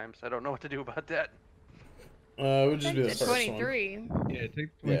 3 times. I don't know what to do about that. It would just be the It's first 23. one. Yeah, take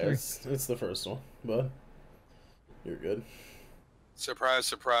Yeah, 23. it's the first one, but you're good. surprise,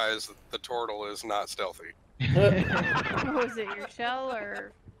 surprise, the turtle is not stealthy. What was it, your shell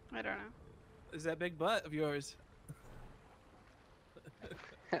or? I don't know. Is that big butt of yours?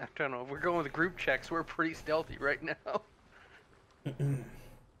 I don't know, we're going with group checks, we're pretty stealthy right now.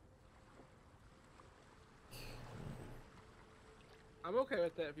 I'm okay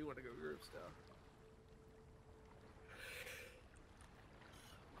with that if you want to go group stuff.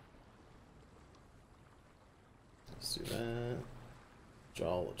 Let's do that. Draw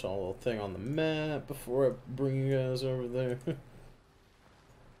a little thing on the map before I bring you guys over there.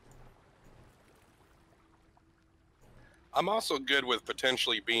 I'm also good with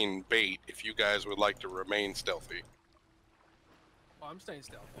potentially being bait if you guys would like to remain stealthy. Oh, I'm staying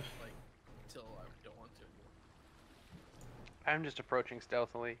stealth, like, until I don't want to. I'm just approaching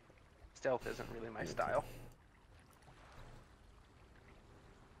stealthily. Stealth isn't really my style.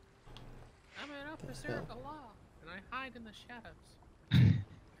 I'm an officer of the law, and I hide in the shadows.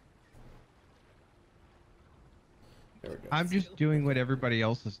 There we go. I'm just doing what everybody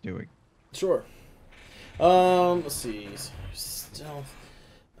else is doing. Sure. Let's see. Stealth.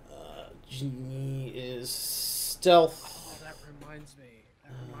 Genie is stealth. Oh, that reminds me.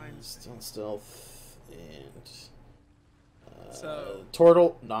 Stealth, and So-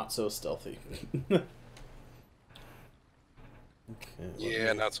 turtle, not so stealthy. Okay.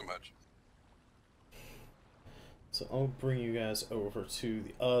 Yeah, not so much. So I'll bring you guys over to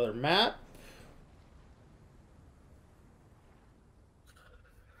the other map.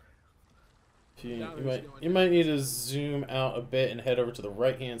 You might need to zoom out a bit and head over to the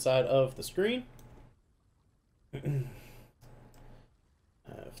right hand side of the screen. I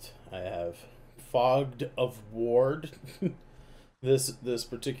have fogged of ward this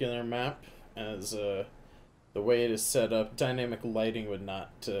particular map, as the way it is set up. Dynamic lighting would not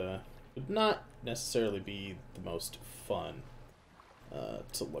necessarily be the most fun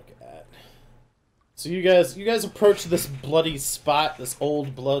to look at. So you guys approach this bloody spot, this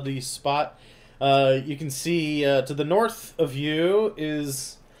old bloody spot. You can see to the north of you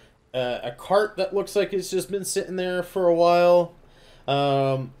is a cart that looks like it's just been sitting there for a while.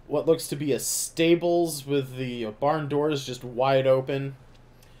 What looks to be a stables with the barn doors just wide open.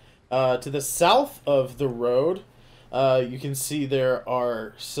 To the south of the road, you can see there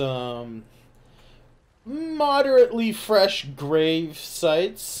are some moderately fresh grave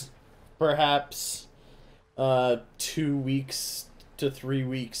sites, perhaps 2 weeks to 3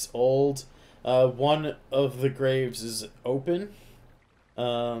 weeks old. One of the graves is open.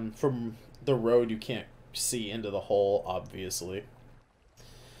 From the road, you can't see into the hole, obviously.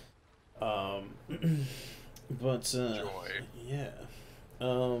 But Joy. yeah.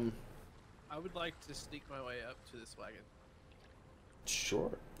 I would like to sneak my way up to this wagon.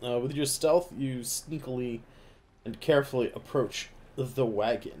 Sure. With your stealth, you sneakily and carefully approach the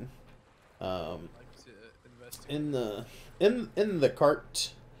wagon. I'd like to investigate. In the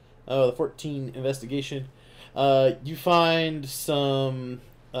cart, the 14 investigation, you find some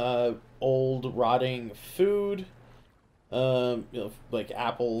old rotting food, like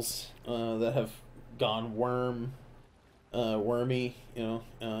apples that have gone wormy,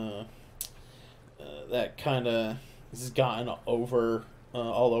 that kind of has gotten over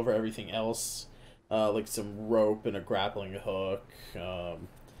all over everything else, like some rope and a grappling hook,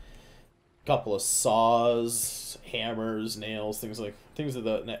 couple of saws, hammers, nails, things of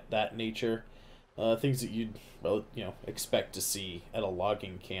that nature, things that you'd expect to see at a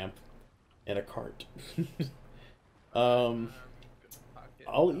logging camp in a cart. I'll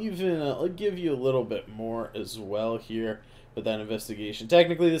give you a little bit more as well here with that investigation.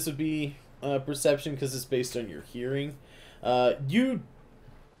 Technically, this would be perception because it's based on your hearing.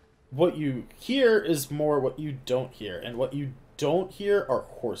 What you hear is more what you don't hear, and what you don't hear are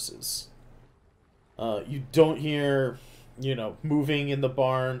horses. You don't hear, moving in the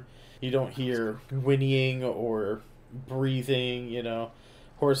barn. You don't hear whinnying or breathing.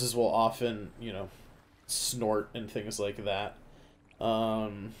 Horses will often, snort and things like that.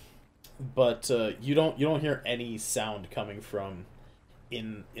 But you don't hear any sound coming from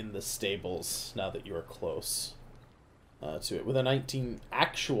in the stables now that you are close to it. With a 19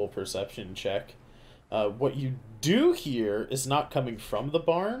 actual perception check, what you do hear is not coming from the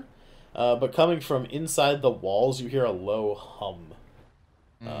barn, but coming from inside the walls. You hear a low hum.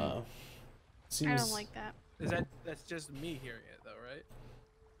 I don't like that. That's just me hearing it though,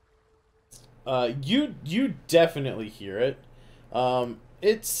 right? You definitely hear it.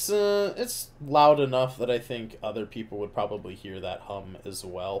 It's loud enough that I think other people would probably hear that hum as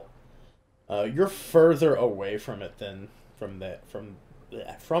well. You're further away from it than from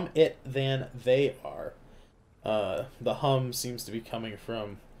it than they are. The hum seems to be coming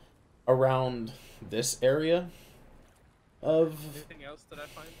from around this area of. Anything else that I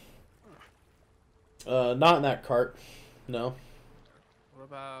find? Not in that cart. No. What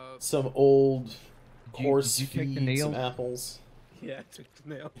about Some old horse did you take the feed, nails? some apples. Yeah, I took the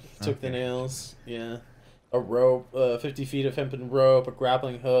nail. Took the Okay. nails, yeah. A rope, 50 feet of hempen rope, a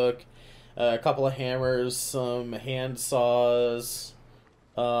grappling hook, a couple of hammers, some hand saws.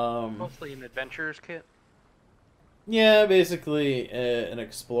 Mostly an adventurer's kit. Yeah, basically an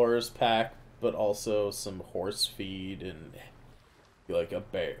explorer's pack, but also some horse feed and like a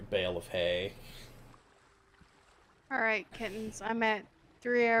bale of hay. All right, kittens. I'm at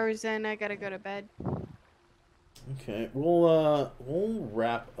 3 hours in. I gotta go to bed. Okay, we'll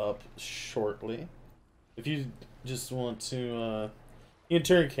wrap up shortly. If you just want to, you can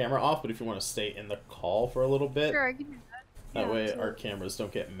turn your camera off, but if you want to stay in the call for a little bit, Sure, I can do that. that Yeah, way absolutely. our cameras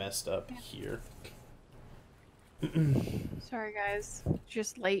don't get messed up here. Sorry, guys.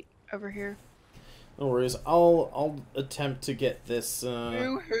 Just late over here. No worries. I'll attempt to get this.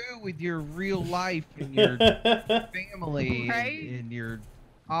 Boo-hoo with your real life and your family Right? and your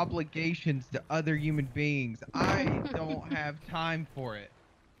obligations to other human beings. I don't have time for it.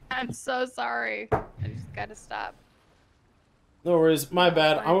 I'm so sorry. I just gotta stop. No worries. My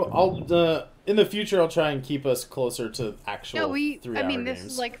bad. I'll in the future I'll try and keep us closer to actual No, 3-hour I mean, games.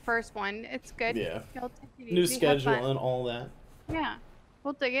 this is like first one. It's good. Yeah. Y'all take it New easy, have schedule fun. and all that. Yeah,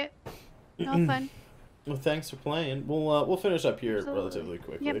 we'll dig it. Y'all have fun. Well, thanks for playing. We'll finish up here Absolutely. relatively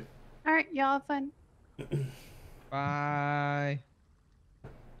quickly. Yep. All right, y'all have fun. Bye.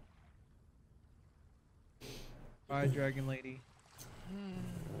 Bye, Dragon Lady.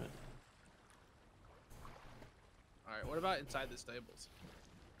 All right. What about inside the stables?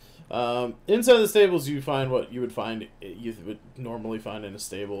 Inside the stables, you find what you would normally find in the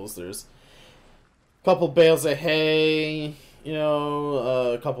stables. There's a couple bales of hay,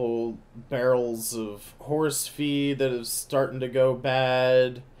 a couple barrels of horse feed that is starting to go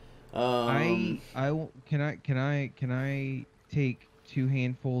bad. Can I take 2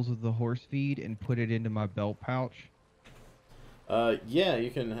 handfuls of the horse feed and put it into my belt pouch? Yeah,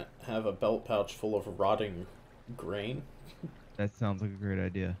 you can have a belt pouch full of rotting grain. That sounds like a great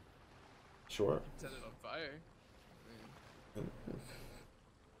idea. Sure. Set it on fire.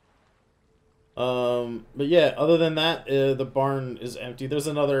 But yeah, other than that, the barn is empty. There's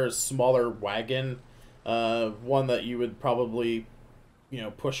another smaller wagon, one that you would probably,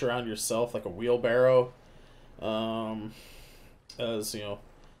 push around yourself like a wheelbarrow. As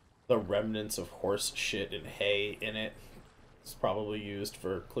the remnants of horse shit and hay in it. It's probably used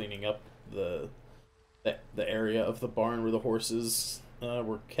for cleaning up the area of the barn where the horses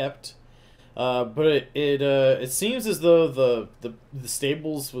were kept. But it seems as though the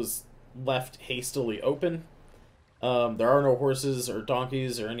stables was left hastily open. There are no horses or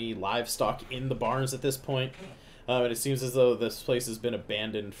donkeys or any livestock in the barns at this point. And it seems as though this place has been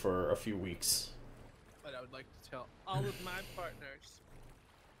abandoned for a few weeks. But I would like to tell all of my partners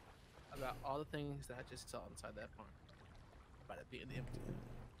about all the things that I just saw inside that barn. About it being empty.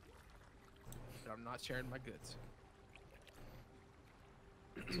 But I'm not sharing my goods.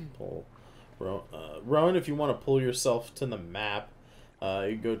 Rowan, if you want to pull yourself to the map,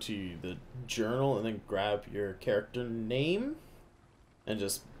 you go to the journal and then grab your character name and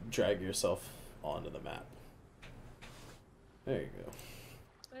just drag yourself onto the map. There you go.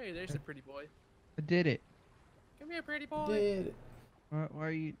 Hey, there's the pretty boy. I did it. Come here, pretty boy. Did it. Why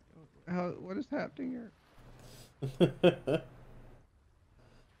are you? What is happening here?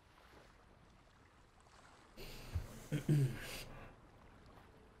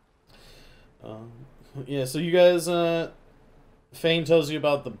 Yeah, so you guys, Fane tells you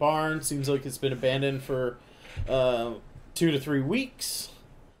about the barn. Seems like it's been abandoned for 2 to 3 weeks.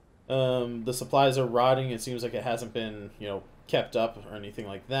 The supplies are rotting. It seems like it hasn't been, kept up or anything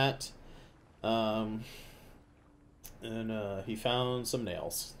like that. And he found some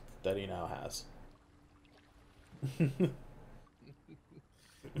nails that he now has.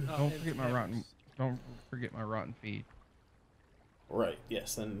 Don't forget my rotten. Don't forget my rotten feed. Right.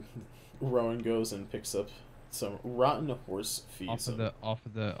 Yes. Then Rowan goes and picks up some rotten horse feed. Off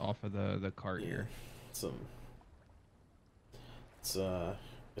of the cart here. It's a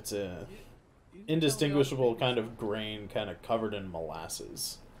indistinguishable kind of grain, kind of covered in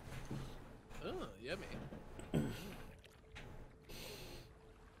molasses. Oh, yummy.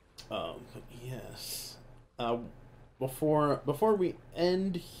 Yes. Before we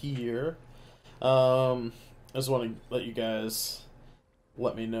end here, I just want to let you guys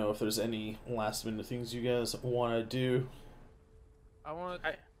let me know if there's any last minute things you guys want to do.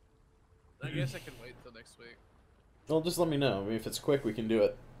 I guess I can wait till next week. Well, just let me know. I mean, if it's quick, we can do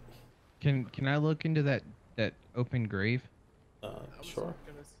it. Can I look into that open grave? Sure.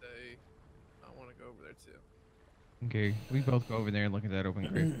 Gonna say I want to go over there too. Okay, we both go over there and look at that open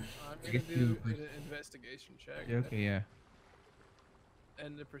grave. I'm gonna do an investigation check. Okay, yeah.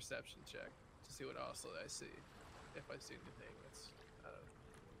 And a perception check to see what else I see. If I see anything that's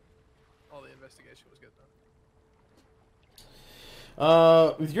all the investigation was good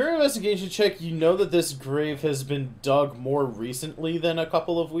though. With your investigation check, you know that this grave has been dug more recently than a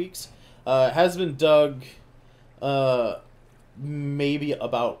couple of weeks. It has been dug, maybe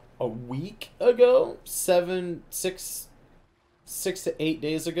about a week ago, 6 to 8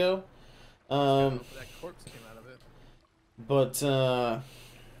 days ago. That corpse came out of it. But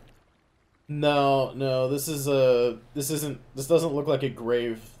no, this doesn't look like a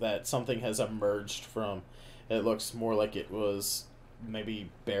grave that something has emerged from. It looks more like it was maybe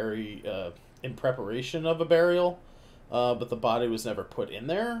buried in preparation of a burial, but the body was never put in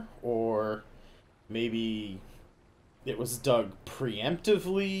there, or maybe it was dug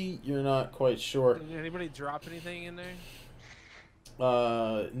preemptively. You're not quite sure. Did anybody drop anything in there?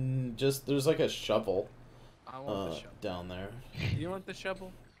 Just there's like a shovel. I want the shovel. Down there. Do you want the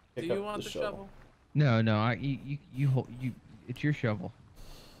shovel? Do you want the shovel? No, you hold you. It's your shovel.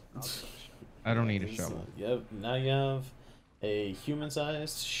 I'll get the shovel. I don't need a shovel. Yep. Now you have a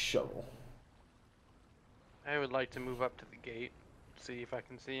human-sized shovel. I would like to move up to the gate, see if I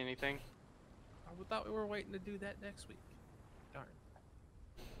can see anything. I thought we were waiting to do that next week. Darn.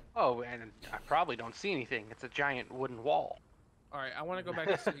 Oh, and I probably don't see anything. It's a giant wooden wall. All right, I want to go back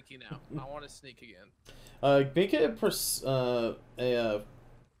to sneaky now. I want to sneak again. Make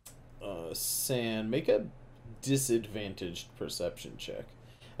make a disadvantaged perception check.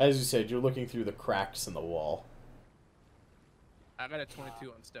 As you said, you're looking through the cracks in the wall. I got a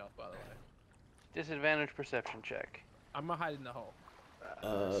 22 on stealth, by the way. Disadvantage perception check. I'm gonna hide in the hole.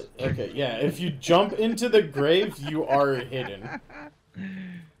 Okay, yeah. If you jump into the grave, you are hidden.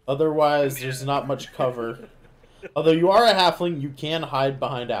 Otherwise, there's not much cover. Although you are a halfling, you can hide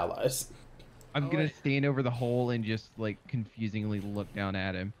behind allies. I'm gonna stand over the hole and just like confusingly look down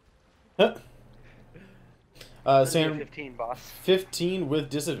at him. Sam, 15, boss. 15 with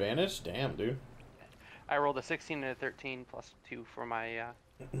disadvantage? Damn, dude. I rolled a 16 and a 13 plus 2 for my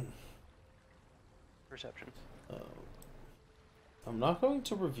perception. I'm not going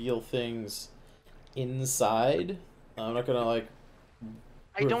to reveal things inside. I'm not gonna like.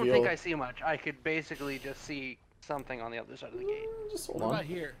 I don't think reveal- I see much. I could basically just see something on the other side of the gate. Just hold What on. about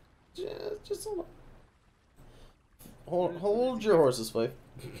here? Just hold on. Hold your horses, Flay.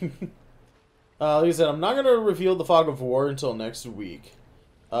 Like I said, I'm not gonna reveal the fog of war until next week.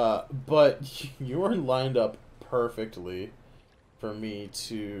 But you are lined up perfectly for me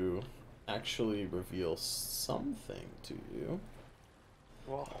to actually reveal something to you.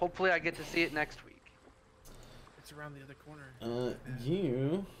 Well, hopefully I get to see it next week. It's around the other corner.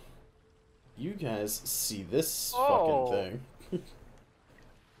 You guys see this Oh. fucking thing.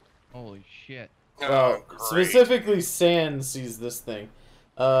 Holy shit. Well, great. specifically Sand sees this thing.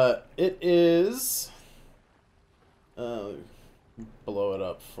 It is... blow it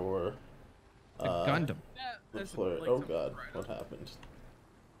up for... A Gundam. Yeah, the that's player. like Oh something god, right what up. happened?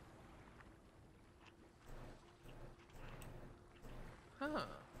 Huh.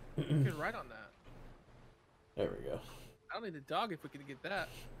 We could write on that. There we go. I don't need a dog if we can get that.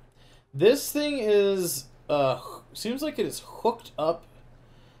 This thing is, seems like it is hooked up,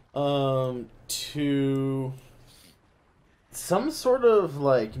 to some sort of,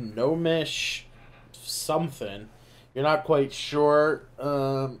 like, gnomish something. You're not quite sure.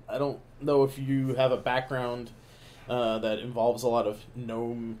 I don't know if you have a background, that involves a lot of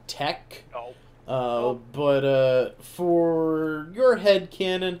gnome tech. No. But, for your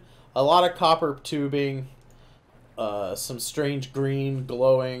headcanon, a lot of copper tubing, some strange green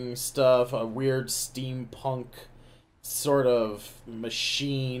glowing stuff, a weird steampunk sort of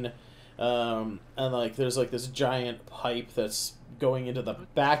machine, and like there's like this giant pipe that's going into the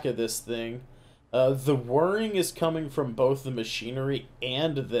back of this thing. The whirring is coming from both the machinery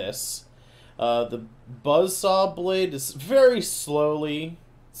and this. The buzzsaw blade is very slowly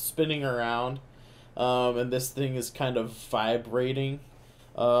spinning around, and this thing is kind of vibrating.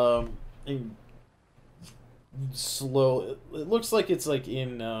 And slow. It looks like it's like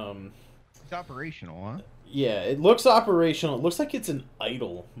in. It's operational, huh? Yeah, it looks operational. It looks like it's in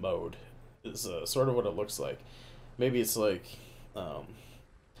idle mode. Is sort of what it looks like. Maybe it's like.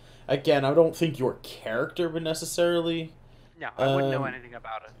 Again, I don't think your character would necessarily No, I wouldn't know anything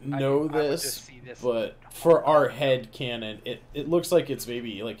about it. know I would this, just see this. but for our head canon, it looks like it's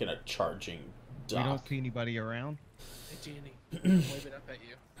maybe like in a charging You dock. don't see anybody around? Hey, Jeannie, wave it up at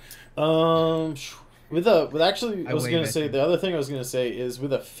you. With actually, I I was wave gonna at say you. the other thing I was gonna say is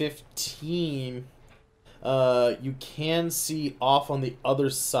with a 15, you can see off on the other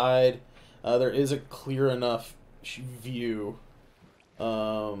side. There is a clear enough view.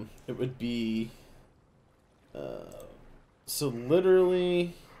 It would be. So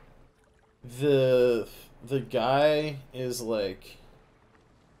literally, the guy is like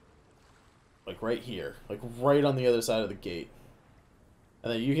right here, like right on the other side of the gate.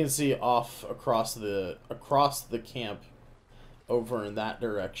 And then you can see off across the camp over in that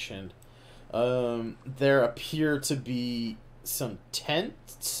direction. There appear to be some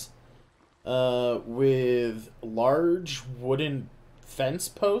tents with large wooden fence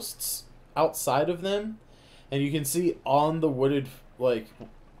posts outside of them. And you can see on the wooded, like,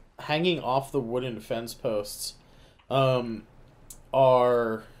 hanging off the wooden fence posts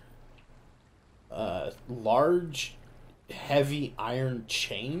are large, heavy iron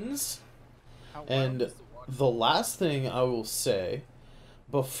chains. How And wild is the water? the last thing I will say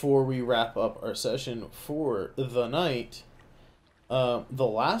before we wrap up our session for the night, the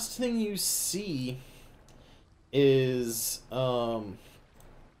last thing you see is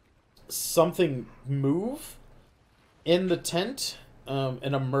something move in the tent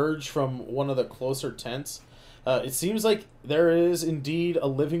and emerge from one of the closer tents. It seems like there is indeed a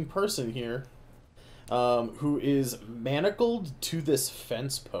living person here who is manacled to this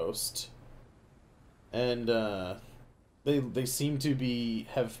fence post. And they seem to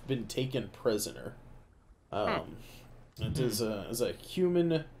have been taken prisoner. It is a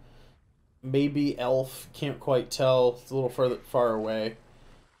human, maybe elf, can't quite tell. It's a little far away.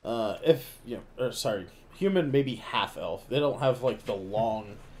 Human, maybe half elf. They don't have like the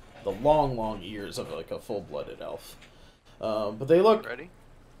long ears of like a full-blooded elf. But they look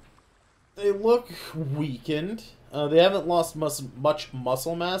weakened. They haven't lost much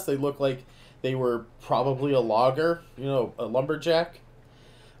muscle mass. They look like they were probably a logger, a lumberjack.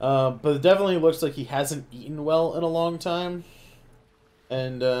 But it definitely looks like he hasn't eaten well in a long time.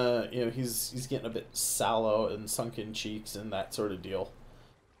 And he's getting a bit sallow and sunken cheeks and that sort of deal.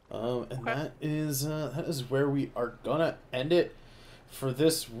 And that is where we are gonna end it for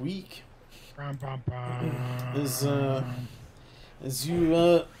this week. As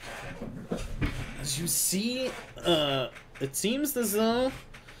you As you see, it seems as though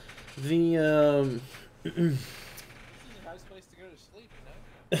the This is a nice place to go to sleep,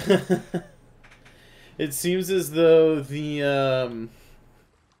 you know? it seems as though the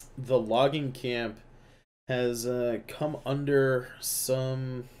logging camp has come under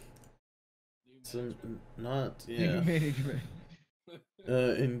some not yeah Management.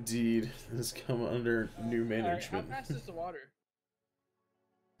 indeed has come under new management. How fast is the water?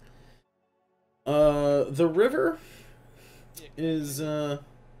 The river is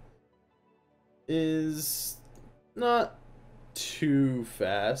not too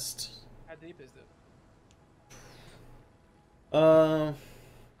fast. How deep is it? Well,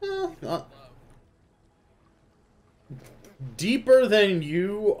 not deeper than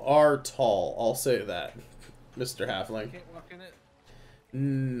you are tall. I'll say that, Mr. Halfling. Can't walk in it.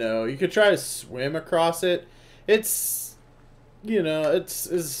 No, you could try to swim across it. It's, you know,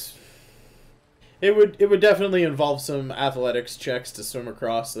 it would definitely involve some athletics checks to swim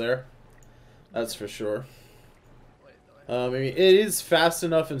across there. That's for sure. I mean, it is fast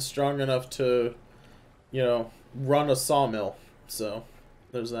enough and strong enough to, you know, run a sawmill. So,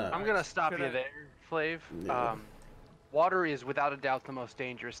 there's that. I'm gonna stop you there, Flav. Yeah. Water is without a doubt the most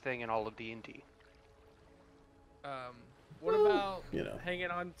dangerous thing in all of D&D. What about you know, hanging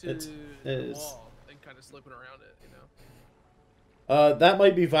on to it the is. wall and kind of slipping around it, you know? That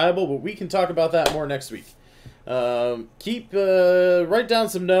might be viable, but we can talk about that more next week. Write down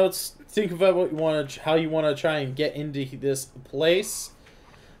some notes. Think about what you want, how you want to try and get into this place.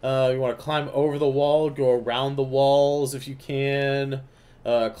 You want to climb over the wall, go around the walls if you can,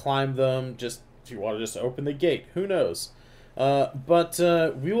 climb them. Just if you want to just open the gate, who knows? But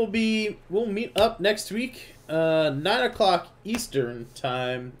we'll meet up next week, 9 o'clock Eastern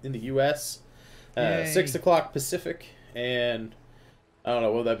time in the U.S., 6 o'clock Pacific, and I don't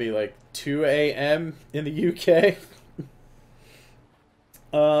know, will that be like 2 a.m. in the UK?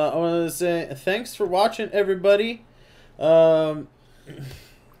 I want to say thanks for watching, everybody. If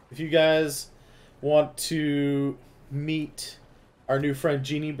you guys want to meet our new friend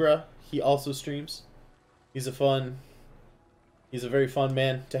Genie Bruh, he also streams. He's a very fun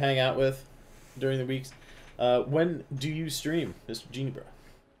man to hang out with during the weeks. When do you stream, Mr. Genie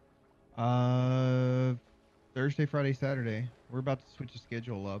Bruh? Thursday, Friday, Saturday. We're about to switch the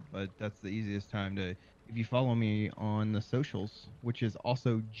schedule up, but that's the easiest time to. If you follow me on the socials, which is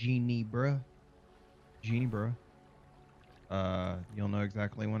also Genie Bruh, you'll know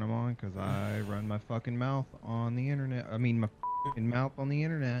exactly when I'm on because I run my fucking mouth on the internet. I mean, my fucking mouth on the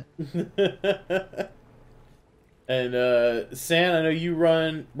internet. And San, I know you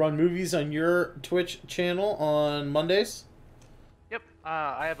run movies on your Twitch channel on Mondays. Yep,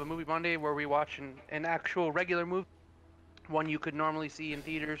 I have a movie Monday where we watch an actual regular movie, one you could normally see in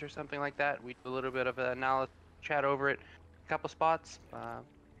theaters or something like that. We do a little bit of an analysis, chat over it, a couple spots.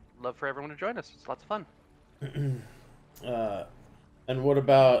 Love for everyone to join us. It's lots of fun. And what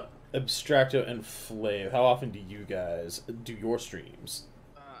about Abstracto and Flav? How often do you guys do your streams?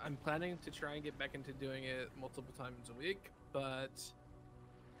 I'm planning to try and get back into doing it multiple times a week, but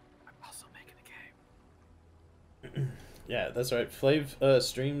I'm also making a game. Yeah, that's right. Flav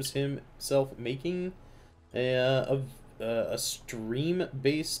streams himself making a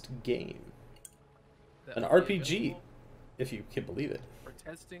stream-based game, an RPG, if you can believe it. We're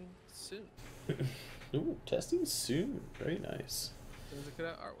testing soon. Ooh, testing soon. Very nice. As soon as I get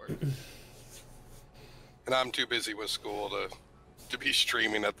out artwork. And I'm too busy with school to be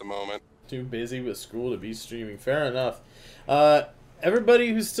streaming at the moment. Too busy with school to be streaming. Fair enough.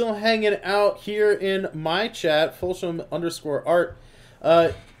 Everybody who's still hanging out here in my chat, Foulsham_art,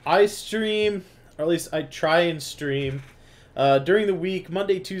 I stream, or at least I try and stream, during the week,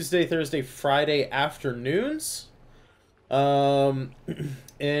 Monday, Tuesday, Thursday, Friday afternoons. And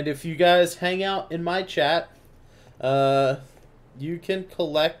if you guys hang out in my chat, you can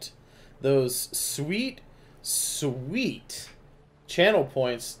collect those sweet channel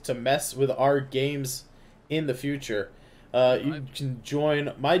points to mess with our games in the future. You can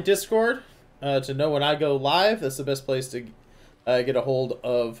join my Discord to know when I go live. That's the best place to get a hold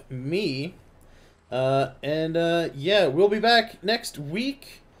of me. Yeah, we'll be back next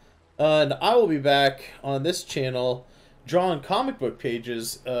week, and I will be back on this channel drawing comic book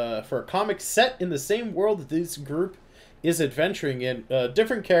pages for a comic set in the same world that this group is adventuring in.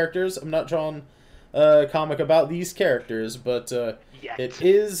 Different characters. I'm not drawing a comic about these characters, but it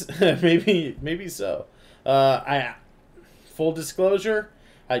is maybe so. Full disclosure,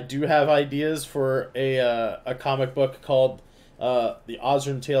 I do have ideas for a comic book called the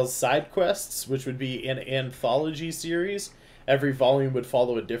Osrynn Tales Side Quests, which would be an anthology series, every volume would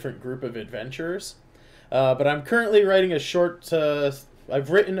follow a different group of adventurers. But I'm currently writing a short... I've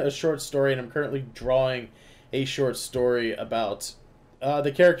written a short story, and I'm currently drawing a short story about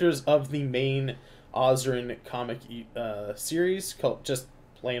the characters of the main Osrynn comic series, called just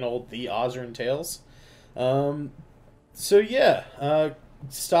plain old The Osrynn Tales. So yeah,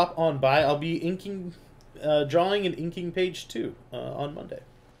 stop on by. I'll be inking, drawing and inking page 2 on Monday.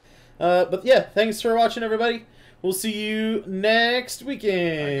 But yeah, thanks for watching, everybody. We'll see you next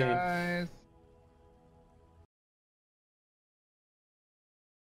weekend. Bye, guys.